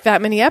get like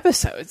that many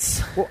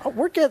episodes. Well,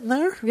 we're getting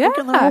there. Yeah. We're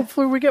getting there.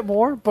 Hopefully we get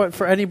more. But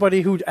for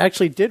anybody who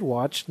actually did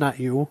watch, not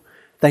you,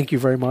 thank you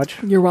very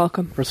much. You're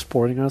welcome. For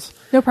supporting us.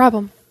 No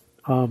problem.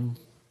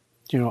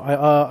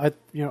 I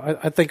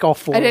think all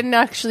 4. I didn't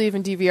actually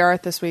even DVR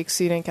it this week,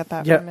 so you didn't get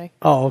that from me.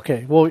 Oh,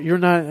 okay. Well, you're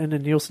not in the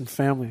Nielsen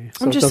family.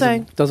 So I'm just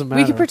saying. Doesn't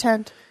matter. We can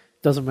pretend.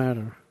 Doesn't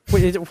matter.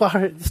 Wait,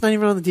 it's not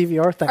even on the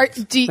DVR thing.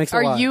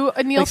 Are you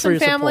a Nielsen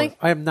family?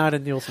 Support. I am not a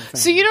Nielsen family.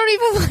 So you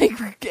don't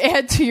even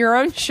add to your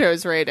own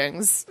show's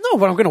ratings? No,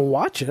 but I'm going to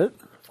watch it.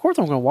 Of course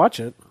I'm going to watch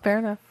it. Fair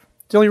enough.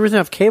 The only reason I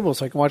have cable is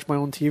so I can watch my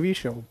own TV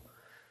show.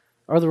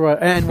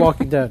 And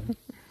Walking Dead.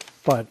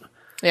 But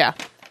yeah.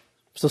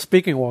 So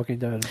speaking of Walking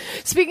Dead.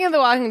 Speaking of The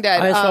Walking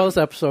Dead, I saw this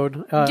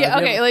episode. Yeah,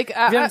 okay.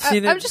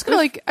 I'm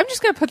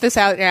just gonna put this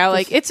out now.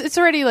 Like it's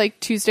already like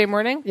Tuesday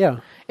morning. Yeah.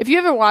 If you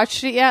haven't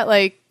watched it yet,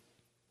 like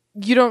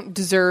you don't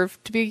deserve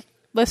to be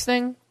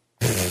listening.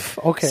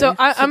 Okay. So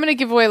I'm gonna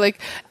give away like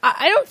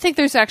I don't think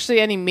there's actually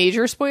any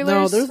major spoilers.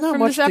 No, there's not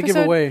much to give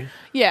away.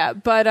 Yeah,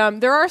 but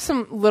there are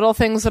some little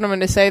things that I'm going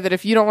to say that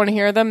if you don't want to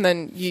hear them,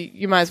 then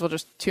you might as well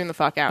just tune the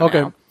fuck out.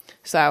 Okay. Now.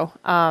 So,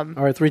 all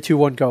right, 3, 2,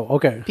 1, go.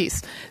 Okay.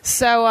 Peace.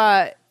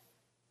 So,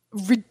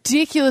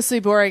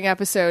 ridiculously boring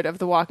episode of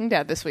The Walking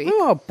Dead this week.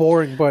 Not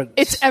boring, but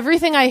it's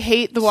everything I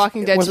hate The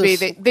Walking Dead to be.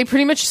 They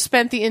pretty much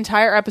spent the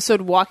entire episode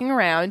walking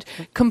around,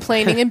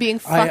 complaining and being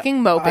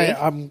fucking mopey.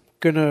 I'm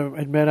gonna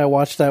admit I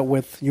watched that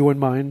with you in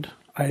mind.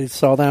 I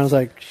saw that and I was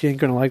like, she ain't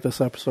gonna like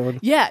this episode.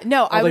 Yeah,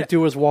 no. All they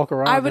do is walk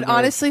around. I would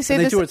honestly say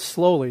they do it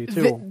slowly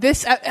too.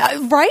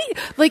 Right?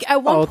 Like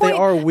at one point, they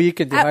are weak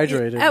and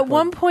dehydrated. At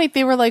one point,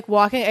 they were like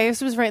walking. I guess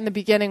it was right in the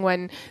beginning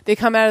when they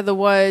come out of the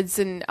woods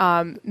and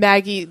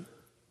Maggie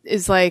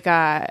is like,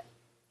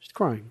 she's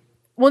crying.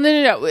 Well,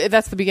 no.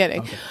 That's the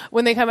beginning. Okay.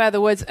 When they come out of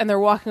the woods and they're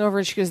walking over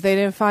and she goes, they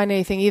didn't find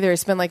anything either.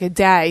 It's been like a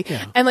day.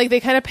 Yeah. And like they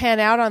kind of pan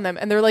out on them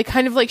and they're like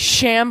kind of like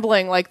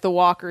shambling like the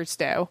walkers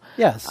do.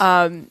 Yes.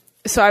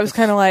 So I was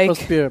kind of like... It's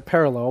supposed to be a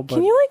parallel, but...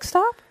 Can you, like,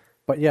 stop?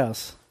 But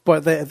yes.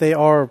 But they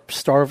are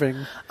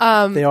starving.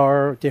 They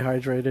are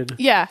dehydrated.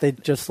 Yeah. They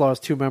just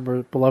lost 2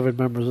 beloved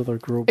members of their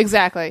group.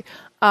 Exactly.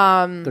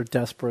 They're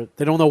desperate.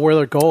 They don't know where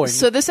they're going.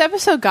 So this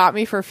episode got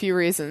me for a few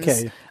reasons.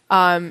 Okay.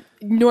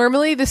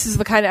 Normally, this is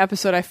the kind of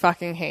episode I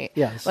fucking hate.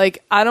 Yes.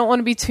 Like, I don't want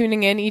to be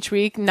tuning in each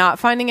week, not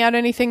finding out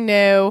anything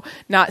new,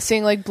 not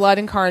seeing, like, blood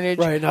and carnage.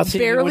 Right, not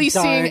seeing barely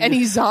seeing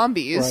any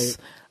zombies. Right.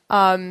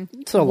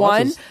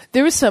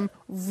 There was some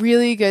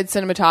really good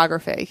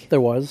cinematography.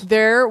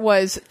 There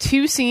was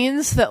 2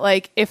 scenes that,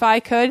 like, if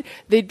I could,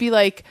 they'd be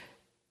like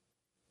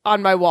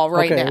on my wall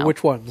right okay, now.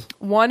 Which ones?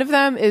 One of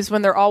them is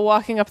when they're all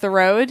walking up the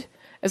road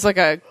as like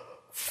a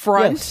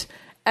front, yes.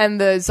 and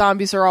the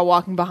zombies are all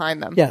walking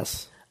behind them.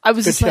 Yes. I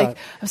was just like,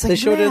 they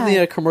showed it in man.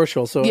 the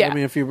commercial. So I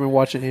mean, if you've been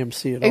watching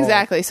AMC at all,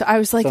 exactly. So I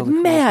was like,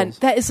 man,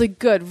 that is like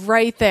good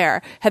right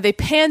there. Had they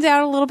panned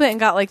out a little bit and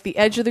got like the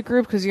edge of the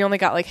group, because you only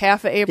got like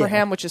half of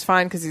Abraham, which is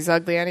fine because he's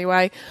ugly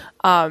anyway.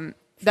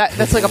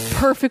 That's like a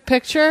perfect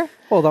picture.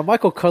 Well, that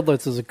Michael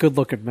Cudlitz is a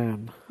good-looking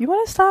man. You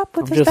want to stop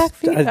with his back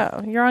feet?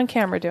 Oh, you're on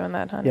camera doing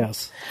that, honey.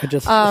 Yes, I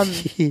just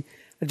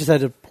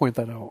had to point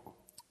that out.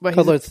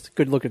 Cudlitz,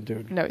 good-looking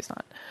dude. No, he's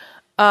not.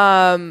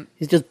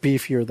 He's just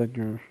beefier than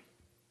your.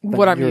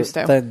 What I'm used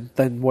to.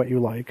 Than what you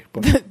like.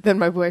 But, than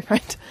my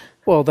boyfriend.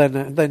 Well,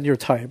 then your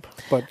type.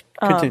 But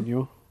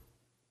continue.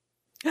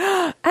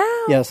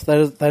 Ow. Yes,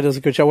 that is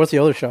a good shot. What's the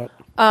other shot?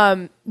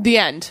 The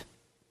end.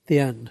 The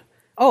end.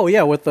 Oh,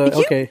 yeah, with the...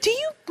 Okay. Do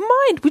you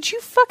mind? Would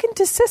you fucking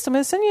desist? I'm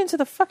going to send you into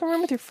the fucking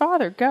room with your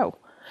father. Go.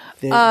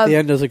 The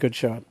end is a good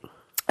shot.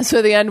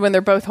 So the end, when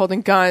they're both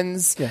holding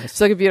guns, yes.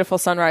 It's like a beautiful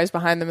sunrise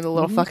behind them, and the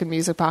little fucking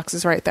music box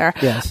is right there.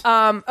 Yes.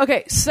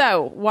 Okay,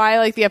 so why I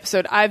like the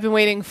episode? I've been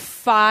waiting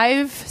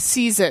 5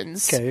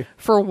 seasons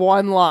for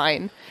one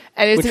line,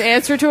 and it's an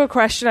answer to a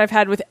question I've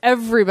had with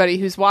everybody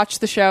who's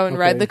watched the show and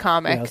read the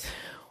comic. Yes.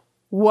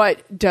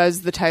 What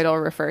does the title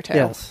refer to?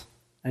 Yes.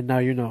 And now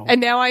you know.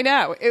 And now I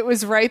know. It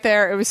was right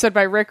there. It was said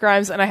by Rick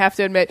Grimes, and I have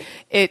to admit,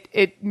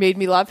 it made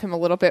me love him a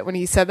little bit when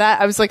he said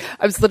that. I was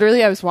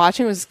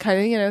watching. It was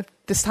kind of,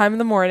 this time in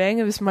the morning.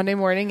 It was Monday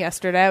morning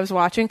yesterday. I was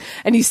watching,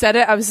 and he said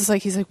it. I was just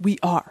like, he's like, we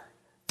are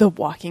The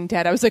Walking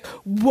Dead. I was like,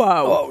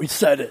 whoa. Oh, he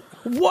said it.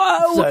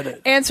 Whoa. He said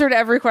it. Answered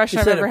every question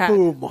I've ever had.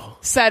 Boom.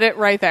 Said it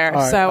right there.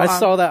 Right. So I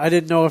saw that. I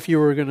didn't know if you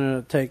were going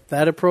to take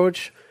that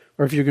approach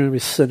or if you're going to be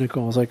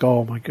cynical. I was like,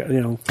 oh my God.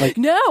 Like,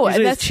 no,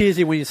 it's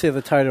cheesy when you say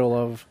the title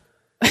of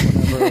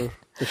whatever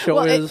the show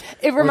is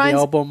or the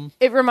album.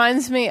 It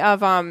reminds me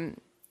of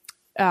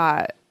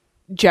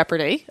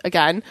Jeopardy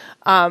again.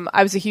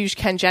 I was a huge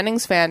Ken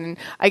Jennings fan, and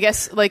I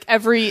guess like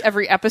every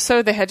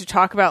episode they had to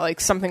talk about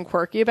like something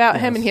quirky about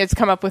him, and he had to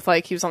come up with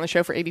like, he was on the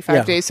show for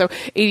 85 days, so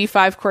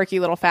 85 quirky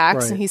little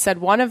facts. Right. And he said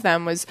one of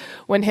them was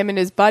when him and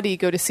his buddy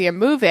go to see a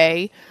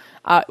movie,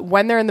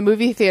 when they're in the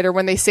movie theater,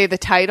 when they say the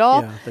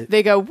title,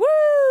 they go, woo!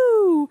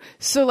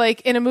 So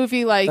like in a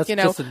movie like,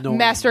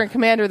 Master and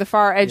Commander, The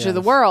Far Edge of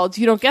the World,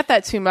 you don't get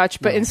that too much,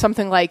 but in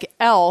something like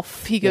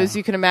Elf, he goes,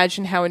 you can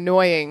imagine how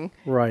annoying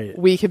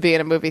we could be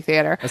in a movie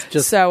theater. That's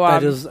just,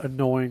 that is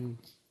annoying.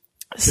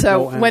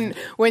 So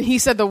when he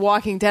said The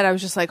Walking Dead, I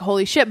was just like,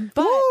 holy shit,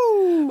 but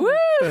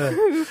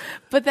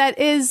but that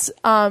is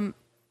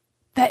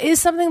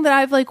something that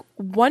I've like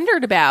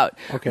wondered about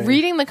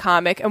reading the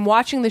comic and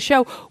watching the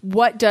show.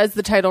 What does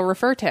the title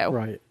refer to?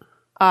 Right.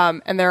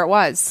 And there it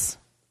was.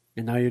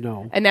 And now you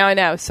know. And now I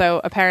know.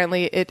 So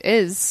apparently it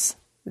is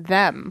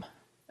them.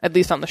 At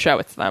least on the show,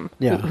 it's them.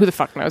 Yeah. Who the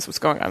fuck knows what's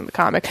going on in the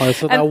comic? Right,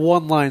 so that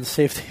one line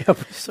saved the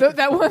episode.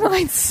 That one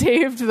line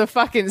saved the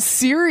fucking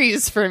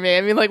series for me.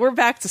 I mean, like, we're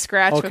back to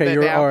scratch with it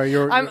now.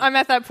 I'm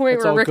at that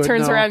point where Rick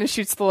turns around and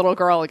shoots the little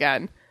girl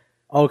again.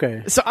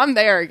 Okay. So I'm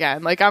there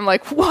again. Like, I'm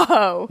like,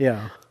 whoa.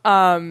 Yeah.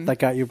 That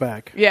got you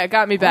back. Yeah, it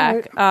got me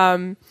back.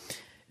 Right.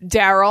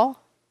 Daryl.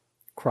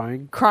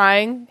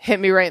 Crying. Hit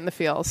me right in the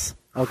feels.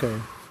 Okay.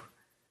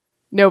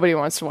 Nobody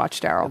wants to watch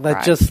Daryl cry.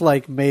 That just,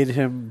 like, made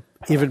him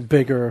even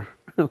bigger.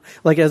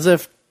 Like, as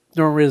if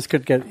Norman Reedus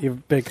could get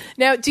even big.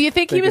 Now, do you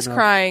think he was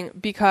crying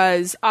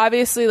because,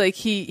 obviously, like,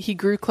 he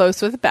grew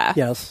close with Beth?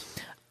 Yes.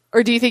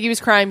 Or do you think he was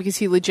crying because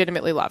he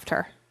legitimately loved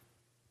her?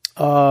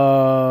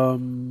 Because,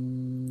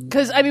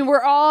 I mean,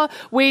 we're all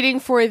waiting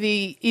for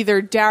the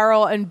either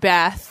Daryl and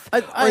Beth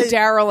or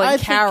Daryl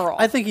and Carol.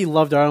 I think he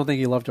loved her. I don't think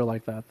he loved her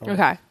like that, though.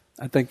 Okay.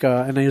 I think,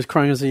 and he was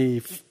crying as he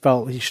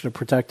felt he should have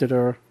protected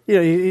her.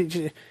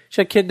 She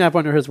got kidnapped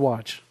under his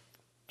watch.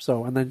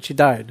 So, and then she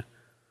died.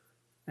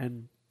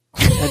 And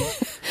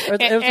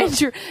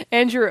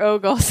Andrew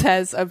Ogle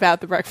says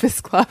about The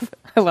Breakfast Club,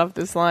 I love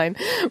this line.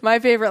 My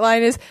favorite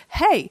line is,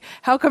 hey,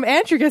 how come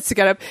Andrew gets to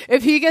get up?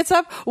 If he gets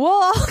up, we'll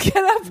all get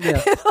up.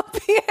 Yeah. It'll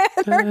be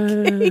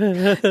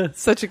anarchy.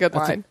 Such a good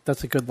line.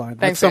 That's a good line.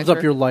 Thanks, that sums Andrew.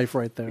 up your life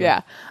right there.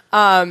 Yeah.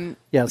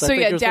 Yes. So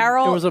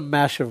Daryl. It was a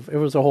mash of. It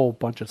was a whole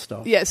bunch of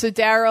stuff. Yeah. So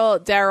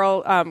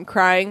Daryl,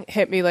 crying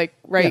hit me like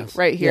right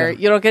here. Yeah.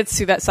 You don't get to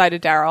see that side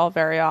of Daryl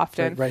very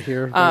often. Right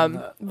here.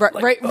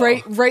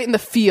 Right in the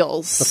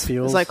feels. The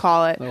feels, as I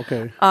call it.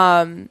 Okay.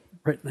 Right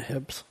in the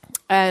hips.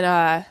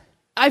 And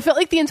I felt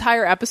like the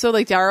entire episode,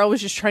 like Daryl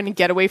was just trying to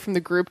get away from the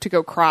group to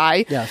go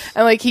cry. Yes.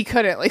 And like he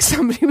couldn't. Like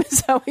somebody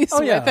was always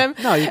with him.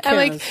 No, you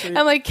can't.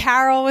 And like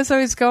Carol was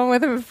always going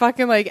with him and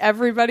fucking like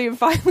everybody. And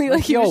finally,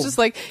 like he was just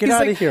like, get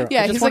out of here.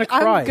 Yeah, he's like,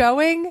 cry. I'm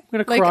going. I'm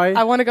gonna like, cry.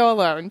 I want to go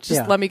alone.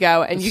 Just let me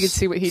go. And you can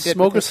see what he did.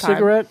 Smoke a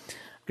cigarette.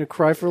 Gonna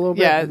cry for a little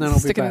bit. Yeah, and then I'll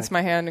stick it into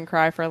my hand and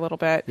cry for a little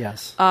bit.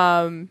 Yes.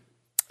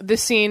 The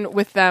scene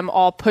with them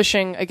all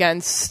pushing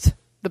against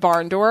the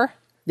barn door.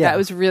 Yeah. That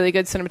was really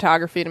good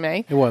cinematography to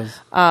me. It was.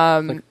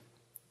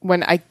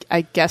 When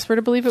I guess we're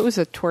to believe it was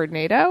a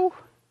tornado.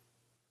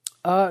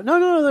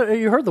 No.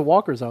 You heard the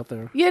walkers out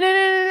there. Yeah,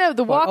 no.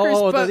 The walkers,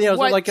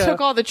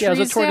 took all the trees down? Yeah, it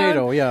was a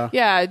tornado, yeah.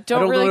 Yeah,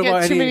 don't really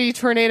get too many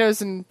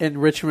tornadoes in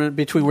Richmond,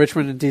 between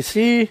Richmond and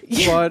D.C.,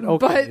 but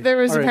okay. But there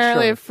was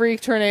apparently a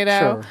freak tornado.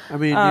 Sure. I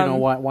mean,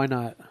 why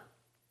not?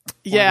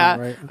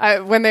 Yeah.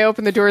 Right? When they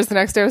opened the doors the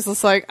next day, I was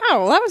just like, oh,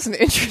 well, that was an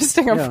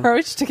interesting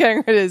approach to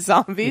getting rid of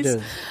zombies. It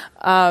is.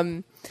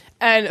 And,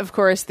 of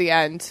course, the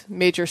end.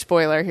 Major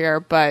spoiler here,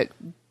 but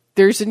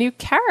there's a new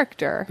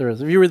character. There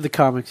is. If you read the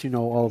comics, you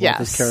know all about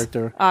this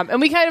character.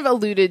 And we kind of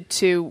alluded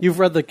to... You've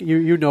read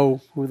you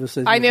know who this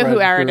is. I know who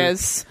Aaron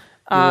is.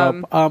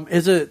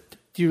 Is it...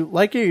 Do you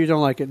like it or you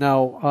don't like it?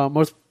 Now,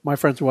 most of my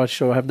friends who watch the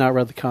show have not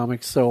read the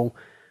comics, so...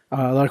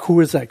 like, who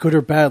is that? Good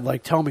or bad?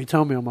 Like, tell me.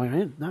 I'm like,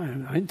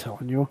 I ain't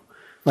telling you.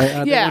 Like,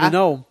 I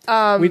know.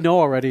 We know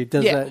already.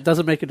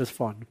 Doesn't make it as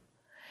fun.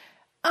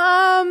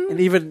 And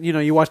even,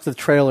 you watch the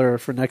trailer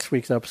for next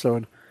week's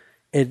episode,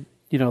 and,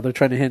 they're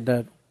trying to hint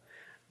that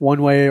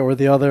one way or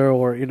the other,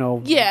 or,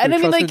 Yeah, and I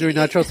mean, like... Do we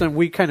not trust them?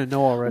 We kind of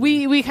know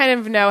already. We kind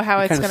of know how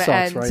it's going to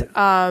end. Right?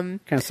 Kind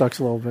of sucks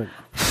a little bit.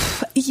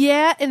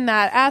 Yeah, in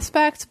that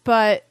aspect,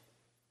 but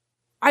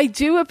I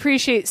do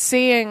appreciate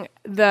seeing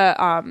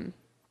the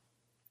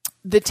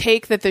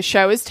take that the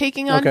show is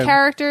taking on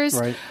characters.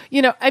 Right.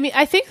 I mean,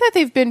 I think that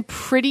they've been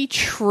pretty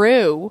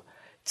true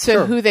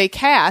to who they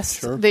cast.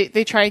 Sure.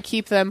 They try and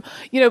keep them,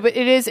 but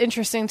it is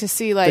interesting to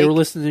see, like... They were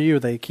listening to you.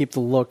 They keep the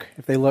look.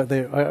 If they look,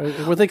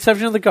 with the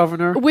exception of the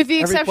governor. With the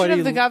exception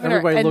of the governor.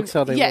 Everybody looks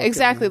how they look. Yeah,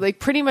 exactly. Like,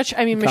 pretty much,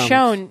 I mean,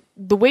 Michonne,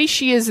 the way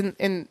she is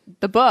in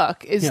the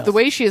book is the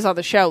way she is on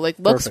the show. Like,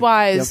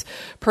 looks-wise,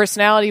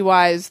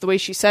 personality-wise, the way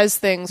she says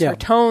things, her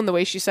tone, the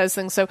way she says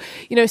things. So,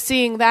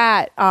 seeing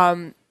that...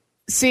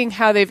 seeing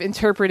how they've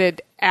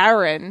interpreted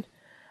Aaron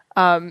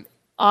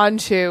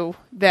onto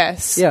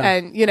this,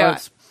 and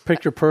it's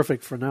picture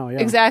perfect for now. Yeah,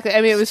 exactly.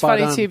 I mean, it was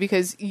funny too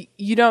because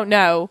you don't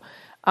know,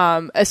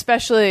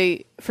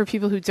 especially for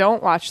people who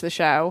don't watch the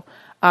show.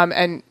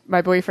 And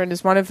my boyfriend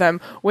is one of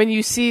them. When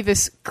you see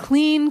this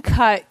clean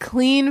cut,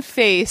 clean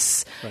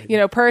face,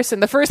 person,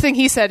 the first thing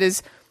he said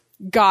is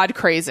 "God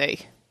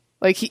crazy."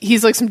 Like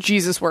he's like some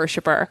Jesus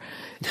worshiper,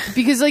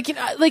 because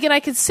and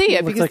I could see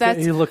it because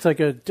he looks like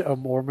a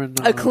Mormon,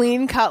 a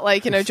clean cut,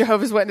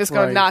 Jehovah's Witness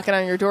going knocking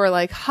on your door,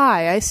 like,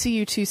 "Hi, I see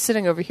you two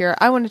sitting over here.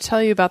 I want to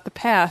tell you about the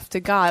path to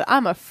God.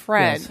 I'm a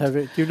friend. Yes,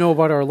 do you know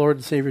about our Lord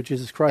and Savior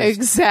Jesus Christ?"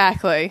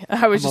 Exactly.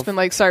 I was just been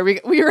like,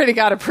 sorry, we already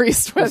got a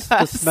priest with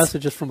us. This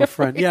message is from a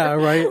friend. Yeah,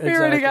 right. Exactly. We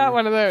already got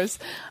one of those.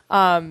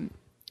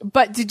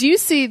 But did you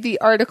see the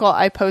article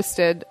I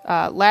posted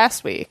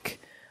last week?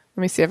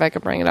 Let me see if I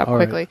can bring it up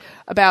quickly.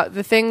 About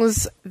the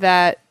things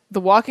that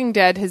The Walking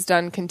Dead has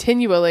done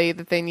continually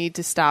that they need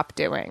to stop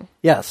doing.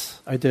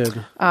 Yes, I did.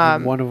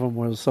 One of them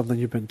was something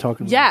you've been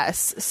talking about.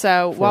 Yes.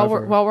 So while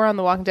we're on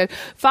The Walking Dead,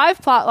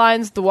 5 plot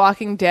lines The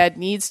Walking Dead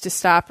needs to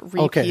stop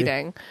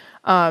repeating.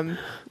 Okay.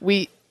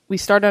 We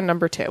start on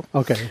number 2.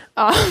 Okay.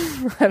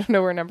 I don't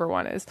know where number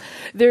 1 is.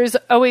 There's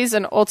always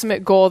an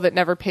ultimate goal that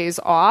never pays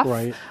off.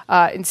 Right.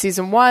 In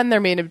season 1, their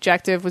main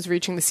objective was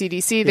reaching the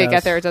CDC. They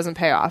get there, it doesn't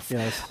pay off.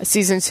 Yes.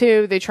 Season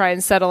 2, they try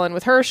and settle in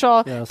with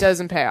Herschel. Yes.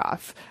 Doesn't pay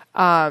off.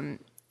 The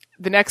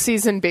next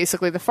season,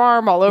 basically the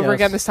farm all over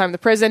again. This time the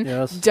prison.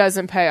 Yes.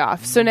 Doesn't pay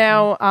off. So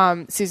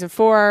now, season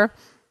 4.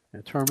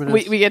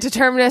 Terminus. We get to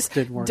Terminus,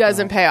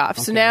 doesn't pay off.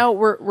 Okay. So now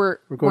we're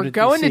going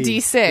to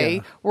DC.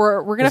 Yeah.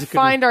 We're going to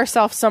find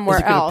ourselves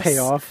somewhere else. Is it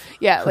going to pay off?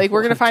 Yeah, like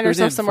we're going to find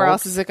ourselves somewhere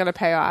else. Is it going to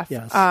pay off?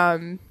 Yes.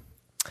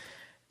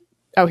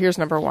 Here's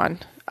number 1.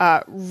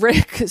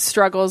 Rick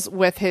struggles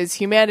with his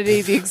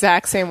humanity the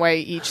exact same way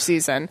each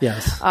season.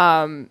 Yes.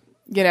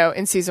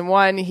 In season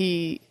 1,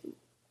 he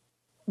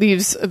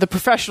leaves the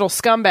professional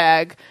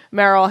scumbag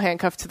Meryl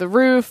handcuffed to the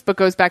roof, but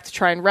goes back to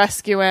try and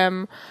rescue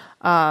him.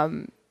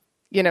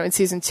 In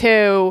season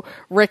 2,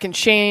 Rick and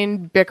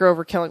Shane bicker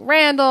over killing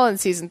Randall. In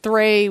season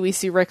 3, we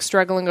see Rick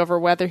struggling over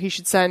whether he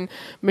should send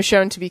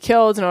Michonne to be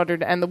killed in order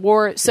to end the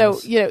war. So,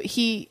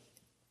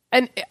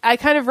 and I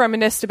kind of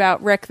reminisced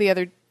about Rick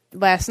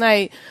last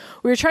night.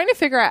 We were trying to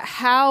figure out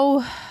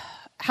how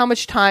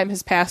much time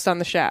has passed on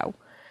the show.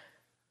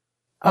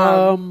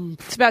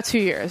 It's about 2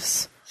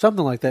 years.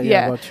 Something like that,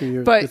 yeah, about 2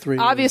 years. But 3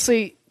 years.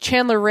 Obviously,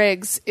 Chandler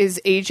Riggs is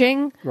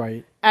aging.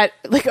 Right. At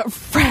like a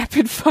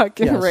rapid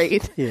fucking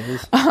rate. He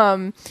is.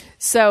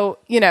 So,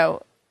 we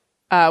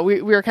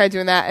were kind of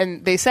doing that,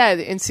 and they said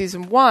in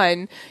season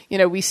 1,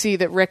 we see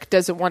that Rick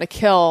doesn't want to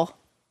kill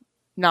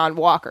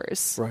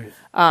non-walkers. Right.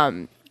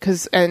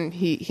 And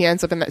he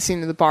ends up in that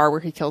scene in the bar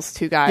where he kills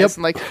 2 guys. Yep.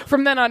 And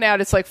from then on out,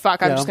 it's like,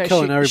 fuck, I'm just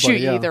going to shoot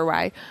you either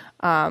way.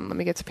 Let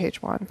me get to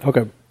page 1.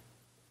 Okay.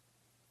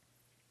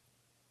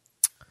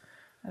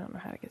 I don't know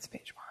how to get to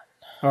page 1.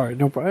 All right,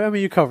 no problem. I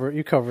mean, you covered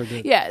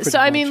it. Yeah, so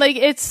much. I mean,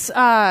 it's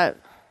I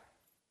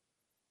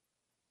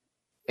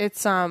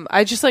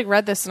just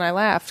read this and I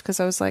laughed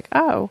because I was like,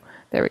 oh,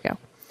 there we go.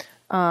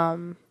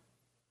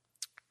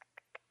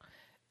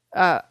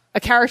 a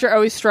character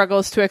always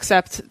struggles to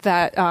accept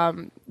that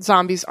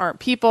zombies aren't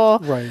people.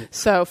 Right.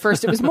 So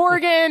first it was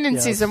Morgan in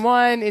Yes. season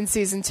 1. In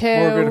season 2,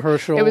 Morgan,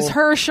 Herschel. it was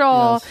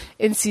Herschel. Yes.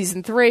 In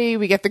season 3,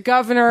 we get the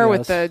governor with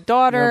Yes. the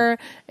daughter. Yep.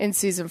 In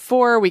season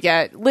 4, we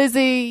get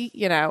Lizzie.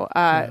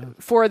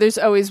 4, there's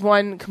always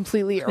one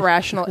completely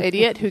irrational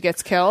idiot who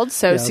gets killed.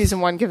 So Yes. season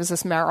 1 gives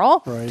us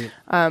Meryl, Right.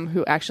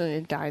 who actually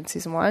didn't die in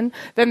season 1.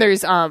 Then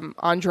there's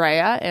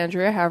Andrea,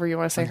 however you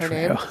want to say her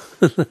name.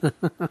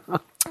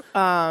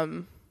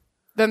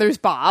 Then there's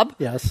Bob.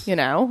 Yes.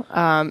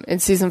 In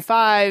season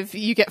 5,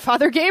 you get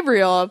Father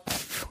Gabriel,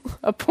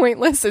 a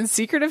pointless and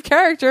secretive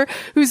character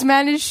who's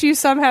managed to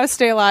somehow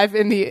stay alive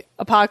in the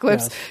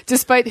apocalypse, Yes.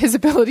 despite his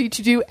ability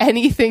to do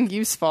anything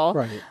useful.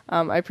 Right.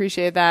 I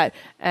appreciate that.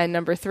 And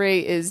number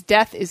 3 is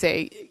death is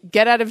a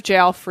get out of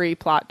jail free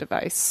plot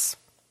device.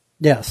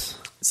 Yes.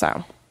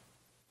 So,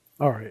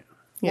 All right.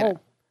 yeah.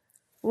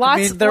 Well,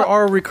 there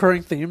are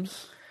recurring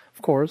themes,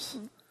 of course.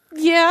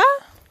 Yeah.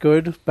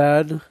 Good,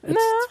 bad.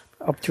 It's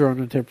up to your own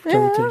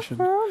interpretation.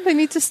 Yeah, well, they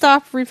need to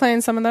stop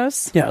replaying some of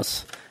those.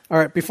 Yes. All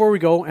right. Before we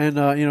go, and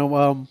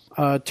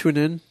tune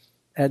in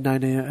at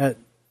 9 a.m.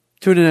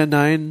 Tune in at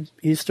 9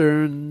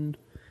 Eastern.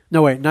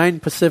 No, wait, 9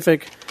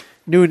 Pacific,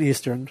 noon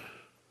Eastern.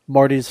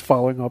 Marty's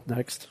following up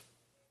next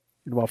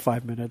in about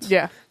 5 minutes.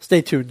 Yeah.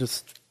 Stay tuned to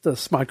the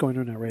SModCo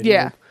Internet Radio.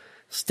 Yeah.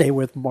 Stay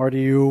with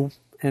Marty U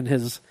and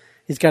his.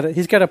 He's got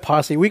a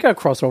posse. We got to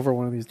cross over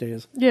one of these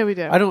days. Yeah, we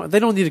do. They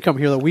don't need to come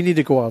here though. We need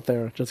to go out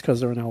there just because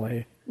they're in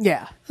LA.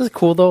 Yeah. This is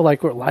cool though.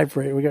 Like we're live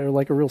radio. We got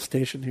like a real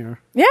station here.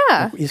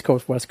 Yeah. Like East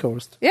Coast, West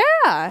Coast.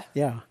 Yeah.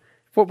 Yeah.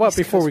 But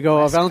before we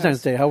go,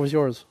 Valentine's Day. How was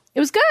yours? It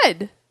was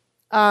good.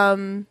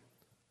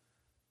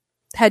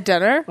 Had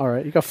dinner. All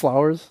right. You got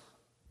flowers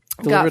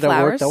delivered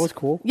at work. That was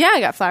cool. Yeah,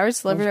 I got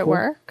flowers delivered at cool.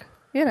 work.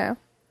 That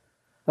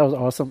was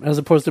awesome. As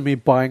opposed to me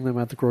buying them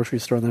at the grocery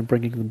store and then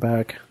bringing them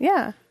back.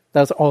 Yeah.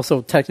 That's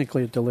also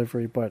technically a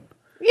delivery, but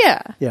Yeah.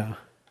 yeah.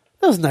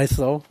 That was nice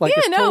though. Like Yeah,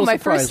 it's no, total my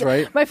surprise, first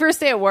right? my first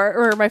day at work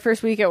or my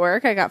first week at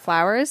work, I got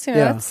flowers.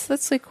 Yeah.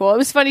 That's like cool. It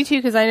was funny too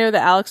because I know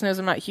that Alex knows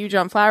I'm not huge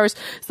on flowers.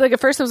 So like at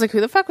first I was like,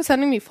 who the fuck was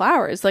sending me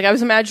flowers? Like I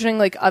was imagining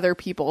like other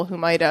people who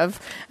might have,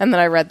 and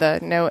then I read the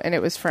note and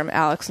it was from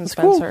Alex and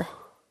Spencer. Cool.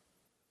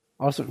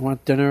 Also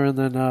want dinner and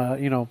then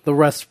the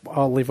rest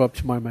I'll leave up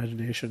to my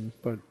imagination.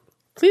 But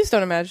Please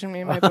don't imagine me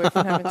and my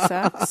boyfriend having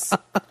sex.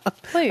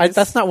 Please.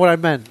 that's not what I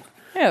meant.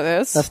 Yeah,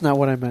 it is. That's not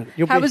what I meant.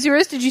 How was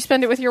yours? Did you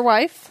spend it with your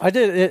wife? I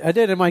did,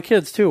 and my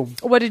kids too.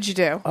 What did you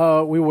do?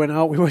 We went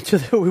out. We went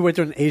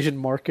to an Asian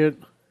market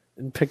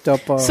and picked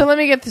up. So let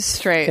me get this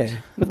straight. Okay,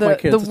 with my The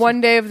kids.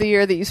 one day of the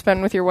year that you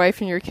spend with your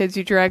wife and your kids,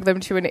 you drag them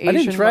to an Asian I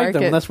didn't drag market.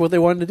 them. That's what they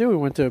wanted to do. We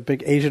went to a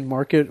big Asian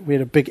market. We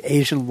had a big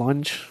Asian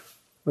lunch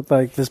with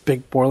like this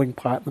big boiling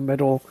pot in the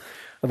middle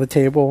of the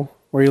table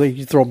where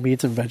you throw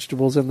meats and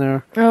vegetables in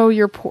there. Oh,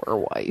 your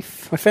poor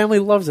wife. My family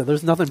loves it.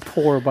 There's nothing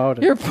poor about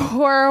it. Your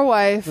poor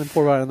wife. Nothing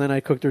poor about it. And then I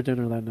cooked her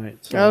dinner that night.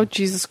 So. Oh,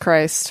 Jesus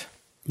Christ.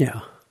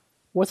 Yeah.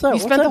 What's that? You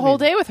spent the whole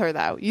day with her,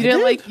 though. You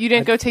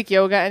didn't go take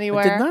yoga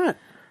anywhere?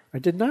 I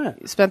did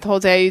not. You spent the whole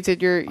day. You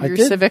did your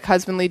civic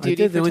husbandly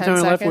duty for 10 seconds. The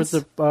only time I left was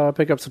to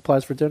pick up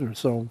supplies for dinner.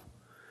 So,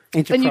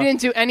 you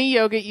didn't do any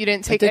yoga. You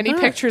didn't take any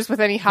pictures with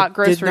any hot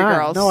grocery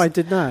girls. No, I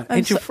did not.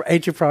 Ain't you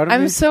proud of me?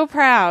 I'm so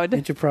proud.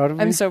 Ain't you proud of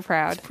me? I'm so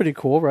proud. It's pretty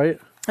cool, right?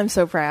 I'm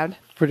so proud.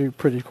 Pretty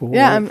cool.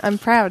 Yeah, right? I'm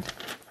proud.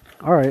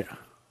 All right.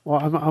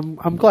 Well,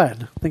 I'm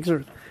glad things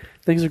are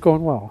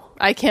going well.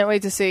 I can't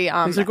wait to see.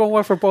 Things are going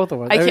well for both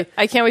of us.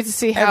 I can't wait to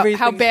see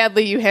how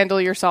badly you handle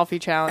your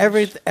selfie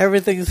challenge.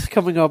 Everything's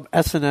coming up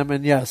S&M,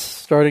 and yes,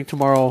 starting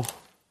tomorrow,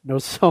 no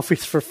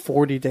selfies for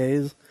 40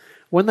 days.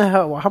 When the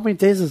hell? How many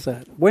days is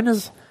that? When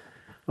is?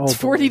 Oh, it's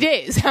 40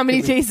 days. How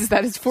many days is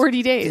that? It's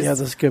 40 days. Yeah,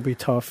 this is gonna be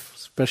tough,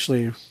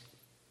 especially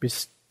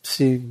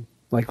seeing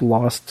like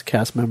lost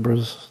cast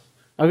members.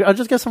 I'll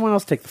just get someone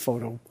else to take the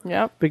photo.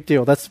 Yep. Big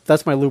deal.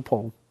 That's my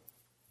loophole.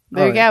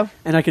 There you go.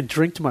 And I can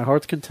drink to my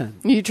heart's content.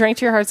 You drank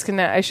to your heart's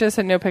content. I should have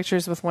said no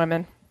pictures with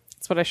women.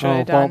 That's what I should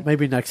have done. Well,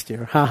 maybe next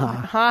year. Ha ha.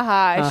 Ha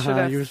ha. I should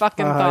have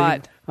fucking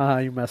thought.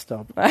 You messed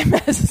up. I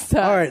messed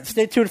up. All right.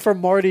 Stay tuned for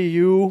Marty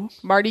U.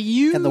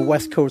 And the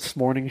West Coast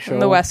Morning Show.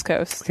 The West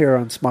Coast. Here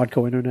on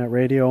SModCo Internet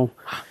Radio.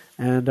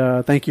 And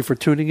thank you for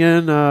tuning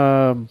in.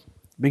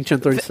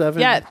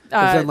 Ming-Chen37.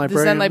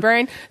 The Zen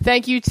Librarian.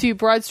 Thank you to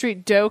Broad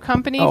Street Dough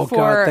Company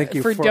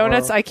for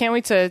donuts. I can't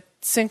wait to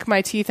sink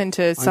my teeth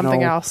into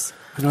something else.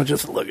 I know.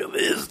 Just look at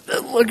this.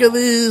 Look at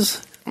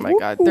these. Oh my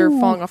God, they're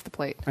falling off the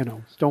plate. I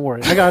know. Don't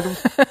worry. I got them.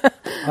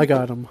 I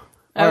got them.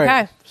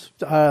 Okay.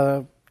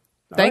 Right.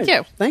 Thank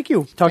you. Thank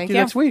you. Talk to you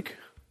next week.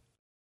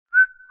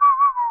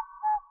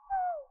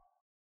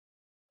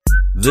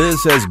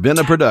 This has been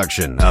a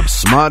production of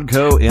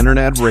SModCo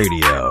Internet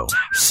Radio.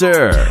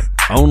 Sir,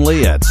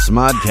 only at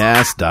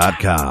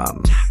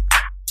smodcast.com.